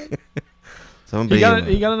mustache. Somebody, He got it.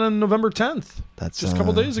 He got it on November 10th. That's just a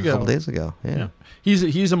couple days ago. A couple days ago, yeah. Yeah.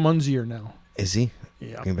 He's a Munzier now. Is he?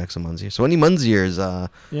 Yeah. Bring back some Munziers. So any Munziers,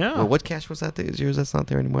 Yeah. well, what cache was that is yours that's not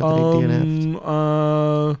there anymore? That he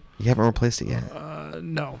DNF'd? You haven't replaced it yet?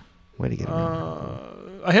 No. Way to get it.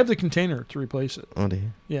 I have the container to replace it. Oh, do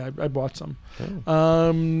you? Yeah, I bought some.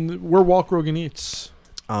 Oh. Where Walt Rogan eats.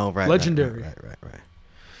 Oh, right. Legendary. Right.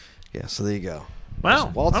 Yeah, so there you go.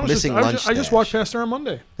 Wow. Walt's missing lunch I just stash. walked past there on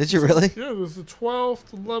Monday. Did you really? Yeah, it was the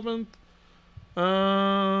 12th, 11th.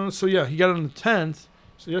 So yeah, he got it on the 10th.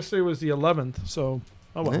 So yesterday was the 11th. So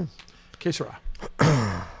oh well. Nice. Que sera.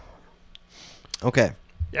 Okay.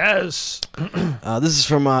 Yes. This is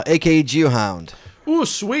from AKA Geohound. Ooh,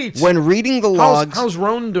 sweet. When reading the logs... How's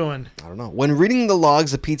Roan doing? I don't know. When reading the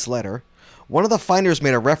logs of Pete's letter, one of the finders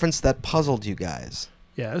made a reference that puzzled you guys.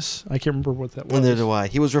 Yes, I can't remember what that was. Neither do I.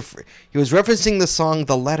 He was referencing the song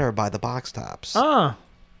 "The Letter" by the Box Tops. Ah,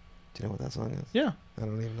 Do you know what that song is? yeah. I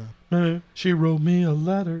don't even know. She wrote me a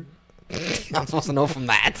letter. I'm supposed to know from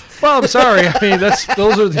that. Well, I'm sorry. I mean,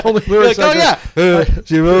 those are the only lyrics. Like, I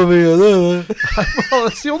she wrote me a letter. Well,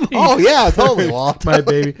 that's the only. Oh yeah, totally, Walt. My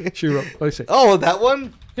baby. She wrote. Let me see. Oh, that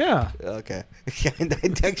one. Yeah. Okay.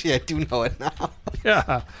 Actually, I do know it now.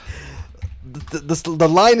 Yeah. The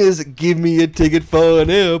line is, "Give me a ticket for an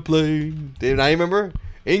airplane." Did I remember?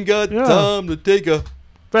 Ain't got Yeah. time to take a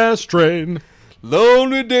Fast train.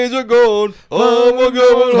 Lonely days are gone. I'm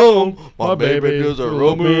going home. My baby doesn't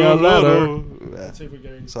wrote me a letter. Let's see if we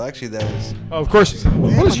get it. So actually, that was. Of course,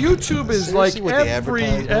 YouTube is like Seriously, with the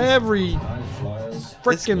advertisements? every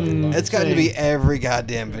freaking. It's gotten to thing. be every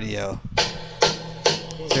goddamn video.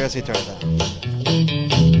 Seriously, turn it on.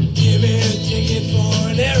 Give me a ticket for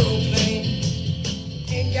an aeroplane.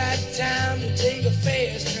 Ain't got time to take a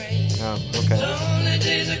fast train. Oh, okay. Lonely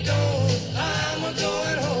days are gone. I'm a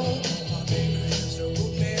going home. My baby has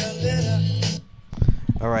wrote me a letter.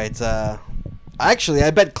 All right. Actually, I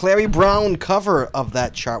bet Clary Brown cover of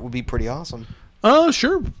that chart would be pretty awesome. Oh,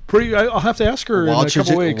 sure. Pretty. I'll have to ask her in a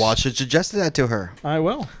couple weeks. Watch it suggested that to her. I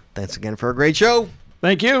will. Thanks again for a great show.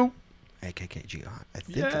 Thank you. AKKG. I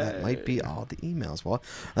think that might be all the emails, Wally.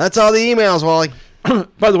 That's all the emails, Wally.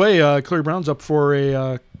 By the way, Clary Brown's up for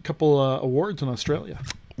a couple awards in Australia.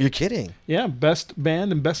 You're kidding. Yeah, best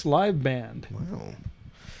band and best live band. Wow.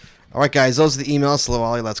 All right, guys. Those are the emails. So,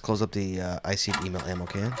 Wally, let's close up the IC email ammo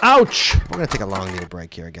can. Ouch! We're going to take a long little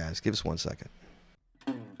break here, guys. Give us 1 second.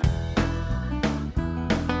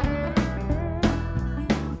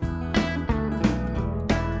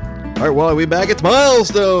 All right, Wally, we back. It's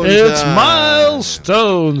Milestones. It's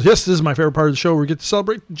Milestones. Yes, this is my favorite part of the show where we get to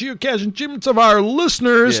celebrate the geocaching achievements of our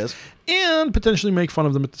listeners Yes. and potentially make fun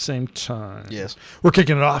of them at the same time. Yes. We're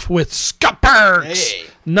kicking it off with Scott Burks. Hey.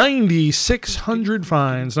 9,600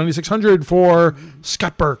 fines. 9,600 for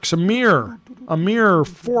Scott Burks. A mere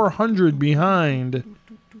 400 behind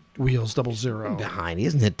Wheels 00. Behind. He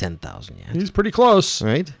hasn't hit 10,000 yet. He's pretty close.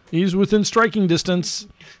 Right? He's within striking distance.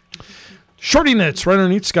 Shorty Knits right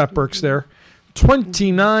underneath Scott Burks there.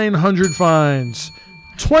 2,900 fines.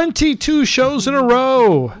 22 shows in a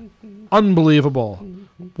row. Unbelievable.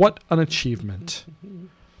 What an achievement.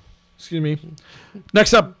 Excuse me.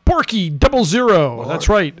 Next up, Borky 00. That's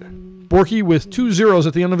right. Borky with 2 zeros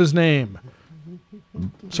at the end of his name.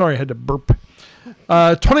 Sorry, I had to burp.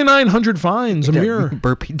 2,900 fines. A mere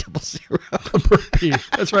Burpee 00. Burpee.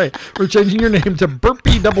 That's right. We're changing your name to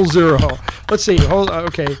Burpee 00. Let's see. Hold on.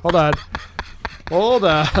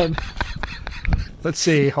 Let's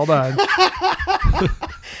see. Hold on.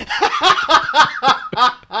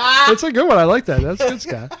 That's a good one. I like that. That's good,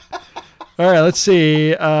 Scott. All right. Let's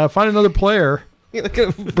see. Find another player. Look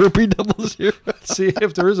at Burpee 00. Let's see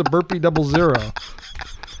if there is a Burpee 00.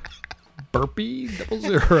 Burpee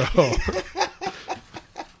 00.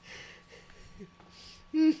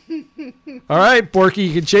 All right, Borky,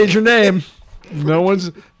 you can change your name. No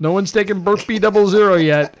one's taking Burpee 00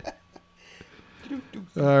 yet.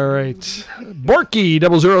 All right. Borky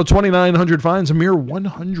 00, 2,900 fines, a mere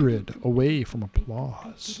 100 away from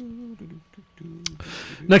applause.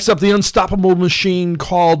 Next up, the unstoppable machine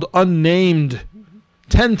called Unnamed.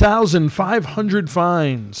 10,500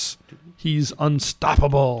 fines. He's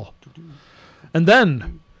unstoppable. And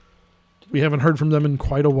then, we haven't heard from them in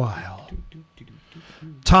quite a while.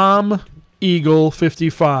 Tom Eagle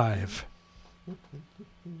 55.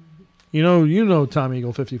 You know Tom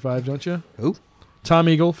Eagle 55, don't you? Who? Tom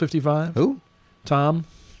Eagle 55. Who? Tom.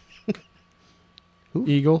 Who?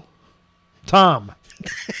 Eagle. Tom.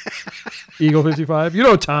 Eagle 55. You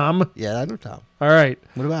know Tom. Yeah, I know Tom. All right.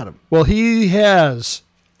 What about him? Well, he has.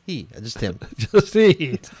 Just him. Just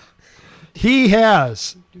he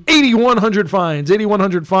has 8,100 fines.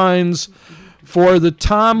 8,100 fines for the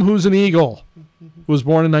Tom who's an Eagle, who was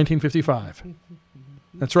born in 1955.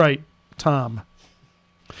 That's right, Tom.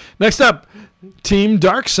 Next up, Team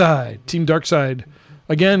Darkside. Team Darkside,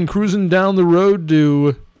 again, cruising down the road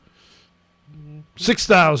to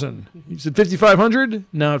 6,000. He's at 5,500.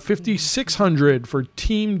 Now at 5,600 for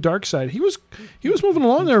Team Darkside. He was moving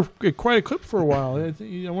along there at quite a clip for a while.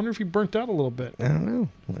 I wonder if he burnt out a little bit. I don't know.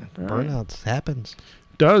 Burnouts happens.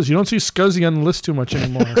 Does. You don't see Scuzzy on the list too much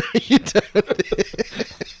anymore. You don't.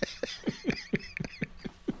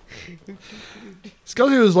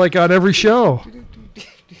 Scuzzy was like on every show.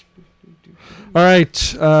 All right.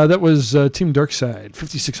 That was Team Darkside,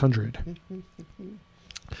 5,600.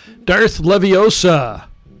 Darth Leviosa,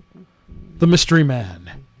 the Mystery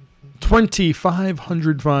Man.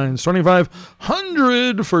 2,500 fines.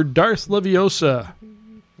 2,500 for Darth Leviosa.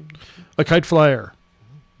 A Kite Flyer.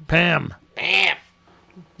 Pam.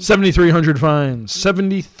 7,300 fines.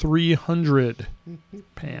 7,300.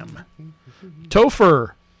 Pam.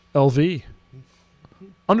 Topher. LV.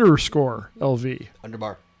 Underscore LV.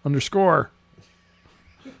 Underbar. Underscore.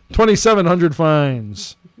 2,700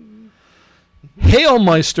 fines.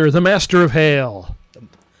 Hailmeister, the Master of Hail.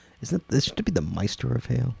 Isn't this should be the Meister of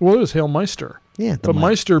Hail? Well, it is Hailmeister. Yeah, But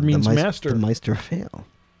Meister means master. The Meister of Hail.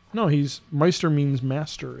 No, Meister means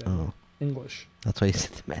master in English. That's why you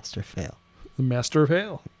said the Master of Hail. The Master of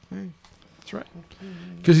Hail. That's That's right.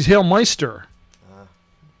 Because he's Hail Meister.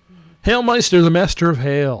 Hail Meister, the master of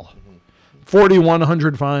hail.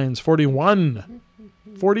 4,100 fines. 41.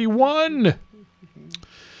 41. I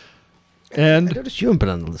And noticed you haven't been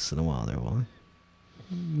on the list in a while there, Wally.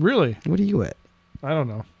 really, What are you at? I don't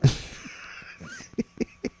know.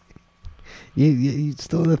 You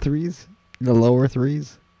still in the threes? The lower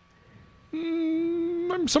threes?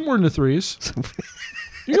 I'm somewhere in the threes.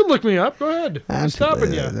 You can look me up. Go ahead. I'm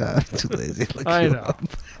stopping you. I'm too lazy to look I you know. up.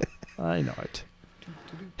 I know it.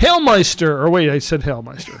 Hailmeister. Or wait, I said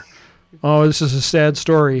Hailmeister. Oh, this is a sad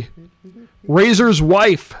story. Razor's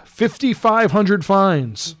wife, 5,500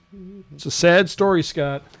 fines. It's a sad story,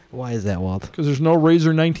 Scott, Why is that, Walt? because there's no Razor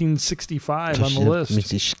 1965 on the list. Means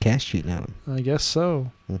she's cash cheating on him. I guess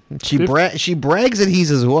so. She brags that he's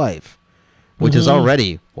his wife, which is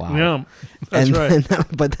already wow. Yeah, that's and right. then,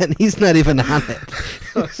 but then he's not even on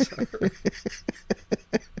it.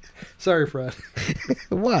 Sorry, Fred.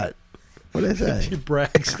 What? What did I He say?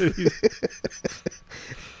 brags.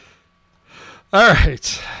 All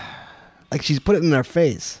right. Like she's put it in our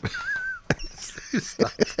face.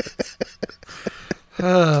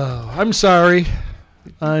 Oh, I'm sorry.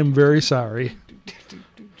 I'm very sorry.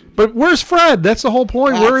 But where's Fred? That's the whole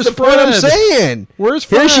point. Where's That's the Fred? point I'm saying. Where's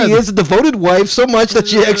Fred? Here she is, a devoted wife, so much that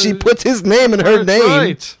she actually puts his name in her That's name.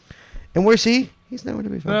 right. And where's he? He's nowhere to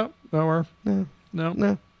be found. No, nowhere. No, No.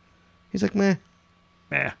 no. He's like, meh,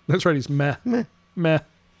 Meh. That's right. He's meh. meh. Meh.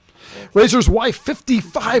 Razor's wife,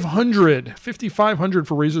 5,500. 5,500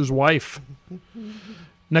 for Razor's wife.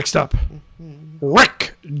 Next up,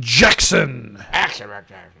 Rick Jackson. Action, Rick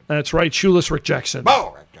Jackson. That's right, shoeless Rick Jackson.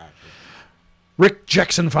 Bo, Rick Jackson. Rick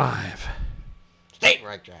Jackson 5. State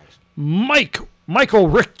Rick Jackson. Michael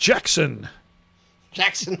Rick Jackson,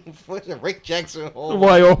 Jackson, what's it? Rick Jackson. Oh,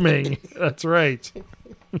 Wyoming. That's right.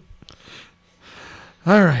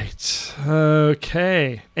 All right.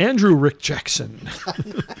 Okay. Andrew Rick Jackson.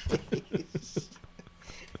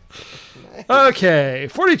 Okay.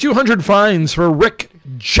 4,200 fines for Rick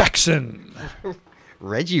Jackson.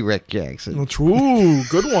 Reggie Rick Jackson. Ooh,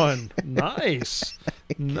 good one. Nice.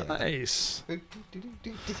 Nice.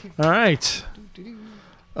 All right.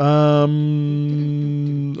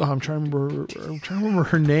 I'm trying to remember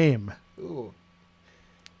her name. Ooh.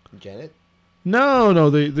 Janet? No,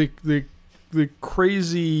 the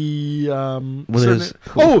crazy there's-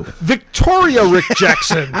 Victoria Rick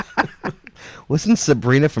Jackson. Wasn't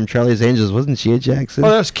Sabrina from Charlie's Angels, wasn't she a Jackson? Oh,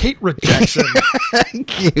 that's Kate Rick Jackson.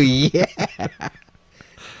 Thank you, yeah.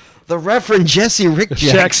 The Reverend Jesse Rick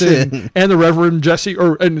Jackson. And the Reverend Jesse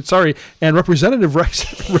and Representative Rex.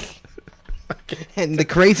 And the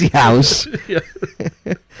Crazy House. Yeah.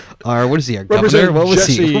 Or what is he, our governor? Representative What was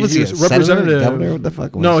Jesse, he? What was he he, was a senator? representative. Governor? What the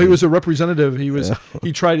fuck was No, he? he was a representative. He was.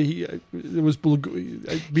 He tried. It was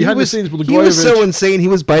behind the scenes. He was so insane. He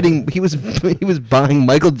was buying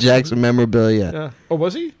Michael Jackson memorabilia. Yeah. Oh,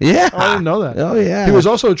 was he? Yeah. Oh, I didn't know that. Oh yeah. He was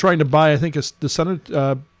also trying to buy, I think, the Senate,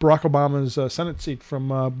 Barack Obama's Senate seat from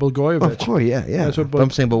Blagojevich. Of course, yeah. That's what- But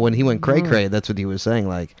I'm saying, but when he went cray cray, that's what he was saying.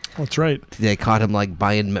 Like That's right. they caught him like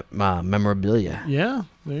buying memorabilia. Yeah.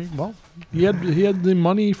 Well, he had the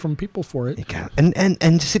money from people for it. And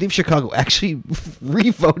the city of Chicago actually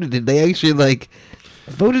re-voted it. They actually like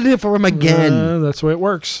voted it for him again. That's the way it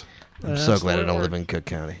works. I'm so glad I don't live in Cook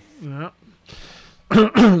County. Yeah.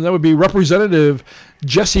 That would be Representative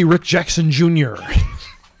Jesse Rick Jackson Jr.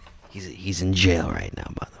 He's in jail right now,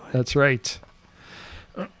 by the way. That's right.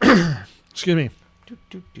 Excuse me.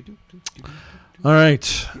 All right.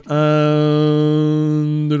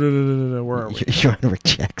 Where are we? You're on Rick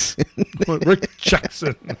Jackson. Rick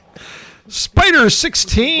Jackson. Spider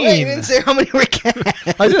 16. Wait, you didn't say how many Rick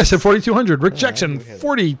I did. I said 4,200. Rick Jackson,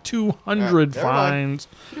 4,200 never mind. fines.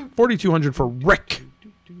 4,200 for Rick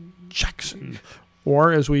Jackson,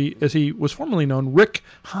 or as he was formerly known, Rick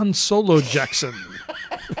Han Solo Jackson.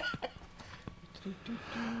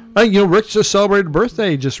 Rick just celebrated a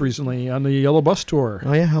birthday just recently on the Yellow Bus tour.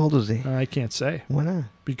 Oh yeah, how old was he? I can't say Why not?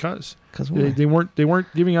 because why? they weren't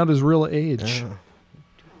giving out his real age. Oh.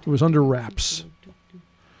 It was under wraps.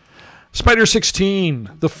 Spider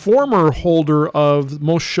 16, the former holder of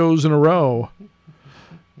most shows in a row.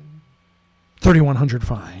 3,100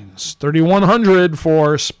 fines. 3,100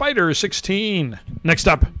 for Spider 16. Next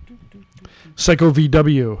up, Psycho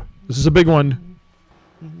VW. This is a big one.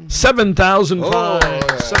 7,000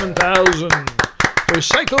 fines. 7,000 for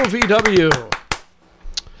Psycho VW.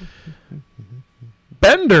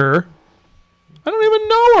 Bender, I don't even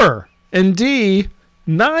know her. And D,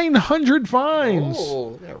 900 fines.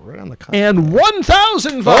 Oh, yeah, right on the cut. And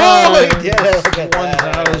 1,000 fines. Oh, yeah, look at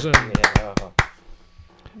that. 1,000.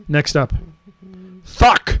 Next up,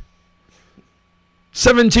 Thuck.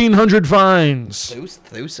 1,700 fines.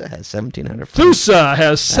 Thusa has 1,700. Thusa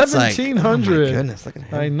has That's like- 1,700. oh my goodness, look at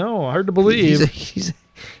him. I know, hard to believe.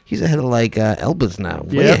 He's ahead of like Elvis now.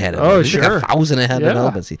 Way Yeah. ahead of Oh, him. He's sure. like 1,000 ahead of Yeah.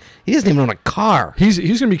 Elvis. He doesn't even own a car. He's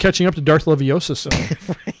going to be catching up to Darth Leviosa soon.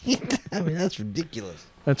 Right? I mean, that's ridiculous.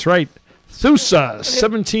 That's right. Thusa,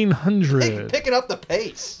 1,700. Picking up the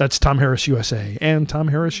pace. That's Tom Harris USA and Tom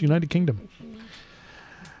Harris United Kingdom.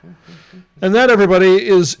 And that, everybody,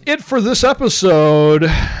 is it for this episode.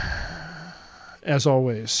 As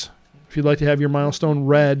always, if you'd like to have your milestone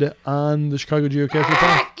read on the Chicago Geocacher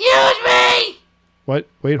Podcast. Excuse me! What?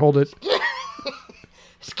 Wait, hold it.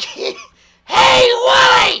 Hey,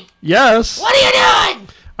 Wally! Yes. What are you doing?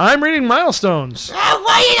 I'm reading milestones.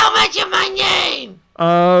 Why you don't mention my name?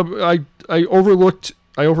 I overlooked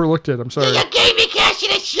it. I'm sorry. You gave me cash in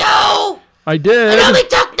a show! I did. It only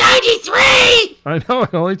took 93! I know.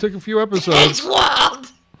 It only took a few episodes. Thanks,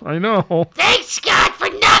 Walt! I know. Thanks, Scott, for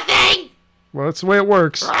nothing! Well, that's the way it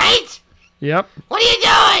works. Right? Yep. What are you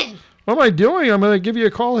doing? What am I doing? I'm going to give you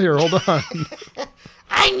a call here. Hold on.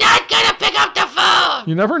 I'm not gonna pick up the phone!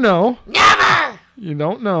 You never know. Never! You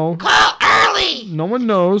don't know. Call early! No one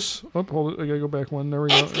knows. Oh, hold it. I got to go back one. There we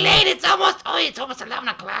go. It's late, it's almost 11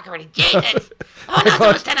 o'clock already. Jesus! Oh no, it's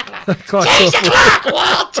almost 10 o'clock. clock's Change the over. clock,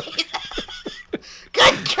 Walt!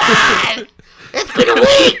 Good God! It's been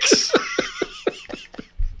weeks!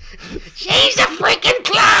 Change the freaking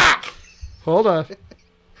clock! Hold on.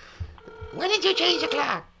 When did you change the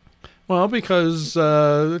clock? Well, because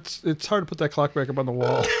it's hard to put that clock back up on the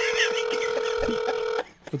wall.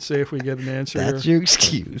 Let's see if we get an answer That's here. your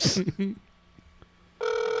excuse.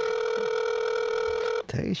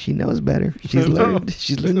 Tell you, she knows better. She's learned.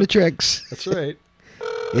 She's learned the tricks. That's right.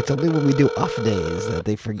 It's only when we do off days that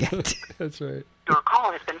they forget. That's right. Your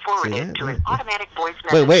call has been forwarded See that? to an automatic voice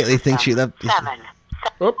message. Wait, they think she left. 7.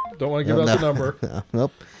 Oh, don't want to give out the number.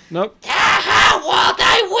 Nope. Nope. Aha, Walt,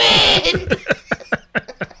 I win!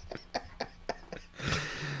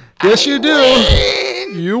 Yes, you do.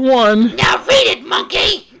 You won. Now read it,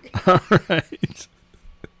 monkey! All right.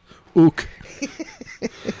 Ook.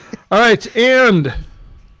 All right, and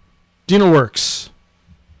DinoWorks.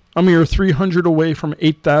 I'm here 300 away from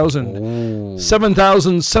 8,000.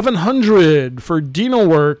 7,700 for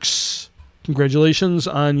DinoWorks. Congratulations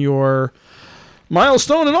on your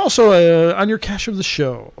milestone and also on your cash of the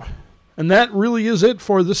show. And that really is it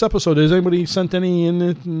for this episode. Has anybody sent any in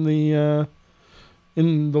the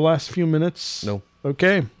last few minutes? No.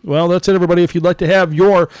 Okay. Well, that's it, everybody. If you'd like to have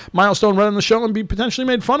your milestone read on the show and be potentially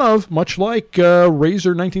made fun of, much like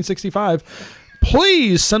Razor 1965,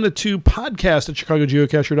 please send it to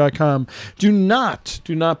podcast@chicagogeocacher.com. Do not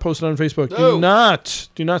post it on Facebook. No.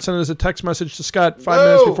 Do not send it as a text message to Scott 5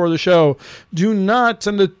 minutes before the show. Do not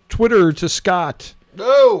send a Twitter to Scott.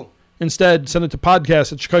 No. Instead, send it to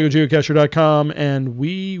podcast@chicagogeocacher.com, and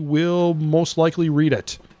we will most likely read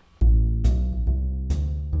it.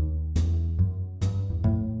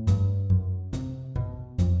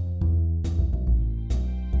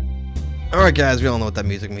 All right, guys, we all know what that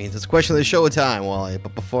music means. It's question of the show time, Wally.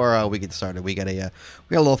 But before we get started, we got a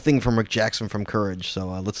little thing from Rick Jackson from Courage. So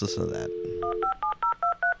let's listen to that.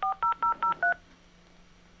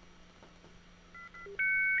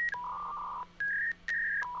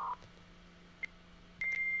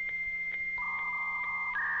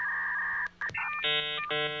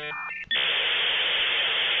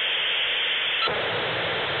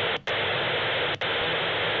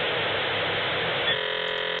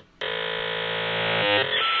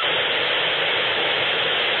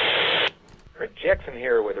 Rick Jackson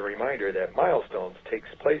here with a reminder that Milestones takes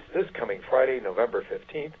place this coming Friday, November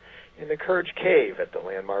 15th, in the Courage Cave at the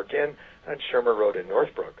Landmark Inn on Shermer Road in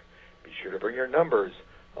Northbrook. Be sure to bring your numbers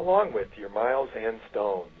along with your miles and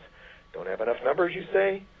stones. Don't have enough numbers, you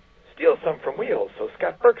say? Steal some from Wheels so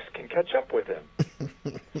Scott Burks can catch up with him.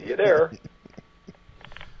 See you there.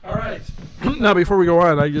 All right. Now, before we go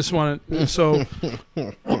on, I just want to. So,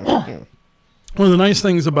 one of the nice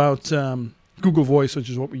things about Google Voice, which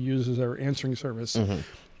is what we use as our answering service,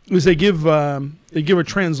 is they give a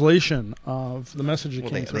translation of the message that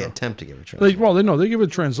came through. They attempt to give a translation. They give a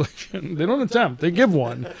translation. They don't attempt. They give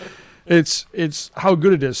one. It's how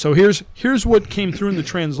good it is. So here's what came through in the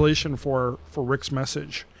translation for Rick's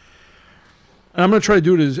message. And I'm going to try to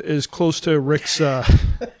do it as close to Rick's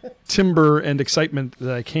timbre and excitement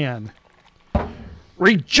that I can.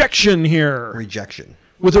 Rejection here. Rejection.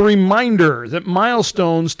 With a reminder that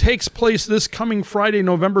Milestones takes place this coming Friday,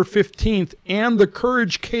 November 15th, and the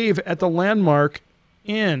Courage Cave at the Landmark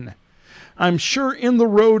Inn. I'm sure in the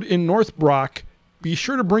road in Northbrook. Be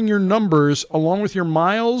sure to bring your numbers along with your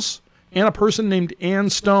miles and a person named Ann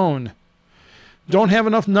Stone. Don't have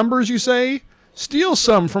enough numbers, you say? Steal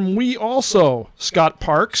some from We Also, Scott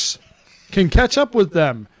Parks. Can catch up with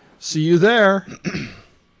them. See you there.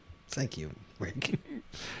 Thank you, Rick.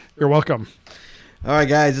 You're welcome. All right,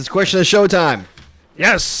 guys, it's question of showtime.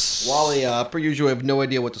 Yes. Wally, per usual, I have no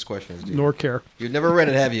idea what this question is. Do you? Nor care. You've never read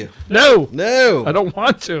it, have you? No. No. I don't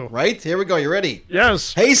want to. Right? Here we go. You ready?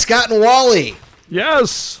 Yes. Hey, Scott and Wally.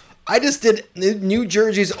 Yes. I just did New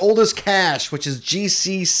Jersey's oldest cache, which is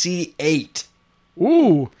GCC 8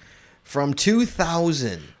 Ooh. from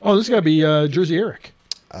 2000. Oh, this got to be Jersey Eric.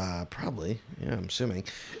 Probably. Yeah, I'm assuming.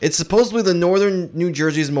 It's supposedly the northern New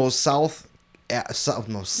Jersey's most south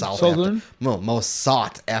most Southern?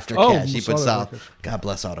 sought after Oh, cache. He put sought south. after cache. God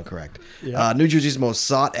bless autocorrect. Yeah. New Jersey's most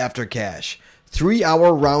sought after cache.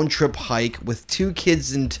 3-hour round trip hike with 2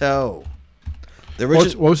 kids in tow. The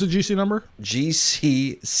What was the GC number?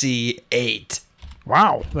 GCC 8.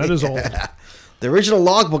 Wow, that is old. The original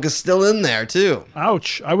logbook is still in there too.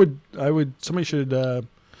 Ouch. I would. Somebody should. All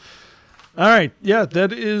right. Yeah,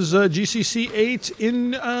 that is GCC 8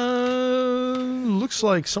 in. Looks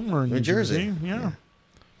like somewhere in New Jersey. Yeah.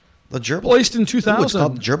 The gerbil. Placed in Ooh, it's 2000.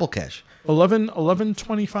 called the gerbil cache.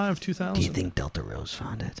 11/25/2000. Do you think Delta Rose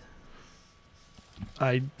found it?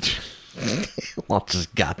 I. Well,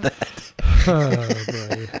 just got that. Oh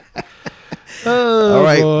boy. Oh, All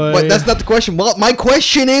right, boy. but that's not the question. Walt, my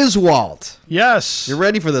question is, Walt. Yes. You're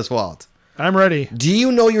ready for this, Walt? I'm ready. Do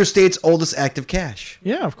you know your state's oldest active cache?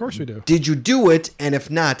 Yeah, of course we do. Did you do it? And if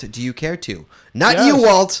not, do you care to? Not Yes. you,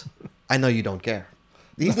 Walt. I know you don't care.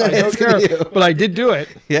 He's not I don't asking care, you. but I did do it.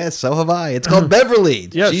 Yes, so have I. It's called Beverly.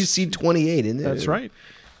 Yes. GC28, isn't it? That's right.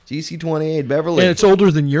 GC28, Beverly. And it's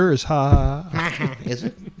older than yours. Ha. Ha. Is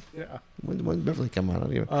it? Yeah. When did Beverly come out? I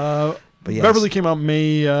don't even. But yes. Beverly came out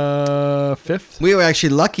May 5th. We were actually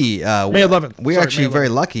lucky. May 11th. We were Sorry, actually May very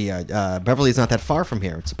lucky. Beverly's not that far from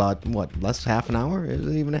here. It's about, less than half an hour? Is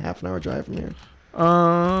it even a half an hour drive from here?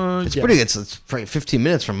 It's yeah. pretty good. It's probably 15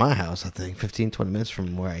 minutes from my house, I think. 15, 20 minutes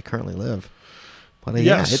from where I currently live. But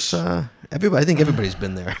Yes. yeah, it's everybody. I think everybody's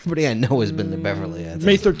been there. Everybody I know has been to Beverly. I think.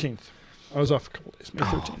 May 13th. I was off a couple days. May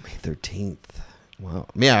 13th. Oh, May 13th. Wow.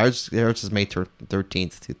 Yeah, ours is May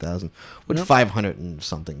 13th, 2000, with Yep. 500 and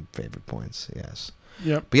something favorite points. Yes.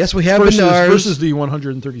 Yep. But yes, we have been to ours. Versus the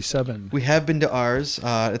 137. We have been to ours.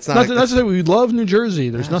 It's not. Not to say we love New Jersey.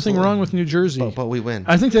 There's nothing Absolutely. wrong with New Jersey. But we win.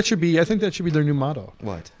 I think that should be their new motto.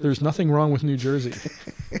 What? There's nothing wrong with New Jersey.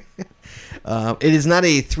 It is not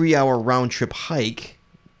a 3-hour round trip hike.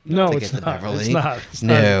 No, to it's get to not. Beverly. It's not. It's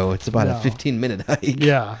No, not. it's about No. a 15-minute hike.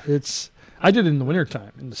 Yeah, I did it in the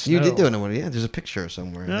wintertime in the snow. You did do it in one. Yeah, there's a picture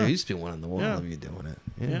somewhere. Yeah. There used to be one on the wall Yeah. of you doing it.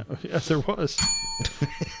 Yeah, yes, there was.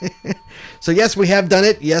 So yes, we have done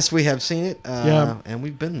it. Yes, we have seen it. Yeah. And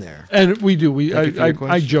we've been there. And we do. Thank you for your I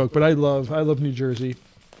question. joke, but I love New Jersey.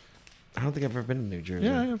 I don't think I've ever been to New Jersey.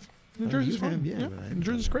 Yeah, I have. New Jersey's you fun. have, Yeah, yeah, but I haven't New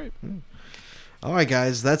Jersey's great. All right,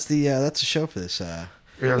 guys, that's the show for this.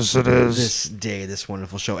 Yes, it is. This day, this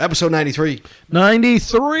wonderful show, episode 93.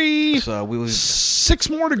 93. So we will. 6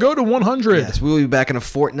 more to go to 100. Yes, we will be back in a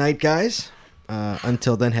fortnight, guys.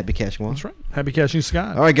 Until then, happy caching, Walt. That's right. Happy catching,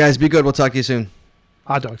 Scott. All right, guys, be good. We'll talk to you soon.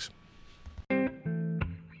 Hot dogs.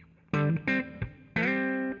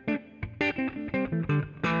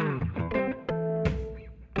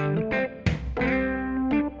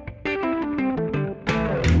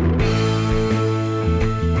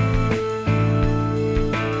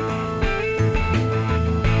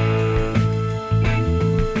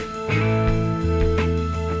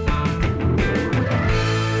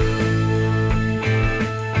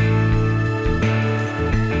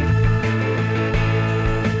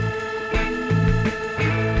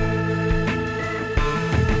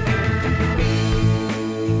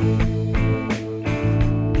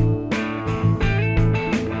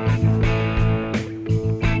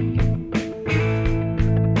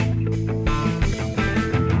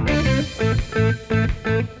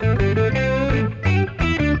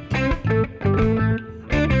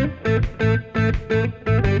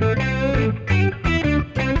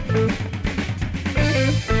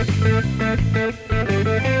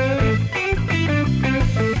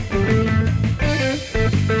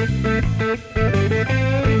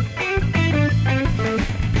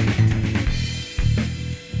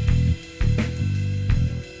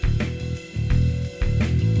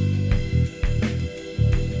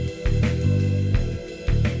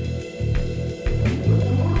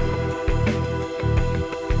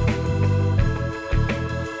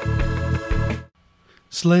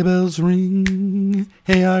 Sleigh bells ring,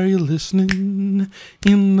 hey, are Are you listening?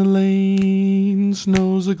 In the lane,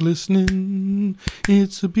 snows are glistening.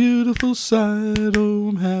 It's a beautiful sight. Oh,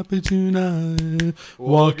 I'm happy tonight.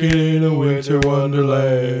 Walking in a winter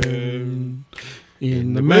wonderland.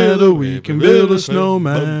 In the meadow we can build a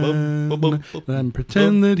snowman and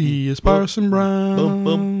pretend that he is Parson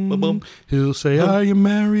Brown. He'll say, are you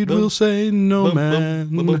married? We'll say, no,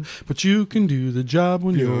 man. But you can do the job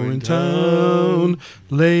when you're in town.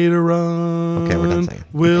 Later on, Okay, we're done singing.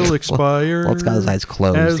 will expire. Walt's got his eyes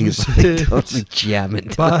closed. as we He's like sit totally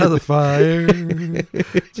jamming. by the fire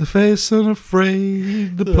to face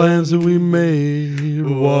unafraid the plans that we made.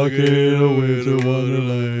 Walking in a winter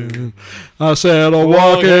wonderland. I said, I'm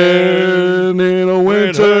walking in a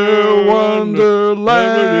winter wonderland.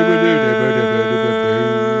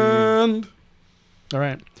 All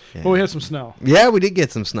right. Yeah. Well, we had some snow. Yeah, we did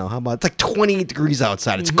get some snow. How about it's like 28 degrees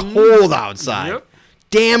outside. It's cold outside. Yep.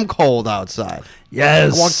 Damn cold outside.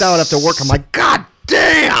 Yes. I walked out after work. I'm like, God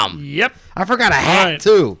damn! Yep. I forgot a hat Right.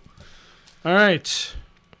 too. All right.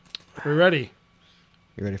 We're ready.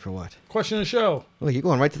 You ready for what? Question of the show. Oh, you're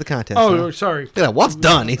going right to the contest. Oh, huh? sorry. Look at that. What's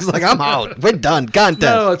done? He's like, I'm out. We're done. Contest.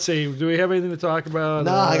 No, let's see. Do we have anything to talk about?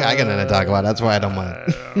 No, I got nothing to talk about. That's why I don't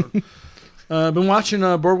mind. Been watching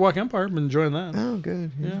Boardwalk Empire. Been enjoying that. Oh,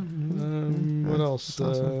 good. Yeah. What else?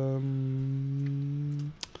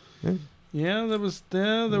 Yeah, there was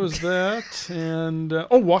that, and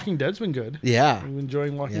Walking Dead's been good. Yeah. I'm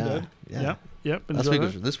enjoying Walking Yeah, Dead. yeah. Yep. This enjoying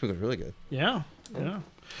week it. was really good. Yeah.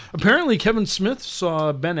 Apparently, Kevin Smith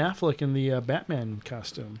saw Ben Affleck in the Batman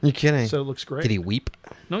costume. You kidding? Said it looks great. Did he weep?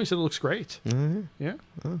 No, he said it looks great. Mm-hmm. Yeah.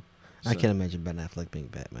 I can't imagine Ben Affleck being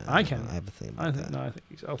Batman. I can. I have a thing about I think that. no.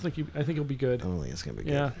 I think he'll be good. I don't think it's gonna be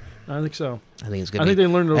good. Yeah, I think so. I think it's gonna. I think they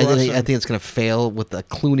learned a I lesson. think it's gonna fail with a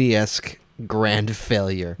Clooney-esque grand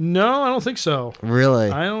failure. No, I don't think so. Really?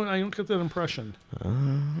 I don't get that impression. I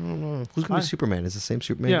don't know. Who's gonna be Superman? Is the same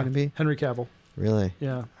Superman Yeah, gonna be? Henry Cavill. Really?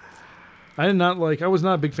 Yeah, I was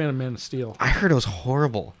not a big fan of Man of Steel. I heard it was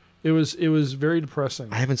horrible. It was very depressing.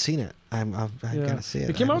 I haven't seen it. I gotta see it.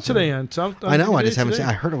 It came I out haven't seen today, it. and I know. I just haven't seen.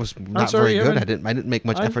 I heard it was not sorry, very you good. haven't- I didn't make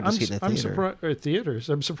much effort to see it in the I'm theater. surprised at theaters.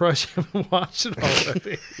 I'm surprised you haven't watched it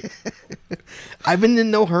already. I've been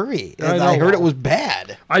in no hurry. I know. I heard it was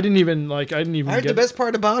bad. I didn't even I heard get the best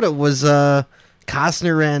part about it was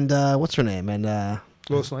Costner and what's her name and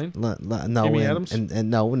Lois Lane. no Amy and, Adams?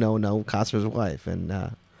 and no Costner's wife and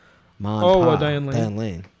Mom. Oh, Pa, Diane Lane. Diane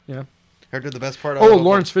Lane. Yeah. Heard the best part. Oh,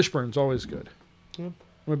 Lawrence Fishburne's always good. I'm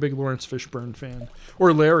a big Lawrence Fishburne fan,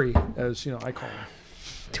 or Larry, as I call him.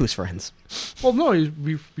 To his friends. Well, no,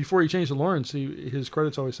 before he changed to Lawrence, his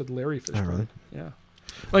credits always said Larry Fishburne. Oh, really? Yeah.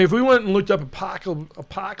 Like if we went and looked up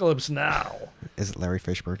Apocalypse Now. Is it Larry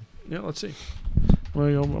Fishburne? Yeah, let's see.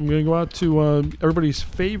 Well, I'm going to go out to everybody's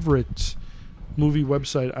favorite movie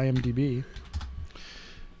website, IMDb,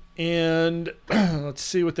 and let's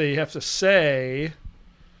see what they have to say.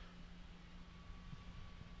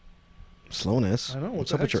 Slowness. I know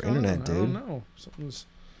What's up with your internet, dude? I don't know.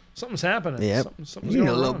 Something's happening. Yep. Something's You need going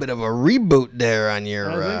a little on. bit of a reboot there on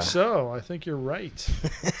your. I think so. I think you're right.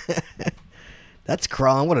 That's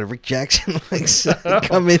crawling. What did Rick Jackson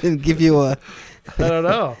come in and give you a? I don't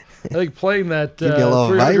know. I think playing that Give you a little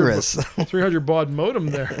 300 virus. 300 baud modem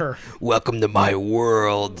there. Welcome to my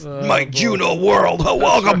world, boy. my Juno world.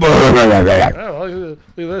 Welcome. Oh, look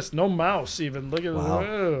at this. No mouse even. Look at Wow.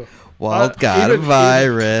 this. Walt got a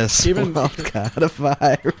virus. even- Walt got a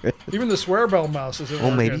virus. Even the swear bell mouse isn't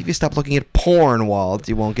Well, maybe working. if you stop looking at porn, Walt,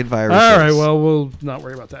 you won't get viruses. All right, well, we'll not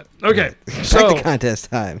worry about that. Okay, Back so to contest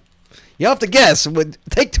time. You have to guess.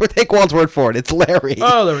 Take Walt's word for it. It's Larry.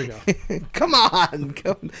 oh, there we go. Come on.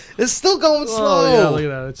 It's still going slow. Oh, yeah, look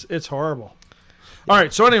at that. It's horrible. All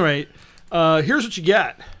right, so anyway, here's what you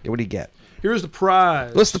get. Yeah, what do you get? Here's the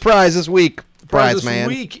prize. What's the prize this week? prize Prize this man.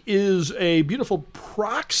 week is a beautiful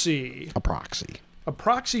proxy. A proxy. A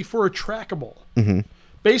proxy for a trackable. Mm-hmm.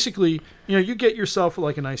 Basically, you get yourself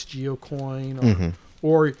like a nice geocoin,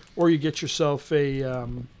 or you get yourself a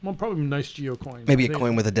probably a nice geocoin. Maybe I a think.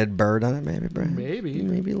 coin with a dead bird on it, maybe, Brian? Maybe a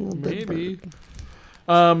little dead maybe. bird.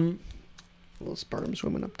 A little sperm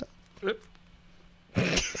swimming up top.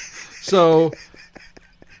 So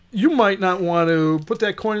you might not want to put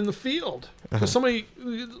that coin in the field because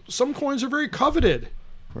some coins are very coveted.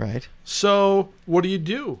 Right. So what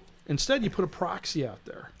do? Instead, you put a proxy out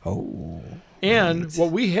there. Oh. And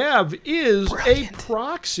what we have is Brilliant. a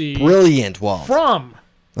proxy Brilliant, Walt. from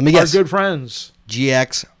Let me our guess. good friends,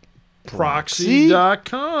 GX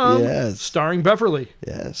Proxy.com, Yes. starring Beverly.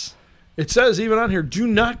 Yes. It says even on here, do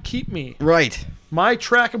not keep me. Right. My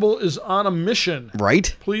trackable is on a mission.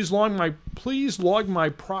 Right? Please log my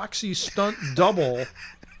proxy stunt double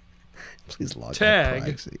Please log Tag. on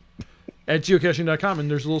proxy. at geocaching.com, and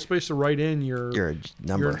there's a little space to write in Your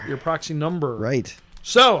number. your proxy number. Right.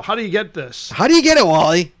 So, how do you get this? How do you get it,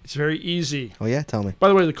 Wally? It's very easy. Oh, yeah? Tell me. By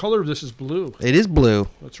the way, the color of this is blue. It is blue.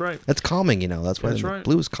 That's right. That's calming, you know. That's why That's right.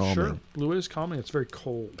 blue is calming. Sure. Blue is calming. It's very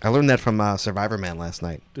cold. I learned that from Survivor Man last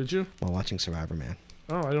night Did you? while watching Survivor Man.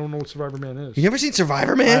 Oh, I don't know what Survivor Man is. You never seen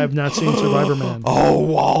Survivor I Man? have not seen Survivor Man. Oh,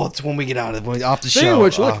 wow. It's when we get out of off the Speaking show. of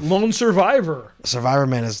which, look, Lone Survivor. Survivor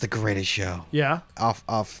Man is the greatest show. Yeah. Off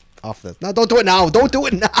this. No, don't do it now. Don't do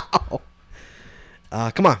it now.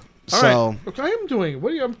 Come on. All So, right. Look, I am doing it.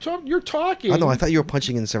 What are you? You're talking. I know. I thought you were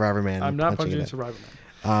punching in Survivor Man. I'm not punching in it. Survivor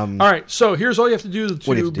Man. All right. So here's all you have to do What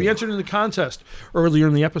do you to have to be do? entered in the contest. Earlier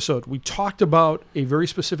in the episode, we talked about a very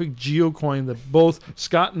specific geocoin that both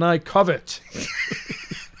Scott and I covet.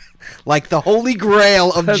 Like the holy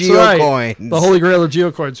grail of That's geocoins. right. The holy grail of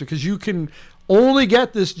geocoins, because you can only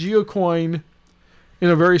get this geocoin in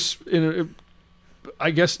a very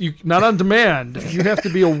I guess you not on demand. You have to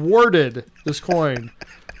be awarded this coin.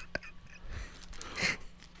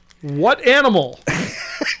 What animal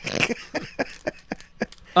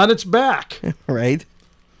on its back Right?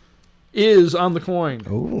 is on the coin?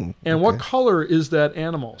 Ooh. And what color is that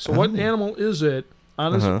animal? So what animal is it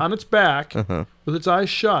on its back with its eyes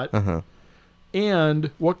shut?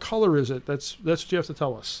 And what color is it? That's what you have to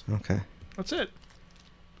tell us. Okay. That's it.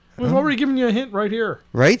 We've already given you a hint right here.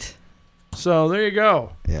 Right? So there you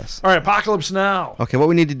go. Yes. All right, Apocalypse Now. Okay, what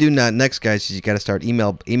we need to do next, guys, is you got to start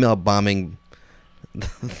email bombing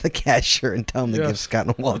the cashier and tell him to Yes. give Scott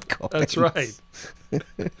and Walt coins. That's right.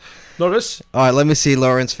 Notice. All right, let me see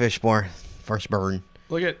Lawrence Fishburne.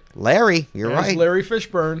 Look at Larry, you're there's right. Larry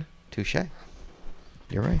Fishburne. Touche.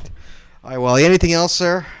 You're right. All right, well, anything else,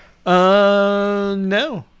 sir? No, I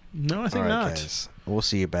think All right, not. guys. We'll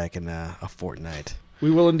see you back in a fortnight. We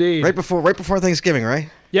will indeed. Right before Thanksgiving, right?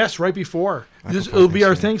 Yes, right before. Right This before will be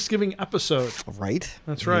our Thanksgiving. Thanksgiving episode. Right.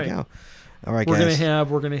 That's There you right. go. All right, We're guys. gonna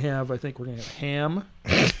have. I think we're gonna have ham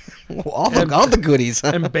all the goodies.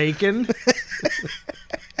 and bacon.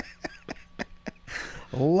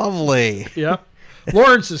 Lovely. Yep.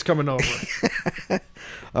 Lawrence is coming over.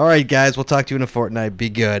 All right, guys. We'll talk to you in a fortnight. Be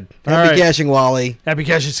good. All Happy right. caching, Wally. Happy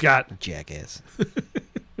caching, Scott. Jackass.